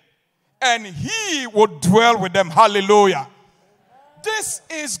people, and he will dwell with them. Hallelujah. This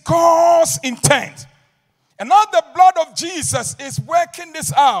is God's intent. And now the blood of Jesus is working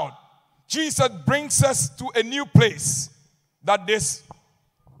this out. Jesus brings us to a new place that this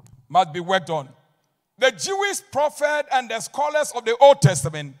must be worked on. The Jewish prophet and the scholars of the Old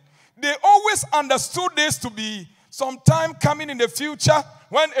Testament, they always understood this to be some time coming in the future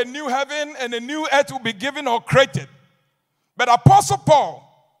when a new heaven and a new earth will be given or created. But Apostle Paul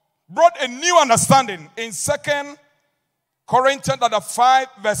brought a new understanding in 2 Corinthians 5,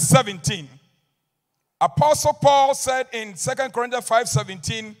 verse 17. Apostle Paul said in 2 Corinthians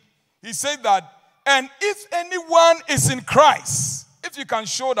 5:17, he said that, and if anyone is in Christ, if you can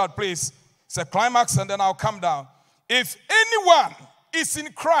show that, please, it's a climax and then I'll come down. If anyone is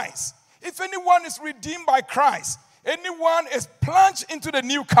in Christ, if anyone is redeemed by Christ, anyone is plunged into the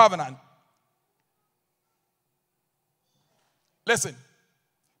new covenant. Listen.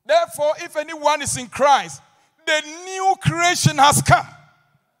 Therefore, if anyone is in Christ, the new creation has come.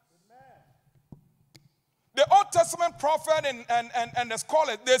 The Old Testament prophet and the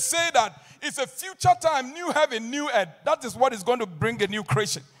scholars, they say that it's a future time, new heaven, new earth. That is what is going to bring a new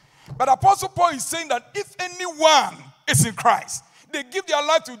creation. But Apostle Paul is saying that if anyone is in Christ, they give their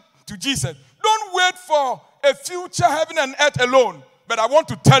life to Jesus. Don't wait for a future heaven and earth alone. But I want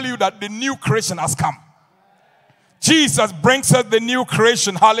to tell you that the new creation has come. Jesus brings us the new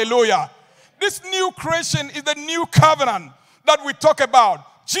creation. Hallelujah. This new creation is the new covenant that we talk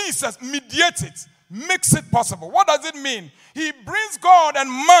about. Jesus mediates it, makes it possible. What does it mean? He brings God and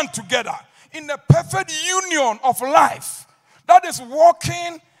man together in the perfect union of life that is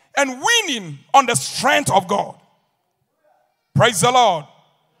walking and winning on the strength of God. Praise the Lord.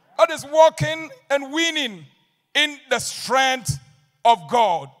 That is walking and winning in the strength of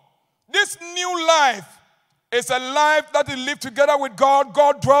God. This new life is a life that is lived together with God.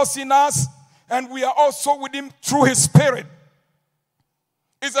 God dwells in us, and we are also with him through his Spirit.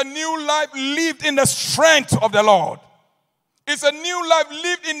 It's a new life lived in the strength of the Lord. It's a new life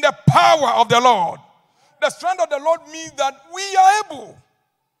lived in the power of the Lord. The strength of the Lord means that we are able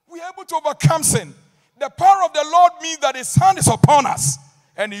to overcome sin. The power of the Lord means that his hand is upon us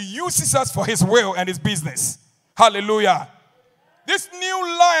and he uses us for his will and his business. Hallelujah. This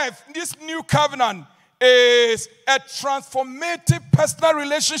new life, this new covenant is a transformative personal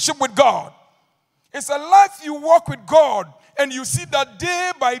relationship with God. It's a life you walk with God and you see that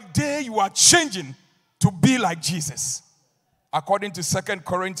day by day you are changing to be like Jesus. According to 2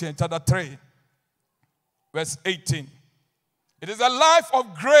 Corinthians chapter 3, verse 18. It is a life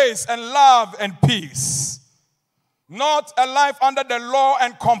of grace and love and peace. Not a life under the law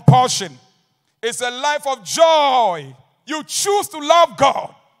and compulsion. It's a life of joy. You choose to love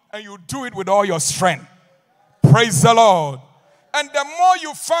God and you do it with all your strength. Praise the Lord. And the more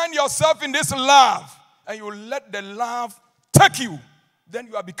you find yourself in this love and you let the love take you, then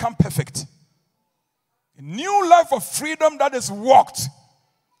you have become perfect. A new life of freedom that is walked.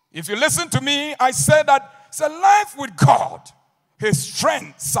 If you listen to me, I said that it's a life with God. His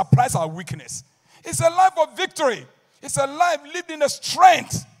strength supplies our weakness. It's a life of victory. It's a life lived in the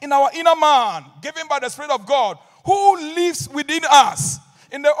strength in our inner man, given by the Spirit of God, who lives within us.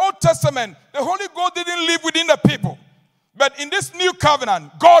 In the Old Testament, the Holy Ghost didn't live within the people. But in this new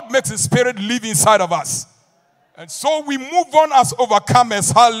covenant, God makes his Spirit live inside of us. And so we move on as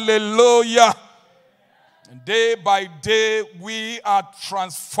overcomers. Hallelujah. And day by day, we are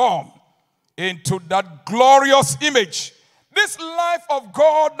transformed into that glorious image. This life of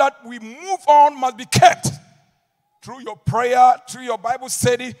God that we move on must be kept through your prayer, through your Bible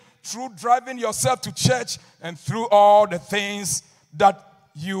study, through driving yourself to church, and through all the things that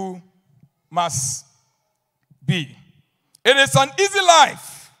you must be. It is an easy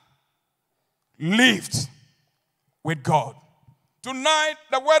life lived with God. Tonight,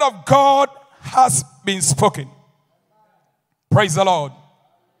 the word of God has been spoken. Praise the Lord.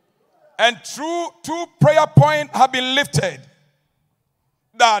 And two prayer points have been lifted.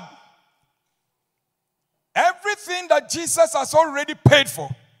 That everything that Jesus has already paid for,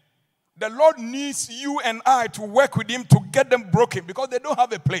 the Lord needs you and I to work with him to get them broken because they don't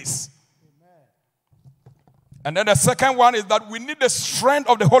have a place. Amen. And then the second one is that we need the strength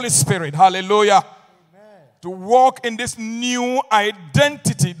of the Holy Spirit. Hallelujah. Amen. To walk in this new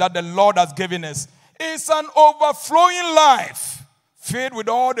identity that the Lord has given us. It's an overflowing life filled with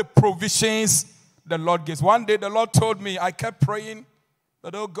all the provisions the Lord gives. One day the Lord told me, I kept praying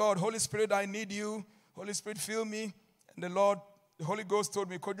that, oh God, Holy Spirit, I need you. Holy Spirit, fill me. And the Holy Ghost told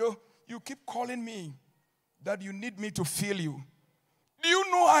me, Kojo, you keep calling me that you need me to fill you. Do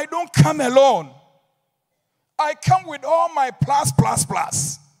you know I don't come alone? I come with all my plus.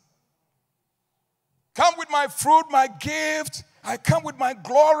 Come with my fruit, my gift. I come with my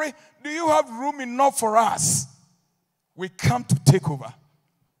glory. Do you have room enough for us? We come to take over.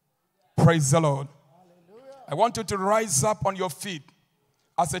 Praise the Lord. Hallelujah. I want you to rise up on your feet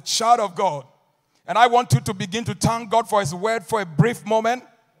as a child of God. And I want you to begin to thank God for his word for a brief moment.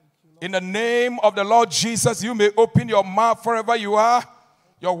 In the name of the Lord Jesus, you may open your mouth wherever you are.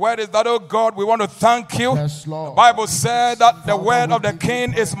 Your word is that, oh God, we want to thank you. Yes, Lord. The Bible said that the word of the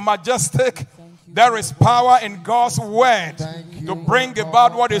King is majestic. There is power in God's word to bring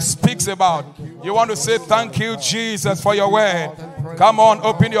about what it speaks about. You want to say thank you, Jesus, for your word. Come on,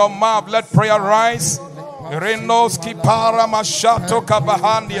 open your mouth. Let prayer rise. Renoski para mashato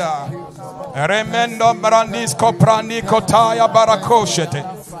kabahandia. Remendo brandis koprani kotaya barakoshete.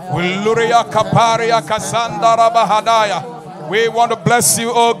 Wiluria kaparia kasanda rabahadaya. We want to bless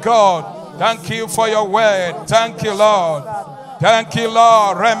you, oh God. Thank you for your word. Thank you, Lord. Thank you,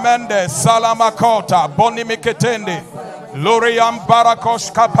 Lord. Remende salamakota bonimiketende. Luriam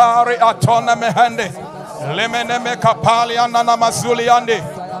barakosh kapari atona mehende. Lemene me kapali anana mazuliande.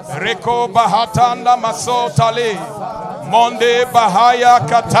 Reko bahatanda masotali. Monde bahaya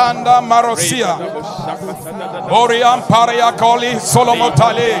katanda marosia. Oriam paria koli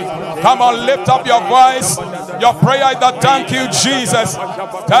solomotali. Come on, lift up your voice. Your prayer is that thank you, Jesus.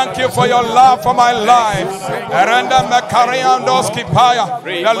 Thank you for your love for my life.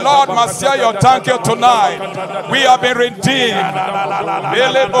 The Lord must hear your thank you tonight. We have been redeemed.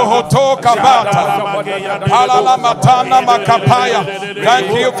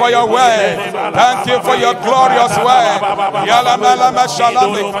 Thank you for your word. Thank you for your glorious word.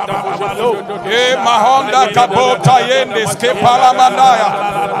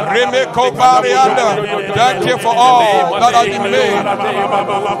 Thank you for all that has been made.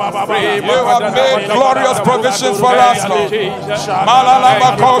 You have made glorious provisions for us, Lord.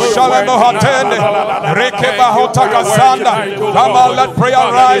 Come on, let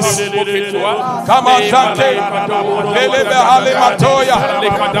prayer rise. Come on, Shante. Lelebe Halimatoya.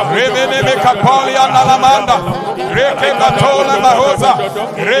 Rebene Kapolia Nalamanda. Reke Batola Mahosa.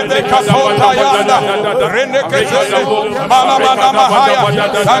 Rebe Kapota Yanda. Rene Kezele. Malamana Mahaya.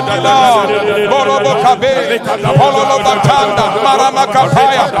 Thank you, Lord. Borobo Kabe. Pololo Batanda. Marama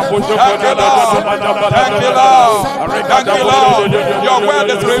Kapaya. Thank you, Lord. Thank you, Lord. Thank you, Lord. Your word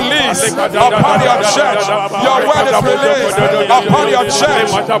is released upon your church. Your word is released upon your church.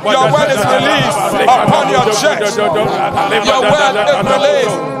 Your word is released upon your church. Your word is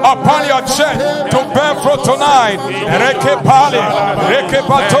released upon your church to bear fruit tonight. Reke Pali, Reke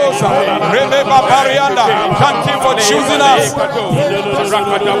Patosa, Rene Babarianda. Thank you for choosing us.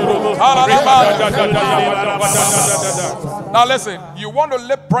 Now listen, you want to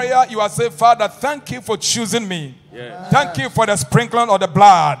lift prayer, you are saying, Father, thank you for choosing me. Yeah. Thank you for the sprinkling of the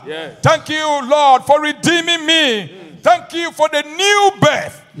blood. Yeah. Thank you, Lord, for redeeming me. Thank you for the new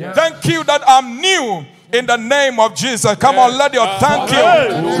birth. Yeah. Thank you that I'm new. In the name of Jesus. Come on, let your thank you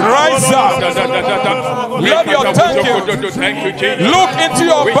rise up. Let your thank you. Look into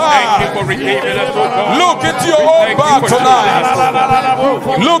your bag. Look into your own bag tonight.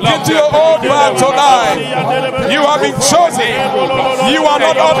 Look into your own bag tonight. You have been chosen. You are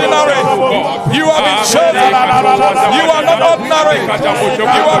not ordinary. You have been chosen. You are not ordinary.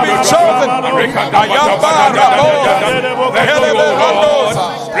 You have been chosen.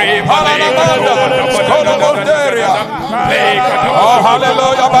 Oh,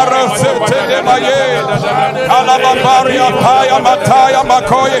 hallelujah. Alababaria Paya Mataya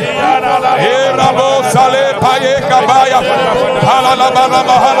Makoye.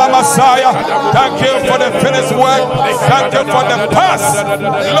 Thank you for the finished work. Thank you for the past,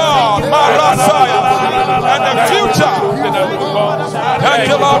 Lord, Marasaya, and the future. Thank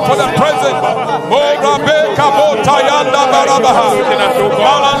you, Lord, for the present.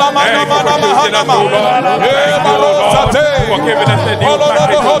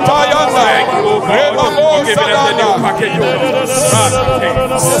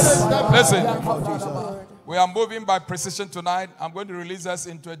 Listen, we are moving by precision tonight. I'm going to release us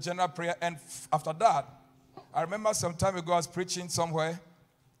into a general prayer, and after that, I remember some time ago I was preaching somewhere,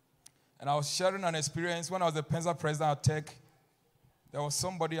 and I was sharing an experience when I was the Penza president at Tech. There was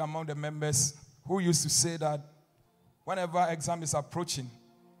somebody among the members who used to say that whenever exam is approaching,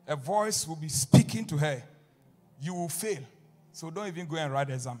 a voice will be speaking to her. You will fail. So don't even go and write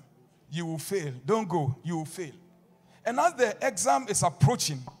the exam. You will fail. Don't go. You will fail. And as the exam is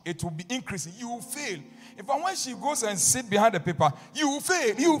approaching, it will be increasing. You will fail. In fact, when she goes and sits behind the paper, you will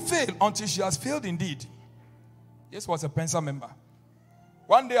fail. You will fail until she has failed indeed. This was a Pensa member.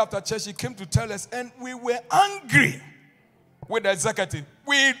 One day after church, she came to tell us, and we were angry with the executive.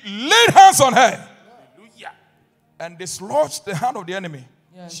 We laid hands on her. Hallelujah. And dislodged the hand of the enemy.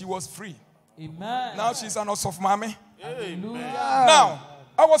 Yes. She was free. Amen. Now she's an of mommy. Hallelujah. Now,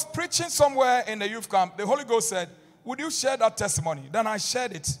 I was preaching somewhere in the youth camp. The Holy Ghost said, would you share that testimony? Then I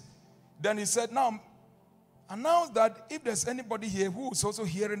shared it. Then he said, now, announce that if there's anybody here who is also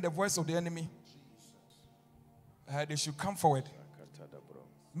hearing the voice of the enemy, they should come forward.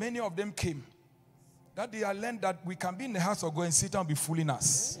 Many of them came. That day I learned that we can be in the house of God and sit down and be fooling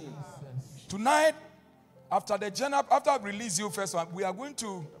us. Tonight, after I release you first one, we are going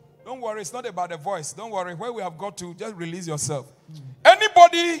to, don't worry, it's not about the voice. Don't worry, where we have got to, just release yourself.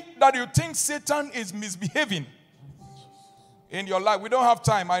 Anybody that you think Satan is misbehaving in your life, we don't have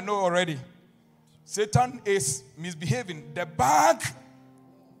time, I know already. Satan is misbehaving. The bag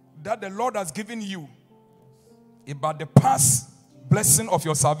that the Lord has given you about the past blessing of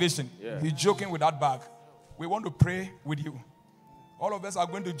your salvation. Yeah. He's joking with that bag. We want to pray with you. All of us are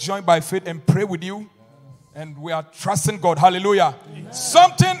going to join by faith and pray with you. And we are trusting God. Hallelujah. Yeah.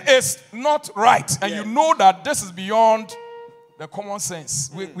 Something is not right. And you know that this is beyond the common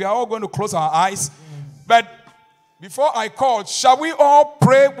sense. We are all going to close our eyes. But before I call, shall we all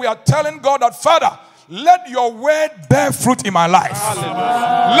pray? We are telling God that, Father, let your word bear fruit in my life.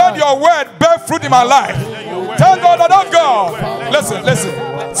 Hallelujah. Let your word bear fruit in my life. Tell God that, oh God. Listen.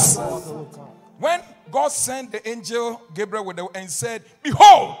 When God sent the angel Gabriel with and said,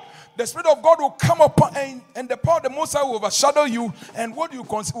 behold, the Spirit of God will come upon and the power of the Most High will overshadow you, and what you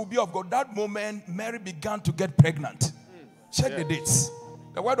consider will be of God. That moment, Mary began to get pregnant. Check the dates.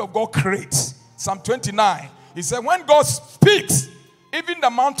 The word of God creates. Psalm 29. He said, when God speaks, even the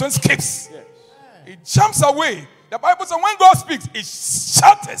mountain skips. It jumps away. The Bible says when God speaks, it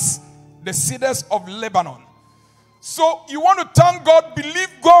shatters the cedars of Lebanon. So you want to thank God, believe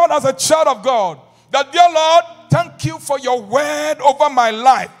God as a child of God. That, dear Lord, thank you for your word over my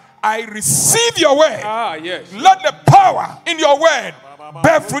life. I receive your word. Yes. Let the power in your word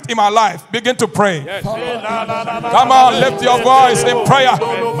bear fruit in my life. Begin to pray. Yes. Come on, lift your voice in prayer.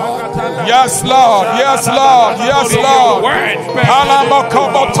 Yes, Lord. Yes, Lord. Yes, Lord. May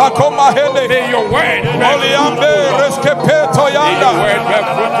your word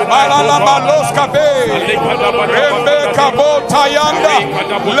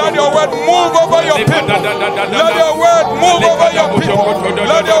let your word move over your people. Let your word move over your people.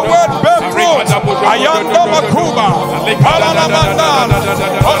 Let your word bear fruit. Ayanda Makuba. Alalamanda.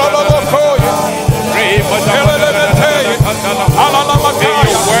 Alalabokoya. Elelemeteye.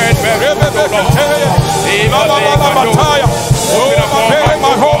 Alalamakaya. Rebebeketeye. Alalamataya.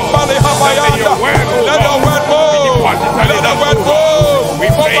 Let the word move. Let the word move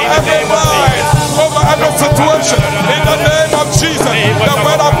over every mind, over every situation. In the name of Jesus, the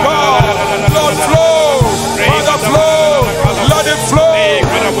word of God, Lord, flow. Father, flow. Let it flow.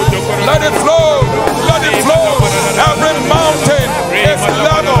 Let it flow. Let it flow. Every mountain is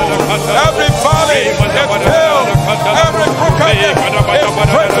level. Every valley is filled. Every crookedness is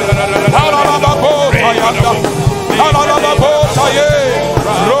present.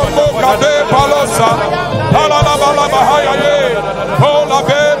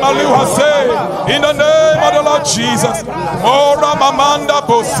 In the name of the Lord Jesus.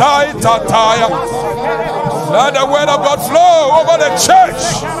 Let the word of God flow over the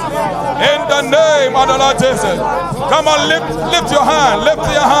church. In the name of the Lord Jesus. Come on, lift your hand. Lift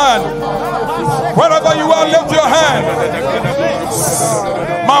your hand. Wherever you are, lift your hand.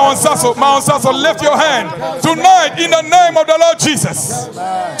 Mount Sasso, lift your hand. Tonight, in the name of the Lord Jesus.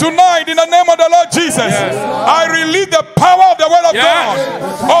 Tonight, in the name of the Lord Jesus, I release the power of the word of God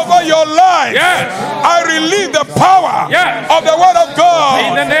over your life. I release the power of the word of God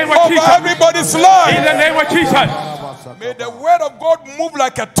in the name of over Jesus. everybody's life. In the name of Jesus. May the word of God move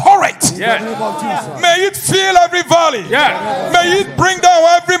like a torrent. May it fill every valley. May it bring down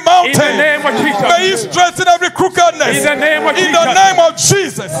every mountain. In the name of Jesus. May it strengthen every crookedness. In the name of Jesus. In the name of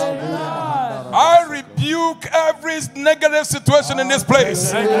Jesus. I rebuke every negative situation in this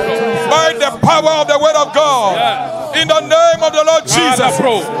place by the power of the word of God. In the name of the Lord Jesus.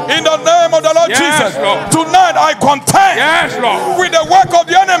 In the name of the Lord Jesus. Tonight I contend with the work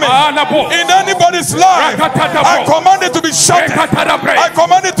of the enemy in anybody's life. I command it to be shut. I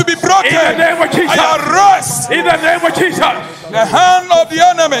command it to be broken. In the name of Jesus. I arrest in the name of Jesus the hand of the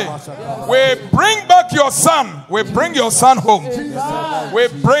enemy. We bring back your son. We bring your son home. We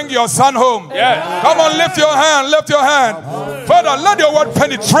bring your son home. Come on, lift your hand. Lift your hand. Father, let your word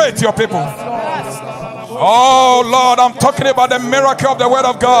penetrate your people. Oh Lord, I'm talking about the miracle of the word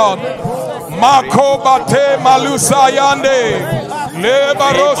of God. Mako bate malusa yande. Let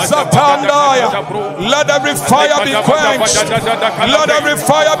every fire be quenched. Let every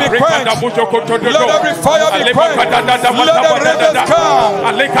fire be quenched. Let every fire be quenched. Let the rivers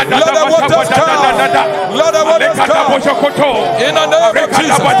come. Let the waters come. Let the waters come. In the name of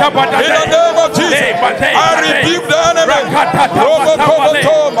Jesus. In the name of Jesus. I rebuke the enemy.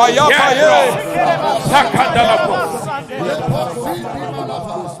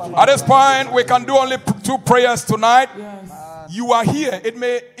 At this point, we can do only 2 prayers tonight. You are here. It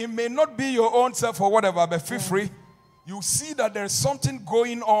may not be your own self or whatever, but feel free. You see that there is something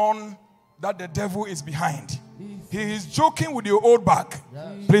going on that the devil is behind. He is joking with your old back.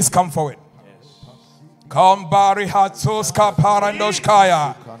 Please come forward. Kambari hatsoska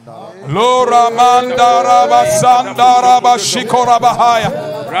parandoshkaya. Lora mandara basandara bashikora bahaya.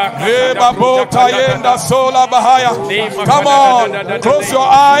 Eba bota yenda sola bahaya. Come on, close your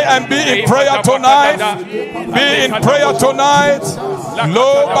eye and be in prayer tonight. Be in prayer tonight.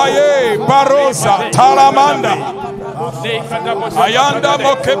 Lo baye barosa talamanda. Ayanda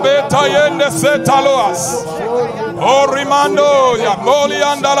mokebeta yende setaloas. Orimando ya moli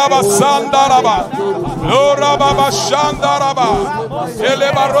andalaba sandaraba. Lora baba shandaraba.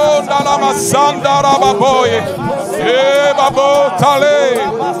 Ele baronda lama sandaraba boy. E babo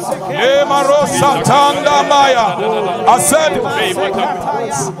tale. E marosa tanda maya. I said,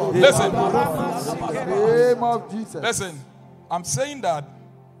 listen, I'm saying that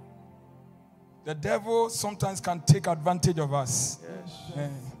the devil sometimes can take advantage of us.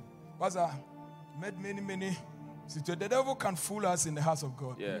 Pastor, made many. The devil can fool us in the house of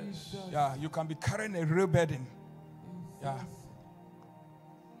God. Yeah, you can be carrying a real burden. Yeah.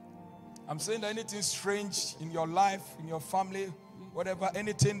 I'm saying that anything strange in your life, in your family, whatever,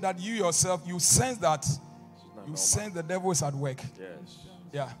 anything that you yourself, you sense that, you sense the devil is at work.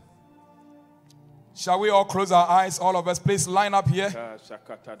 Yeah. Shall we all close our eyes? All of us, please line up here.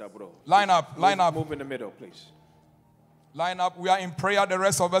 Line up, line up. Move in the middle, please. Line up. We are in prayer. The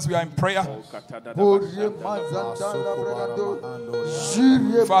rest of us, we are in prayer.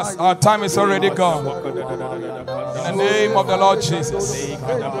 Fast. Our time is already gone. In the name of the Lord Jesus. Please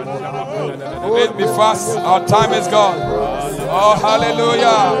be fast. Our time is gone. Oh,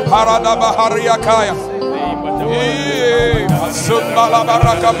 hallelujah. Paradabahariakaya.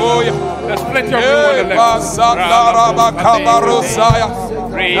 There's plenty of people on the left.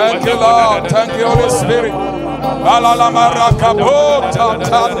 Thank you, Lord. Thank you, Holy Spirit. In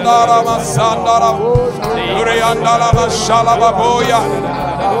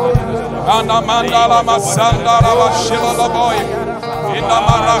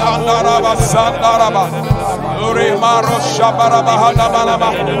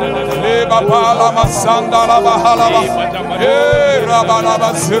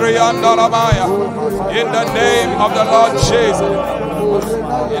the name of the Lord Jesus.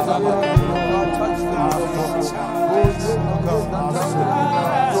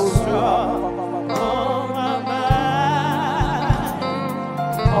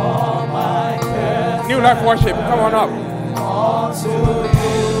 New Life Worship, come on up.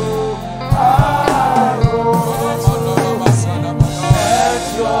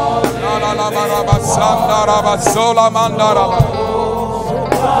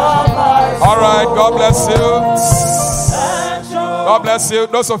 All right, God bless you. God bless you.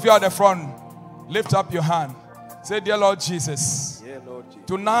 Those of you at the front, lift up your hand. Say, dear Lord Jesus,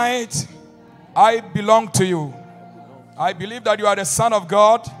 tonight I belong to you. I believe that you are the Son of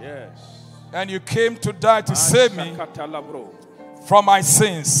God. Yes. And you came to die to save me from my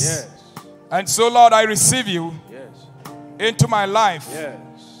sins. Yes. And so, Lord, I receive you into my life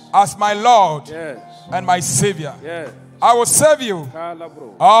as my Lord and my Savior. I will serve you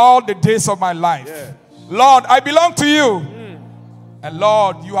all the days of my life. Lord, I belong to you. And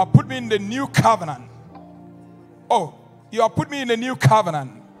Lord, you have put me in the new covenant. Oh, you have put me in the new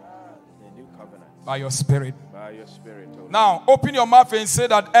covenant. By your Spirit. Now, open your mouth and say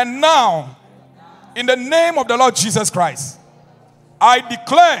that, and now, in the name of the Lord Jesus Christ, I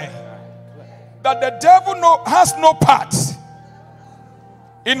declare that the devil has no part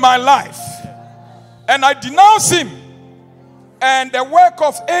in my life. And I denounce him and the work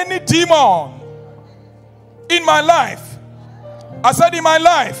of any demon in my life. I said in my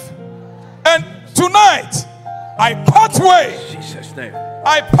life. And tonight, I part way. In Jesus' name.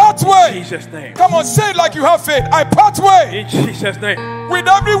 I part way. In Jesus' name. Come on, say it like you have faith. I part way. In Jesus' name. With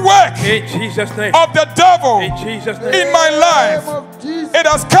every work in Jesus' name. of the devil in Jesus' name. In my life. It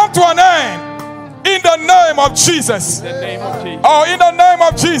has come to an end. In the name of Jesus. In the name of Jesus. Oh, in the name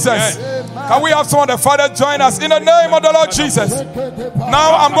of Jesus. Yes. Can we have some of the Father join us? In the name of the Lord Jesus.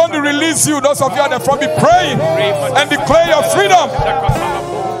 Now I'm going to release you. Those of you at the front, be praying and declare your freedom.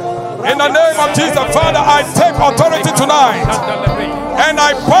 In the name of Jesus, Father, I take authority tonight. And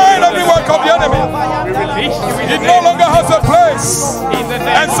I bind every work of the enemy. It no longer has a place.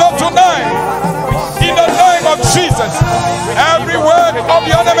 And so tonight, in the name of Jesus, every work of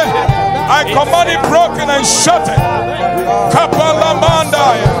the enemy, I command it broken and shattered.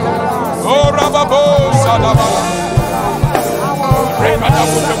 Kapalamandaya. Oh, Rababo Sadabala. We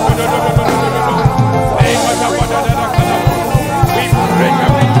break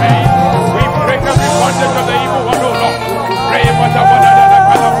every chain. We break every bondage of the evil one, oh Lord. Pray what I want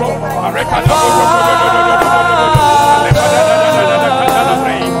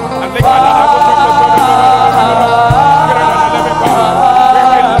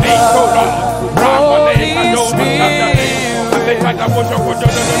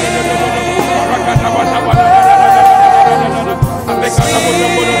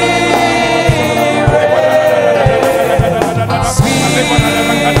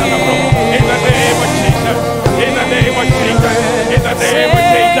in the name of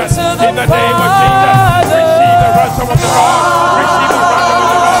Jesus, receive the ransom of the Lord. Receive the ransom of the Lord. Receive the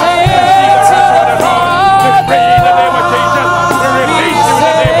ransom of the Lord. Let's pray in the name of Jesus. We release you in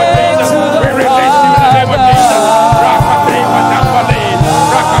the name of Jesus. We release you in the name of Jesus. Rakate Madambale.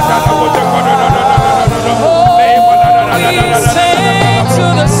 Rakata Wojo.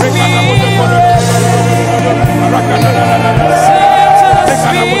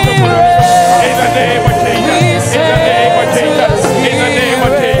 In the name of Jesus. In the name of Jesus. In the name of Jesus.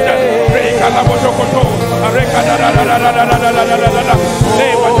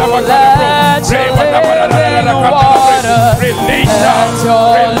 Release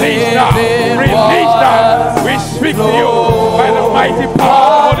now. We speak to you by the mighty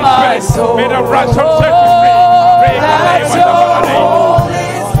power of the Holy Spirit. May the ransom set you free. Pray in the name of the Lord.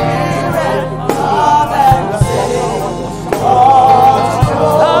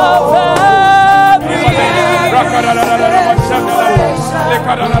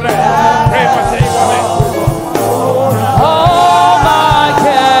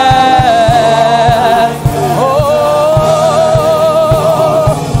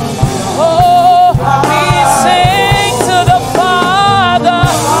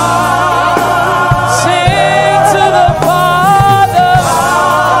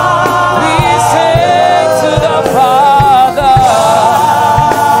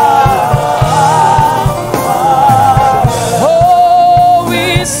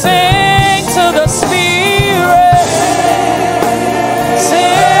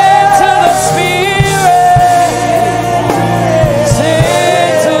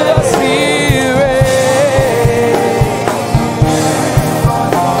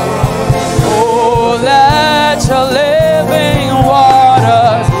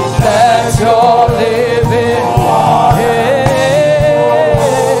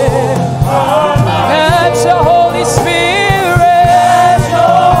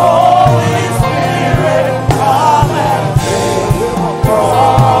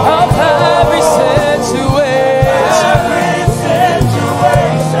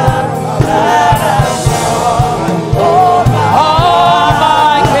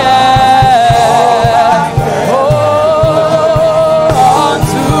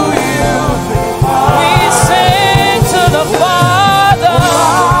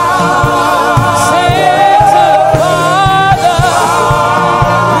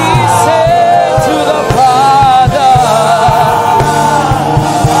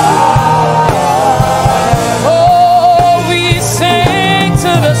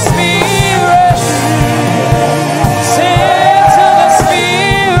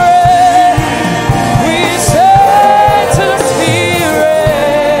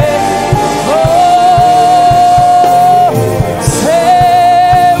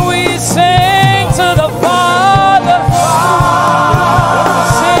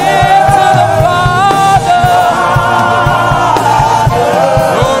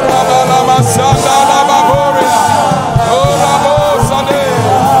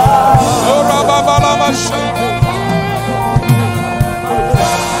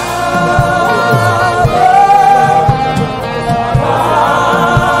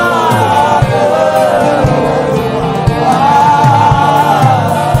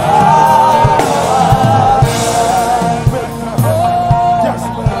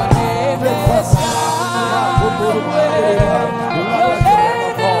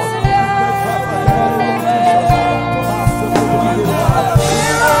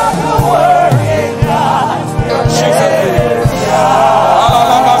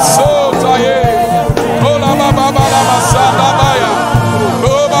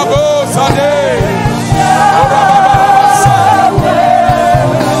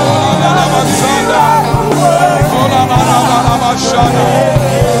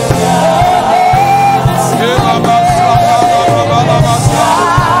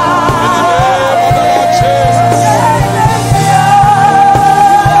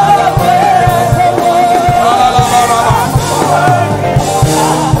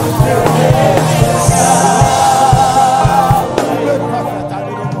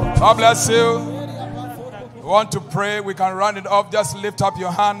 God bless you. We want to pray. We can round it off. Just lift up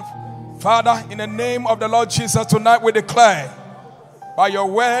your hand. Father, in the name of the Lord Jesus, tonight we declare by your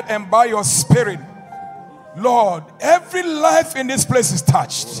word and by your spirit, Lord, every life in this place is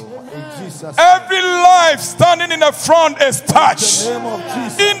touched. Every life standing in the front is touched.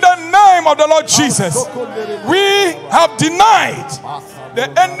 In the name of the Lord Jesus, we have denied the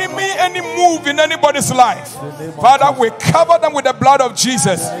enemy any move in anybody's life. Father, we cover them with the blood of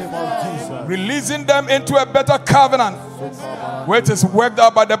Jesus, releasing them into a better covenant, which is worked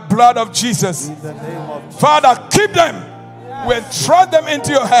out by the blood of Jesus. Father, keep them. We entrust them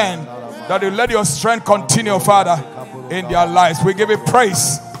into your hand, that you let your strength continue, Father, in their lives. We give you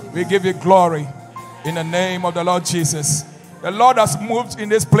praise. We give you glory in the name of the Lord Jesus. The Lord has moved in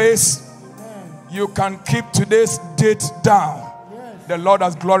this place. You can keep today's date down. The Lord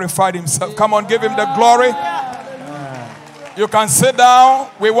has glorified himself. Come on, give him the glory. You can sit down.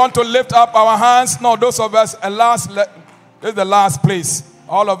 We want to lift up our hands. No, those of us, this is the last place.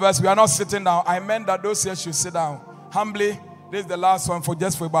 All of us, we are not sitting down. I meant that those here should sit down. Humbly, this is the last one for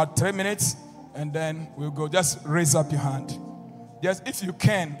about 3 minutes. And then we'll go. Just raise up your hand. Yes, if you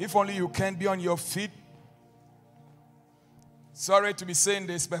can, if only you can, be on your feet. Sorry to be saying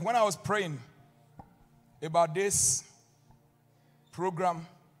this, but when I was praying about this program,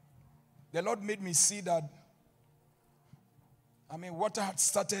 the Lord made me see that, water had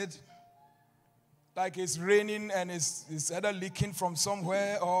started, like it's raining and it's either leaking from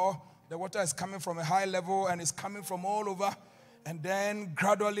somewhere, or the water is coming from a high level and it's coming from all over. And then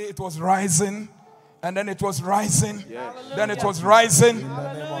gradually it was rising. And then it was rising. Yes. Then it was rising.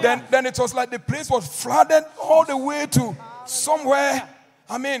 Then it was like the place was flooded all the way to somewhere.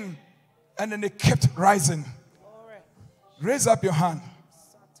 And then it kept rising. Raise up your hand.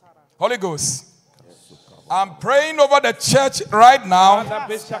 Holy Ghost, I'm praying over the church right now.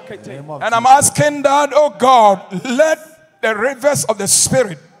 And I'm asking that, oh God, let the rivers of the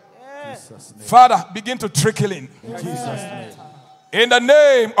Spirit, Father, begin to trickle in. Jesus' name. In the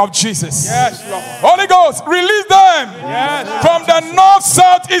name of Jesus. Yes, Lord. Holy Ghost, release them from the north,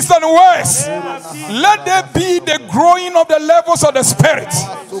 south, east, and west. Let there be the growing of the levels of the Spirit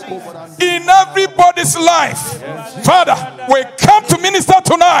in everybody's life. Father, we come to minister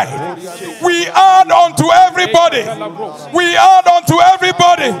tonight. We add on to everybody. We add on to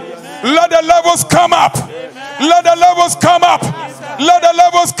everybody. Let the levels come up. Let the levels come up. Let the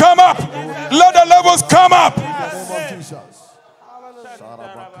levels come up. Let the levels come up.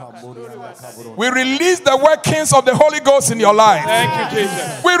 We release the workings of the Holy Ghost in your life. Thank you,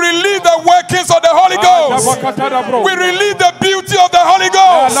 Jesus. We release the workings of the Holy Ghost. We release the beauty of the Holy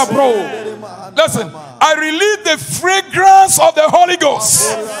Ghost. Listen, I release the fragrance of the Holy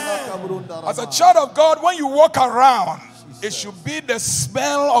Ghost. As a child of God, when you walk around, it should be the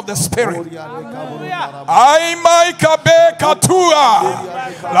smell of the Spirit. Ay mai kabe katua,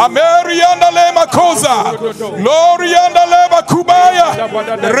 la merianda le makoza, glorianda le bakubaya,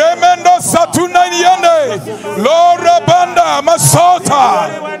 remendo satuna niende, Lora banda masota.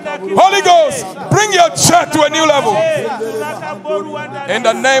 Holy Ghost, bring your church to a new level. In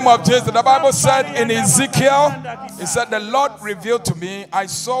the name of Jesus, the Bible said in Ezekiel, it said, the Lord revealed to me, I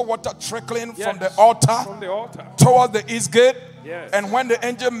saw water trickling from the altar towards the east gate. Yes. And when the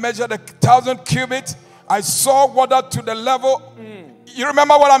angel measured 1,000 cubits, I saw water to the level. You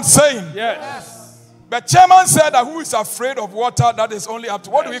remember what I'm saying? Yes. But chairman said that who is afraid of water that is only up to,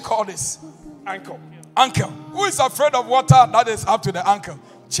 what do we call this? Ankle. Ankle. Who is afraid of water that is up to the ankle?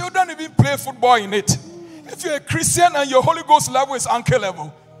 Children even play football in it. If you're a Christian and your Holy Ghost level is ankle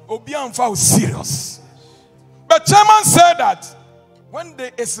level, Obianfa is serious. But chairman said that when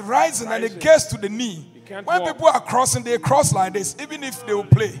it's rising and it gets to the knee, when people are crossing, they cross like this. Even if they will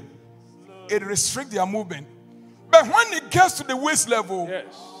play, it restricts their movement. But when it gets to the waist level,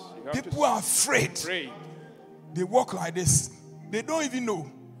 people are afraid. They walk like this. They don't even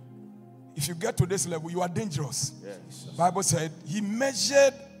know. If you get to this level, you are dangerous. The Bible said he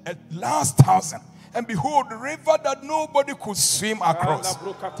measured at last 1,000. And behold, the river that nobody could swim across.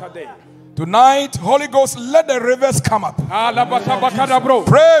 Tonight, Holy Ghost, let the rivers come up. Pray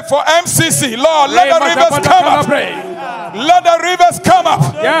for MCC. Lord, let the rivers come up. Let the rivers come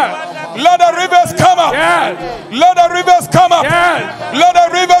up. Let the rivers come up. Let the rivers come up. Let the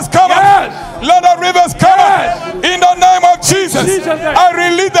rivers come up. Let the rivers come up. In the name of Jesus, I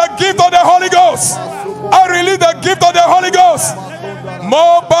release the gift of the Holy Ghost. I release the gift of the Holy Ghost.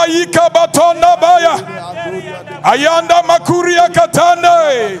 Mo bayika batonda baya. Ayanda makuria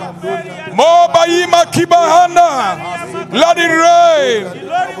katande. Mo bayima kibahana. Let it rain.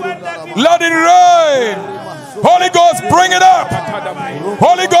 Let it rain. Holy Ghost, bring it up.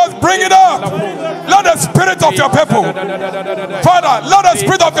 Holy Ghost, bring it up. Let the spirit of your people, Father, let the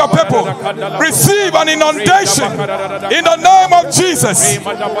spirit of your people receive an inundation in the name of Jesus. In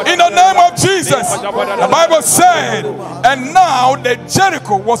the name of Jesus. The Bible said, and now the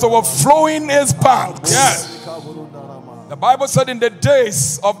Jericho was overflowing its banks. The Bible said in the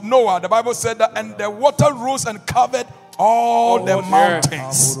days of Noah, the Bible said that, and the water rose and covered all the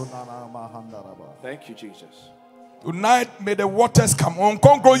mountains. Thank you, Jesus. Tonight, may the waters come on.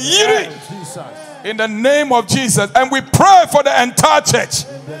 In the name of Jesus. And we pray for the entire church,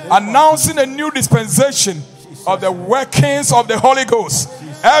 announcing a new dispensation of the workings of the Holy Ghost.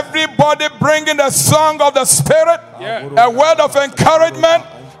 Everybody bringing the song of the Spirit, a word of encouragement,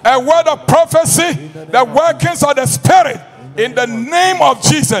 a word of prophecy, the workings of the Spirit. In the name of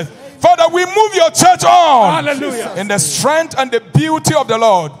Jesus. Father, we move your church on. Hallelujah. In the strength and the beauty of the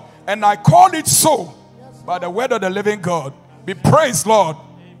Lord. And I call it so by the word of the living God. Be praised, Lord,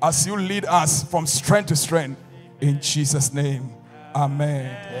 as you lead us from strength to strength. In Jesus' name.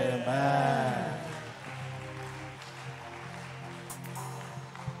 Amen. Amen.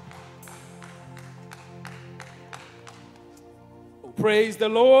 Praise the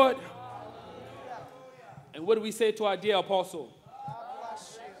Lord. And what do we say to our dear apostle?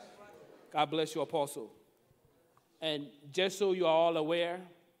 God bless you, apostle. And just so you are all aware,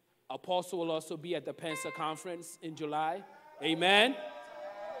 apostle will also be at the Pensa conference in July. Amen.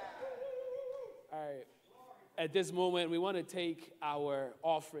 All right. At this moment, we want to take our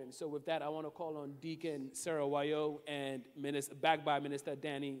offering. So with that, I want to call on Deacon Sarah Wayo and backed by Minister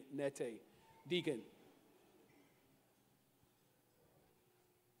Danny Nete. Deacon.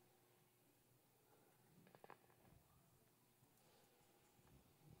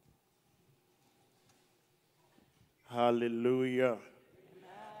 Hallelujah. Amen.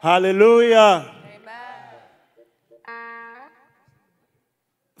 Hallelujah. Amen.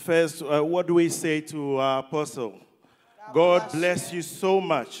 First, what do we say to our apostle? God bless you so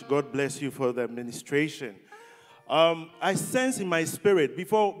much. God bless you for the administration. I sense in my spirit,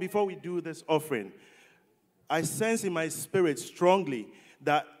 before we do this offering, I sense in my spirit strongly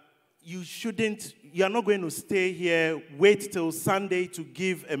that you are not going to stay here, wait till Sunday to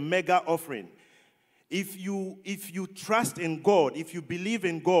give a mega offering. If you trust in God, if you believe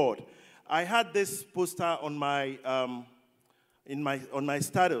in God, I had this poster on my on my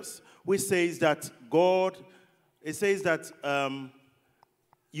status, which says that God, it says that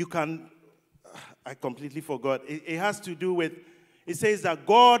you can. I completely forgot. It has to do with. It says that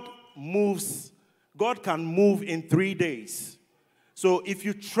God can move in 3 days. So if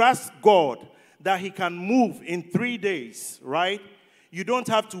you trust God that He can move in 3 days, right? You don't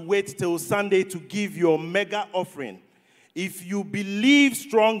have to wait till Sunday to give your mega offering. If you believe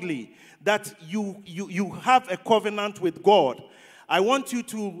strongly that you have a covenant with God, I want you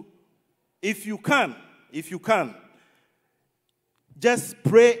to, if you can, just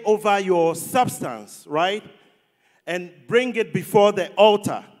pray over your substance, right? And bring it before the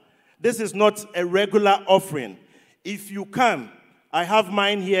altar. This is not a regular offering. If you can, I have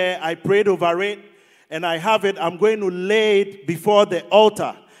mine here. I prayed over it. And I have it, I'm going to lay it before the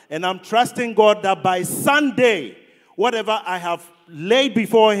altar. And I'm trusting God that by Sunday, whatever I have laid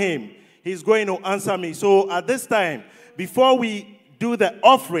before Him, He's going to answer me. So at this time, before we do the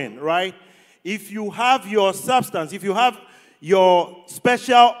offering, right, if you have your substance, if you have your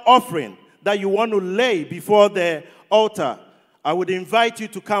special offering that you want to lay before the altar, I would invite you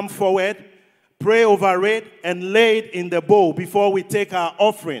to come forward, pray over it, and lay it in the bowl before we take our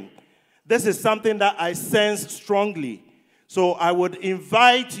offering. This is something that I sense strongly. So I would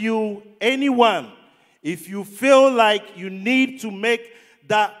invite you, anyone, if you feel like you need to make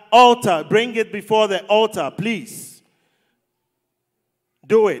that altar, bring it before the altar, please.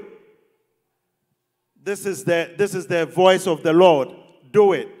 Do it. This is the voice of the Lord.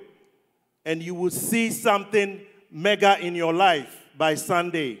 Do it. And you will see something mega in your life by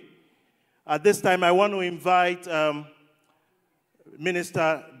Sunday. At this time, I want to invite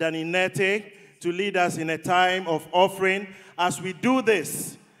Minister Danny Nete to lead us in a time of offering. As we do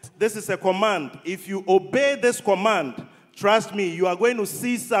this, this is a command. If you obey this command, trust me, you are going to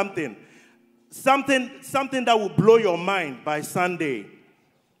see something that will blow your mind by Sunday.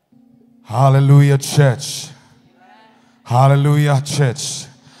 Hallelujah, church. Hallelujah, church.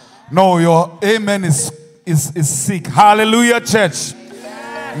 No, your amen is sick. Hallelujah, church.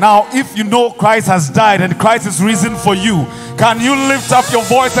 Now, if you know Christ has died and Christ is risen for you, can you lift up your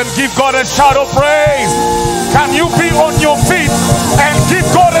voice and give God a shout of praise? Can you be on your feet and give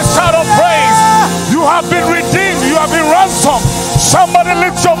God a shout of praise? You have been redeemed. You have been ransomed. Somebody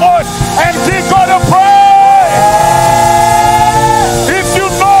lift your voice and give God a praise. If you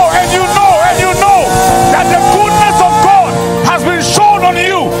know and you know and you know that the goodness of God has been shown on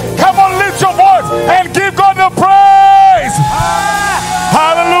you, come on, lift your voice and give God the praise.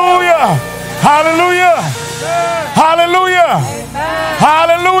 Hallelujah. Hallelujah. Hallelujah.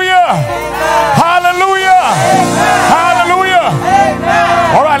 Hallelujah. Hallelujah. Hallelujah.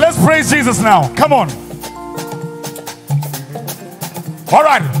 All right, let's praise Jesus now. Come on. All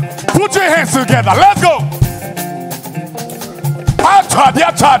right, put your hands together. Let's go.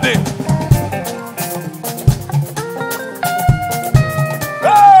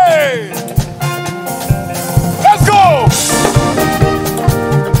 Hey, let's go.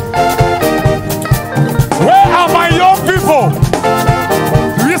 Where are my young people?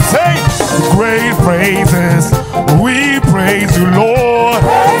 We say great praises. We praise you, Lord.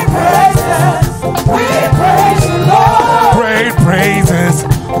 Great praises. We praise you, Lord. Great praises.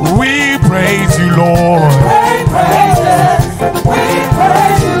 We praise you, Lord. Great praises. We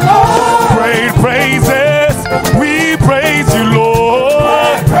praise you, Lord. Great praises. We praise you,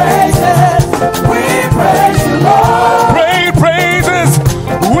 Lord. Great praises. We praise you, Lord. Great praises.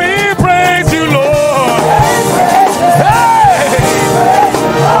 We praise you, Lord. Hey!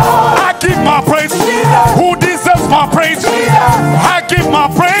 I give my praise. Who deserves my praise? I give my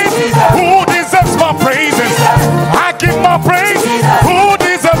praise. Who deserves my praises? I give my praise. Who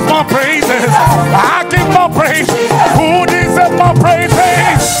deserves my praises? I give my praise. Who deserves my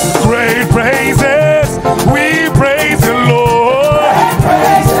praises? Great praises. We praise the Lord.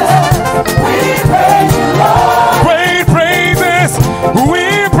 Great praises. We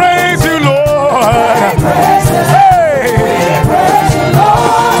praise you, Lord. Hey.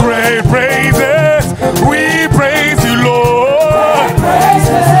 Great praises. We praise you, Lord.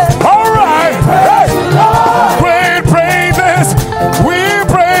 All right. Hey. Great praises. We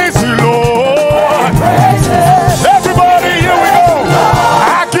praise you, Lord. Everybody, here we go.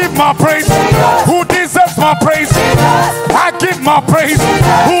 I give my praise. Who deserves my praise? I give my praise.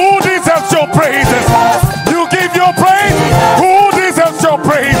 Who deserves your praises? You give your praise. Who deserves your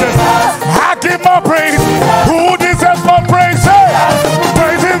praises? I give my praise. Who deserves my praise? Hey.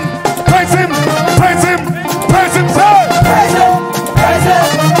 Praise him. Praise him. Praise him. Praise him. Say. Praise him. Praise him.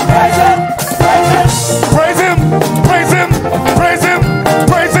 Praise him. Praise him. Praise him. Praise him.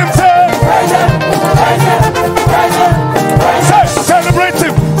 Praise him. Say. Praise him. Praise him. Praise him. Say. Celebrate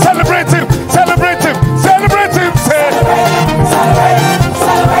him. Celebrate him. Celebrate him. Celebrate him. Say. Celebrate him.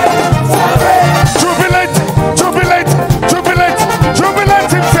 Celebrate him.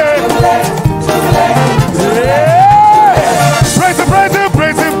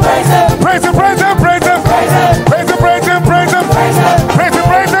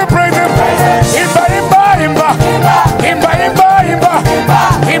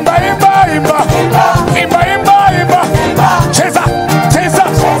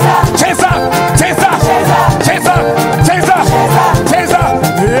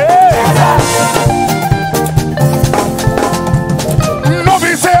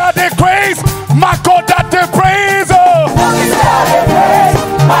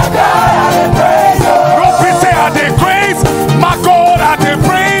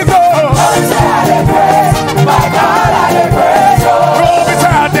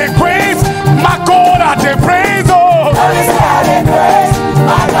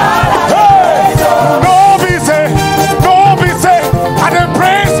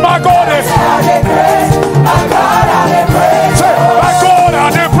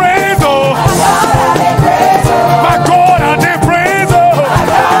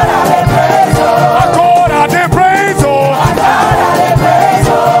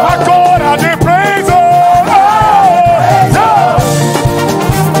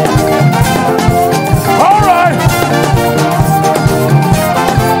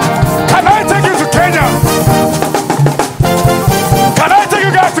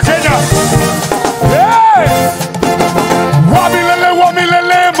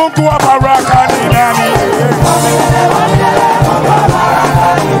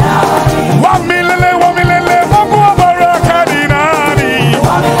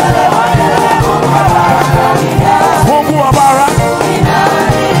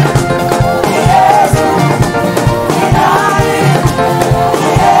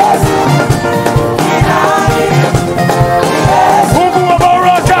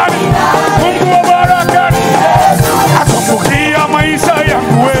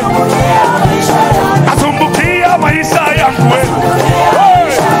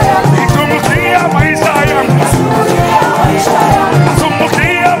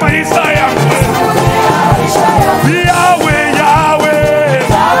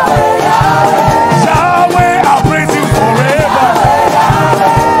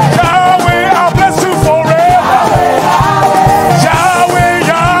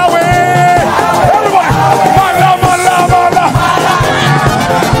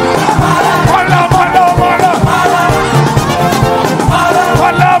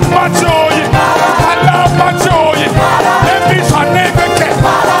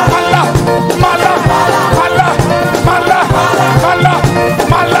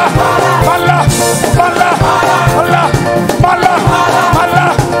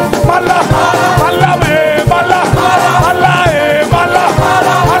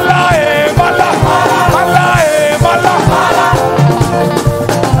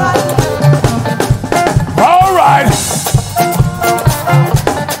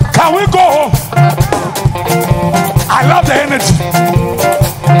 we go home. I love the energy.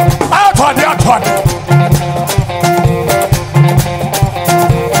 Outward. Energy.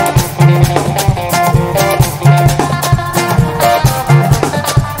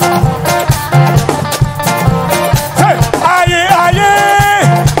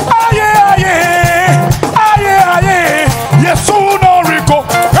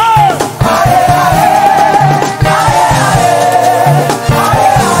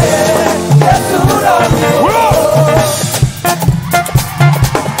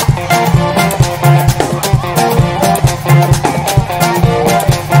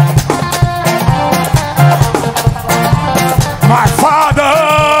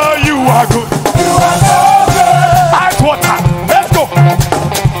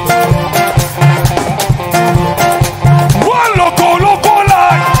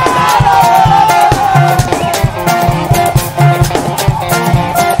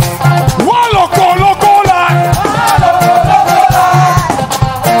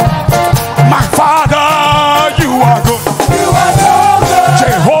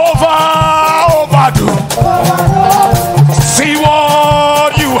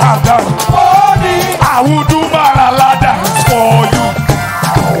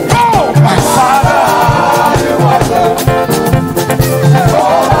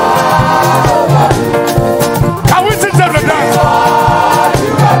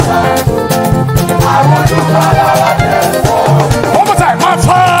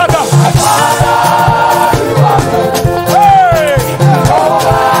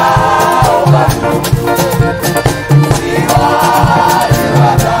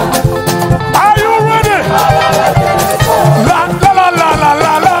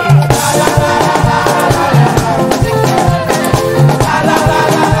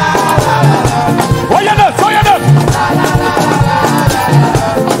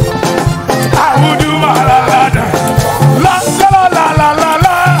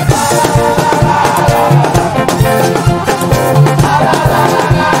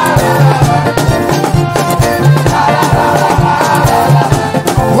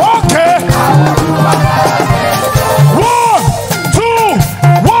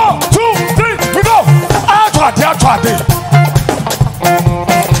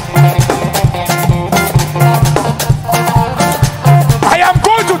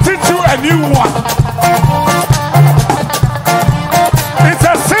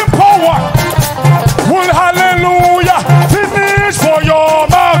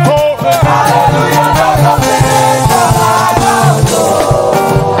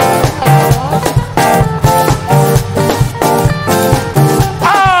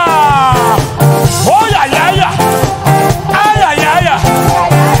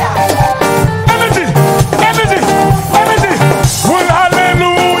 Will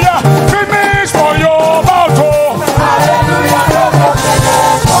hallelujah finish for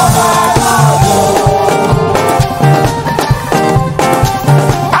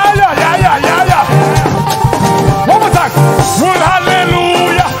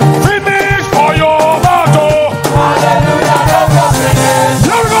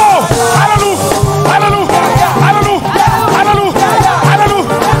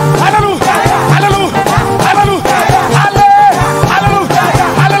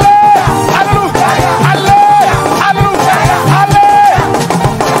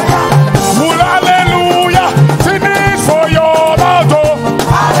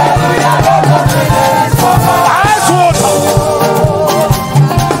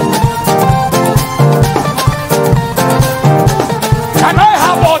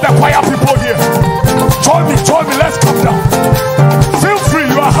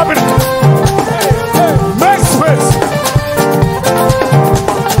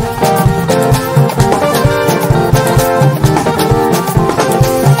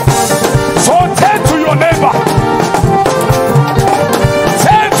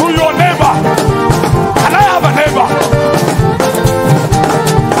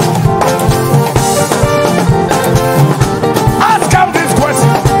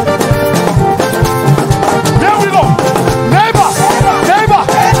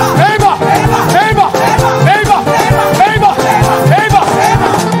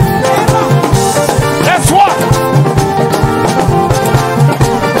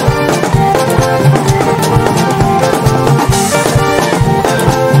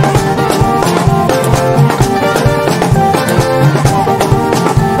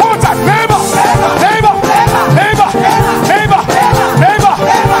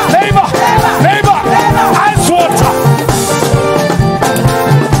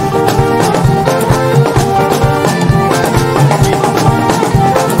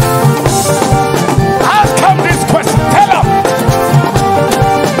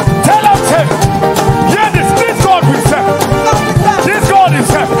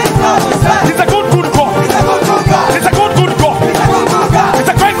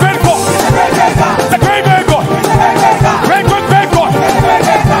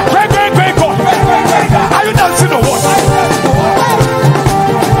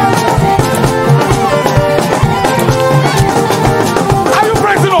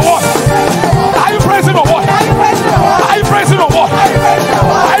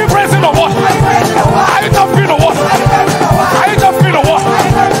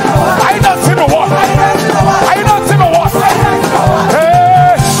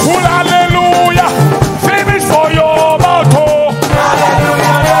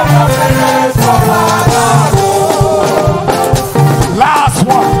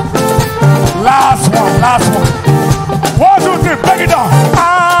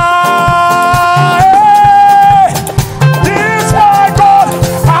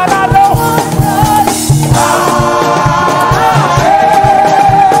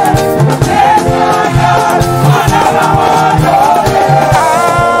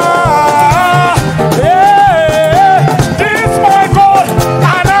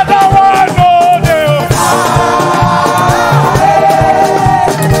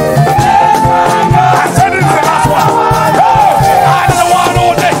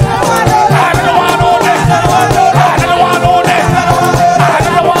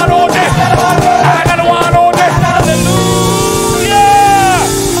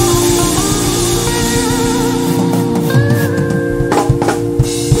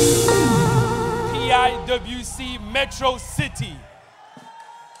Metro City.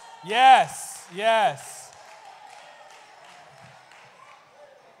 Yes, yes.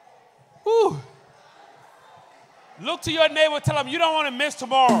 Whew. Look to your neighbor, tell him you don't want to miss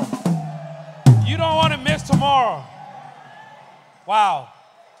tomorrow. You don't want to miss tomorrow. Wow.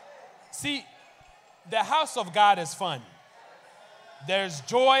 See, the house of God is fun. There's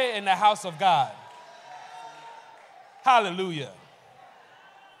joy in the house of God. Hallelujah.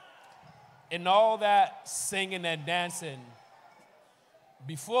 In all that singing and dancing,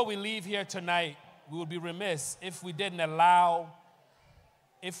 before we leave here tonight, we would be remiss if we didn't allow,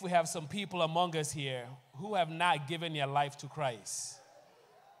 if we have some people among us here who have not given their life to Christ.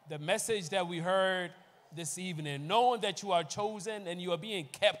 The message that we heard this evening, knowing that you are chosen and you are being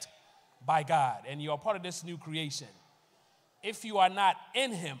kept by God and you are part of this new creation. If you are not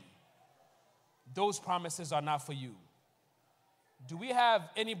in him, those promises are not for you. Do we have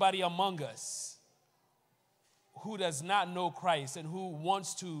anybody among us who does not know Christ and who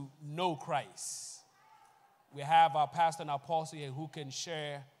wants to know Christ? We have our pastor and our apostle here who can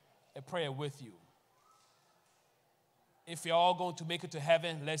share a prayer with you. If you're all going to make it to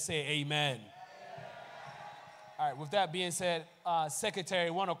heaven, let's say amen. All right, with that being said, Secretary,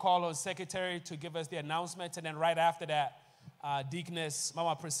 I want to call on Secretary to give us the announcement, and then right after that, Deaconess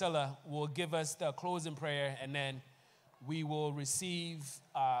Mama Priscilla will give us the closing prayer, and then we will receive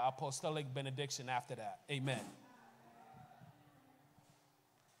apostolic benediction after that. Amen.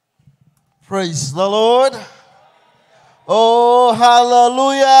 Praise the Lord. Oh,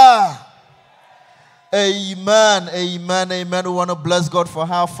 hallelujah. Amen, amen, amen. We want to bless God for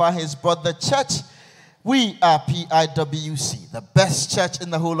how far he's brought the church. We are PIWC, the best church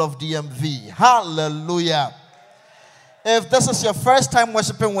in the whole of DMV. Hallelujah. If this is your first time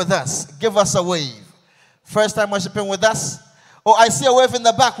worshiping with us, give us a wave. First time worshiping with us? Oh, I see a wave in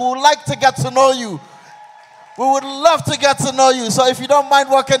the back. We would like to get to know you. We would love to get to know you. So if you don't mind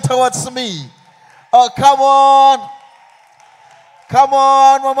walking towards me. Oh, come on. Come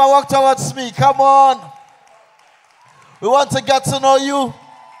on, Mama, walk towards me. Come on. We want to get to know you.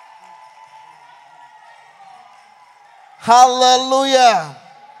 Hallelujah.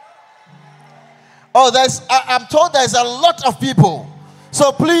 Oh, I'm told there's a lot of people.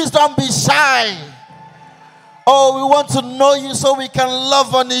 So please don't be shy. Oh, we want to know you so we can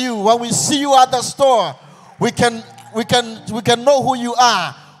love on you. When we see you at the store, we can know who you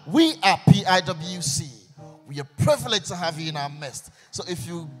are. We are PIWC. We are privileged to have you in our midst. So if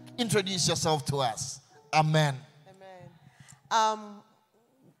you introduce yourself to us. Amen. Amen.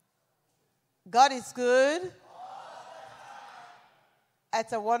 God is good.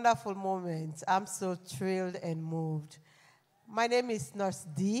 It's a wonderful moment. I'm so thrilled and moved. My name is Nurse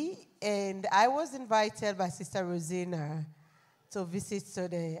D, and I was invited by Sister Rosina to visit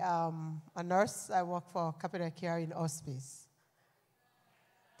today. A nurse, I work for Capital Care in Hospice.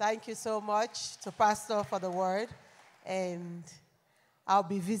 Thank you so much to Pastor for the word, and I'll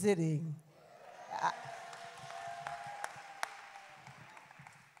be visiting.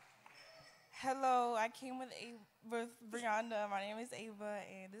 Hello, I came with Brianna. My name is Ava,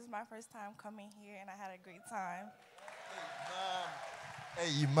 and this is my first time coming here, and I had a great time.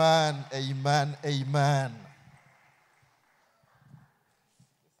 Amen, amen, amen.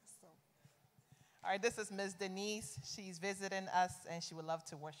 All right, this is Ms. Denise. She's visiting us, and she would love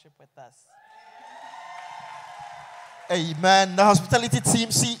to worship with us. Amen. The hospitality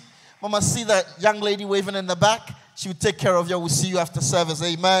team, see, Mama, see that young lady waving in the back? She will take care of you. We'll see you after service.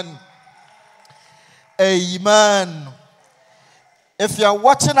 Amen. Amen. If you're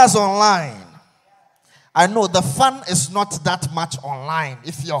watching us online, I know the fun is not that much online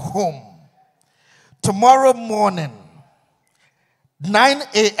if you're home. Tomorrow morning, 9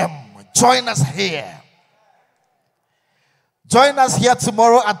 a.m., join us here. Join us here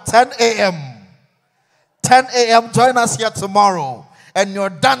tomorrow at 10 a.m. 10 a.m., join us here tomorrow. And your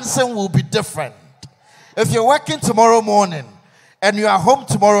dancing will be different. If you're working tomorrow morning and you are home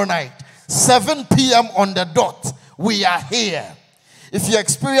tomorrow night, 7 p.m. on the dot, we are here. If you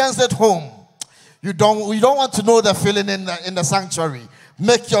experience it home, you don't want to know the feeling in the sanctuary,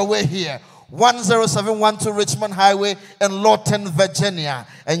 make your way here. 10712 Richmond Highway in Lawton, Virginia,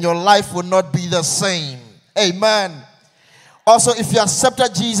 and your life will not be the same. Amen. Also, if you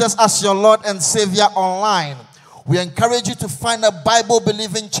accepted Jesus as your Lord and Savior online, we encourage you to find a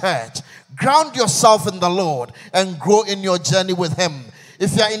Bible-believing church. Ground yourself in the Lord and grow in your journey with Him.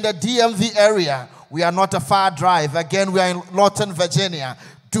 If you are in the DMV area, we are not a far drive. Again, we are in Lawton, Virginia.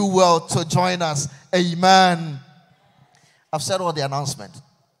 Do well to join us. Amen. I've said all the announcement.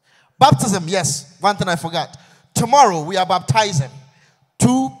 Baptism, yes. One thing I forgot. Tomorrow we are baptizing.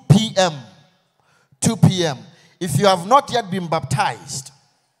 2 p.m. 2 p.m. If you have not yet been baptized,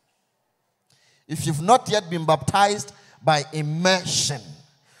 if you've not yet been baptized by immersion,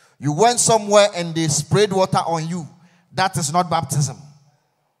 you went somewhere and they sprayed water on you, that is not baptism.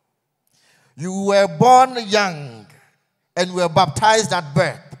 You were born young and were baptized at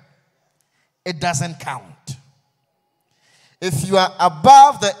birth, it doesn't count. If you are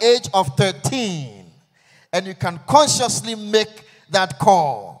above the age of 13 and you can consciously make that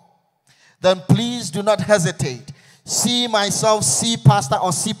call, then please do not hesitate. See myself, see pastor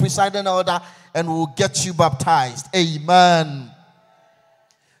or see presiding elder, and we'll get you baptized. Amen.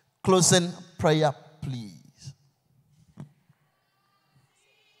 Closing prayer, please.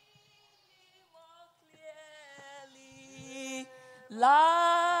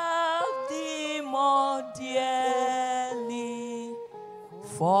 Love thee more dearly,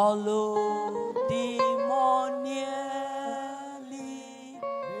 follow thee more nearly,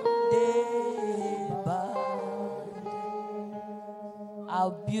 day by day.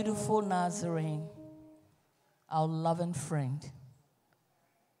 Our beautiful Nazarene, our loving friend,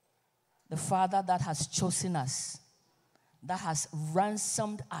 the Father that has chosen us, that has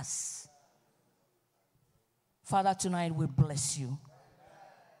ransomed us. Father, tonight we bless you.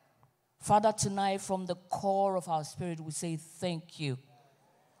 Father, tonight from the core of our spirit we say thank you.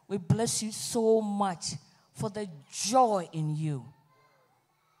 We bless you so much for the joy in you.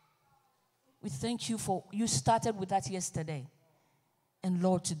 We thank you for, you started with that yesterday. And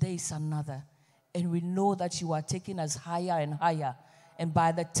Lord, today is another. And we know that you are taking us higher and higher. And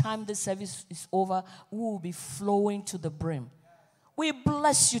by the time the service is over, we will be flowing to the brim. We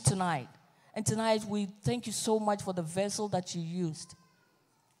bless you tonight. And tonight we thank you so much for the vessel that you used.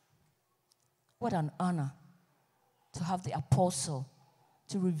 What an honor to have the apostle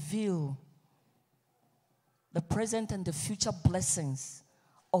to reveal the present and the future blessings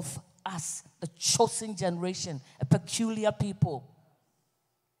of us, the chosen generation, a peculiar people,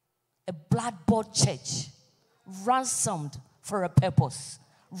 a blood-bought church, ransomed for a purpose,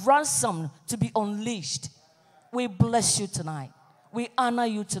 ransomed to be unleashed. We bless you tonight. We honor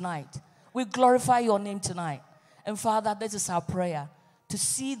you tonight. We glorify your name tonight. And Father, this is our prayer, to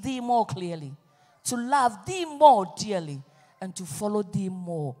see thee more clearly, to love thee more dearly, and to follow thee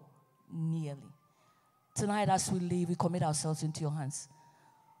more nearly. Tonight as we leave, we commit ourselves into your hands.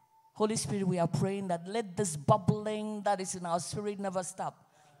 Holy Spirit, we are praying that let this bubbling that is in our spirit never stop.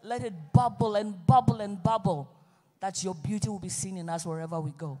 Let it bubble and bubble and bubble, that your beauty will be seen in us wherever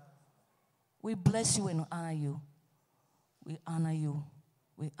we go. We bless you and honor you. We honor you.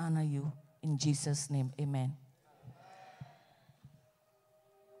 We honor you. In Jesus' name, amen.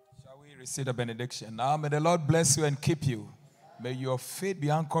 Shall we receive the benediction? Now may the Lord bless you and keep you. May your faith be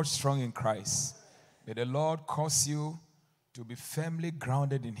anchored strong in Christ. May the Lord cause you to be firmly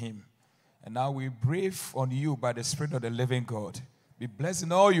grounded in him. And now we breathe on you by the Spirit of the living God. Be blessed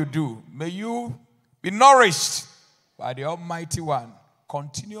in all you do. May you be nourished by the Almighty One.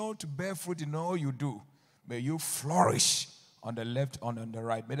 Continue to bear fruit in all you do. May you flourish on the left and on the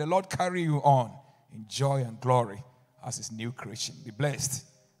right. May the Lord carry you on in joy and glory as his new creation. Be blessed.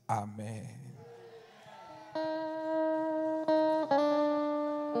 Amen.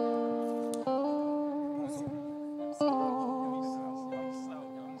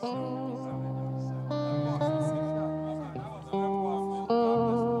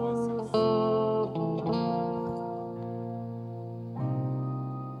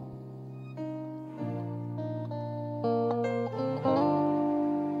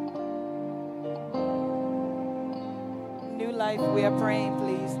 We are praying,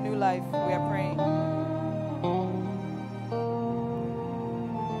 please. New life, we are praying.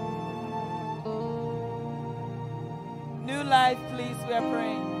 New life, please, we are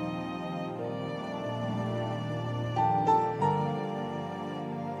praying.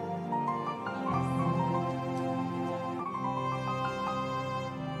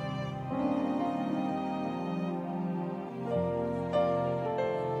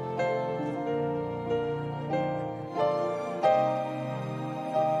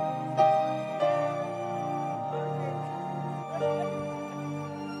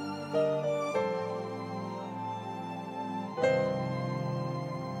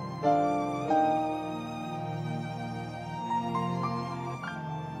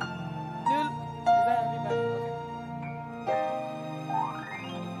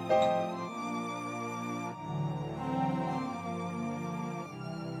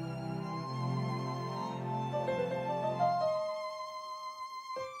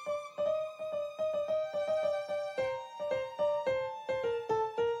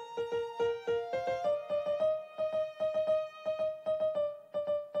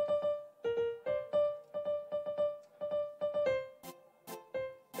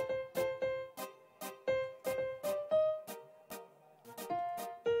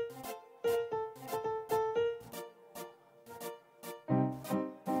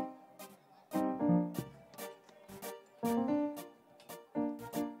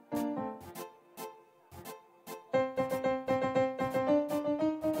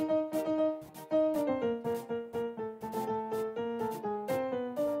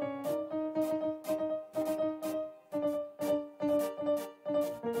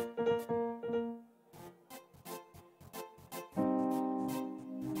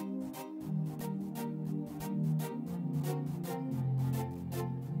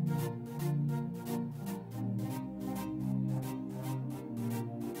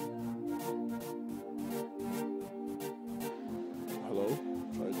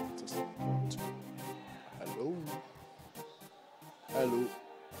 Hello.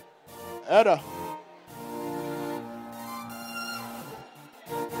 Ada.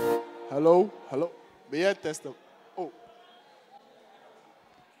 Hello. Hello. May I test them? Oh.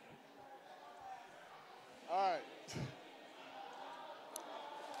 All right.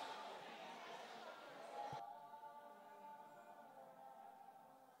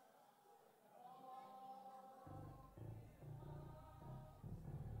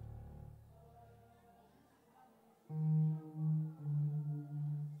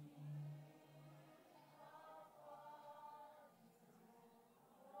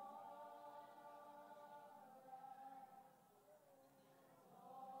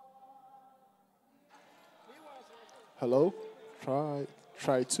 Hello? Try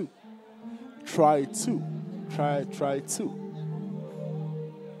two. Try two. Try two.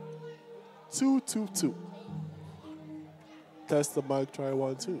 222. Test the mic, try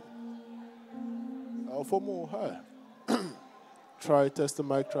 1 2. For more, hi. Try test the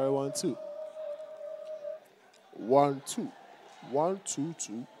mic, try 1 2. 1 2. 1 2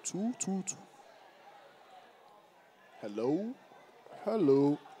 2 2 2 2. Hello?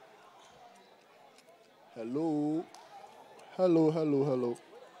 Hello? Hello? Hello, hello, hello.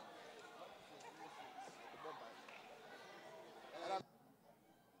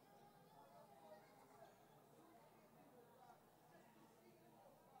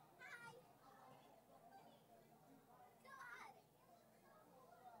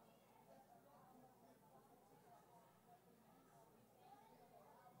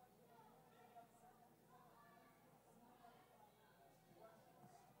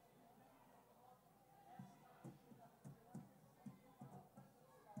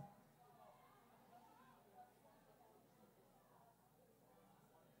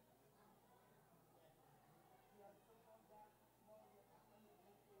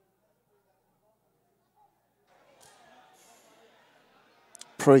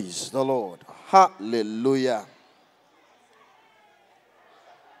 Praise the Lord. Hallelujah.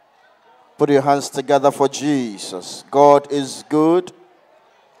 Put your hands together for Jesus. God is good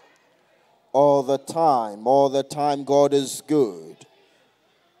all the time. All the time, God is good.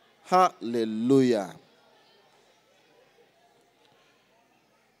 Hallelujah.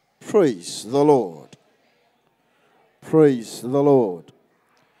 Praise the Lord. Praise the Lord.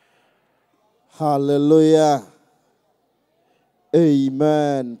 Hallelujah.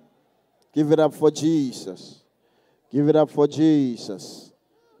 Amen. Give it up for Jesus. Give it up for Jesus.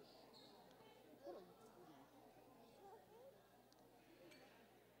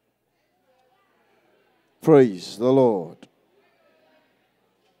 Praise the Lord.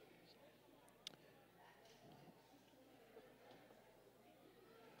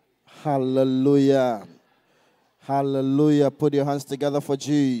 Hallelujah. Hallelujah. Put your hands together for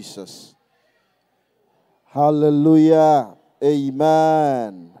Jesus. Hallelujah.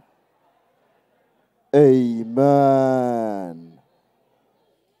 Amen. Amen.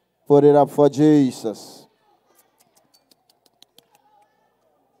 Put it up for Jesus.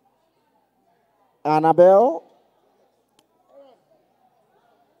 Annabelle.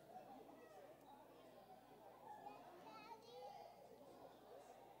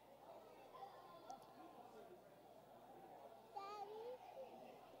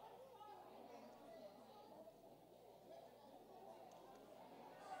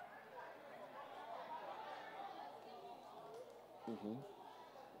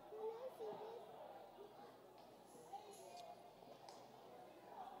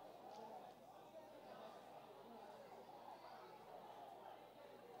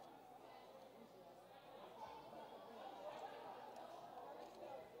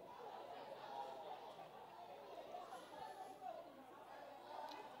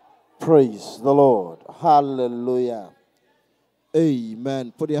 Praise the Lord. Hallelujah.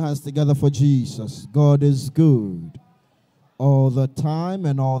 Amen. Put your hands together for Jesus. God is good. All the time,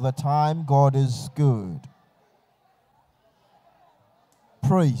 and all the time, God is good.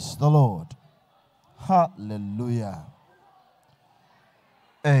 Praise the Lord. Hallelujah.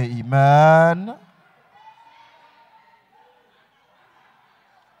 Amen.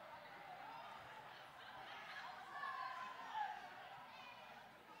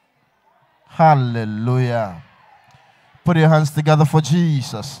 Hallelujah. Put your hands together for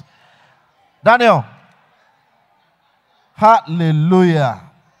Jesus. Daniel.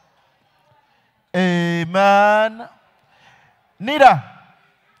 Hallelujah. Amen. Nita,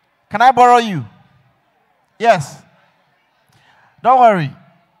 can I borrow you? Yes. Don't worry.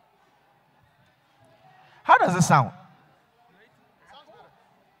 How does it sound?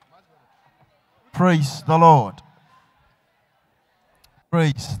 Praise the Lord.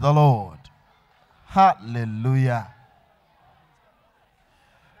 Praise the Lord. Hallelujah.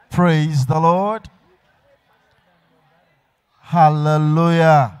 Praise the Lord.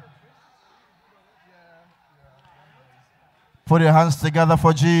 Hallelujah. Put your hands together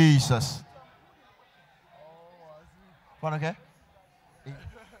for Jesus. What, okay?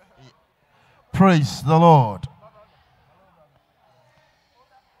 Praise the Lord.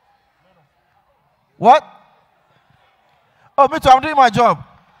 What? Oh, me too. I'm doing my job.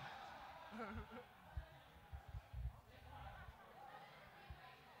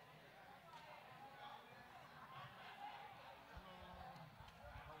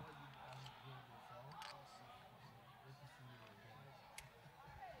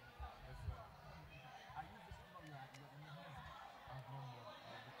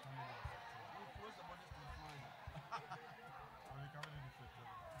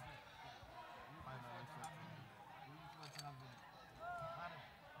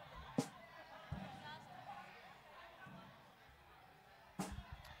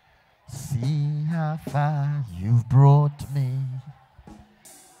 See how far you've brought me,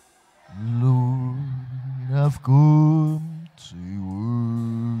 Lord. I've come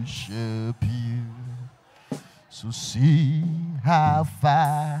to worship you. So see how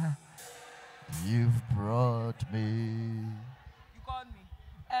far you've brought me. You called me.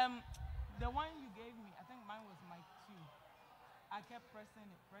 The one you gave me, I think mine was mic 2. I kept pressing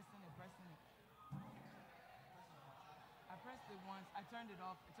it. I pressed it once, I turned it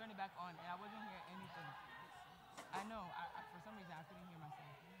off, I turned it back on, and I wasn't hearing anything. I know, for some reason I couldn't hear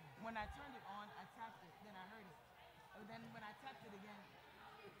myself. When I turned it on, I tapped it, then I heard it. And then when I tapped it again,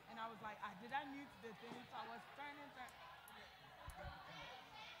 and I was like, did I mute the thing? So I was turning.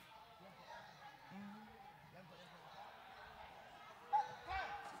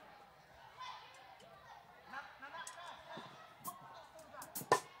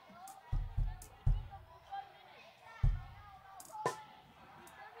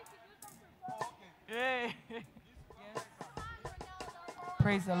 Hey. Yes.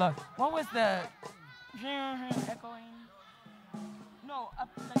 Praise the Lord. What was the echoing? No,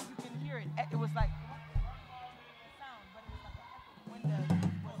 like you can hear it. It was like sound, but it was like when the was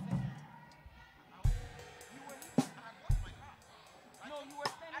singing. You were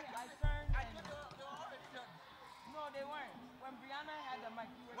standing. I turned and no, they weren't. When Brianna had the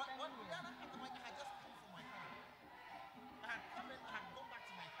mic, you were standing here. Brianna had the mic, I had just come from my car. I had come in, I had gone back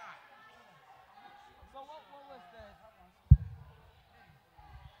to my car. So what was the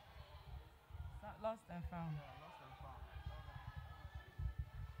lost and found?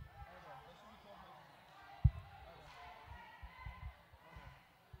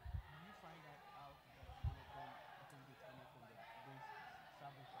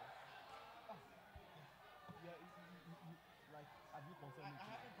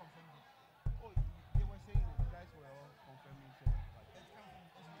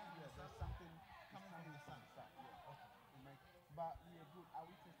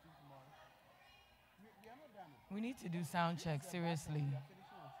 We need to do sound check, seriously.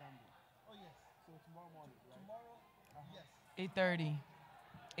 8:30.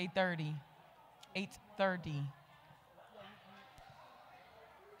 8:30. 8:30.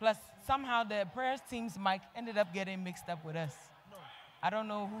 Plus, somehow the prayer team's mic ended up getting mixed up with us. I don't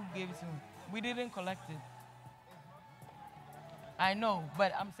know who gave it to him. We didn't collect it. I know,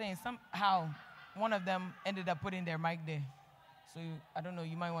 but I'm saying somehow one of them ended up putting their mic there. So I don't know,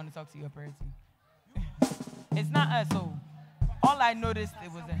 you might want to talk to your prayer team. It's not us, so all I noticed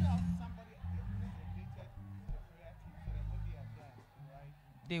it was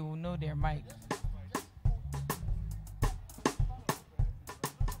they will know their mic.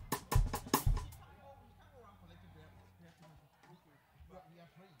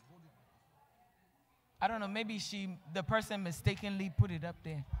 I don't know, maybe the person mistakenly put it up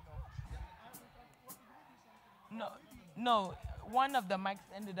there. No, one of the mics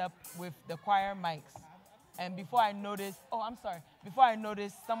ended up with the choir mics. And before I noticed,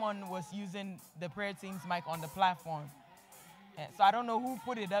 someone was using the prayer team's mic on the platform. And so I don't know who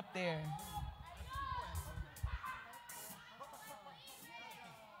put it up there.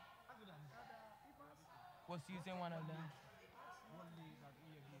 Was using one of them.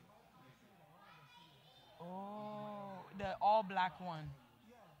 Oh, the all black one.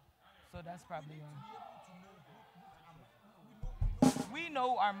 So that's probably one. We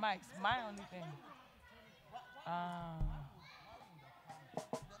know our mics. My only thing.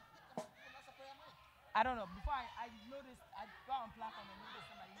 I don't know. Before I noticed, I got on platform and noticed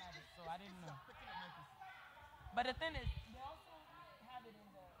somebody had it, so I didn't know. But the thing is,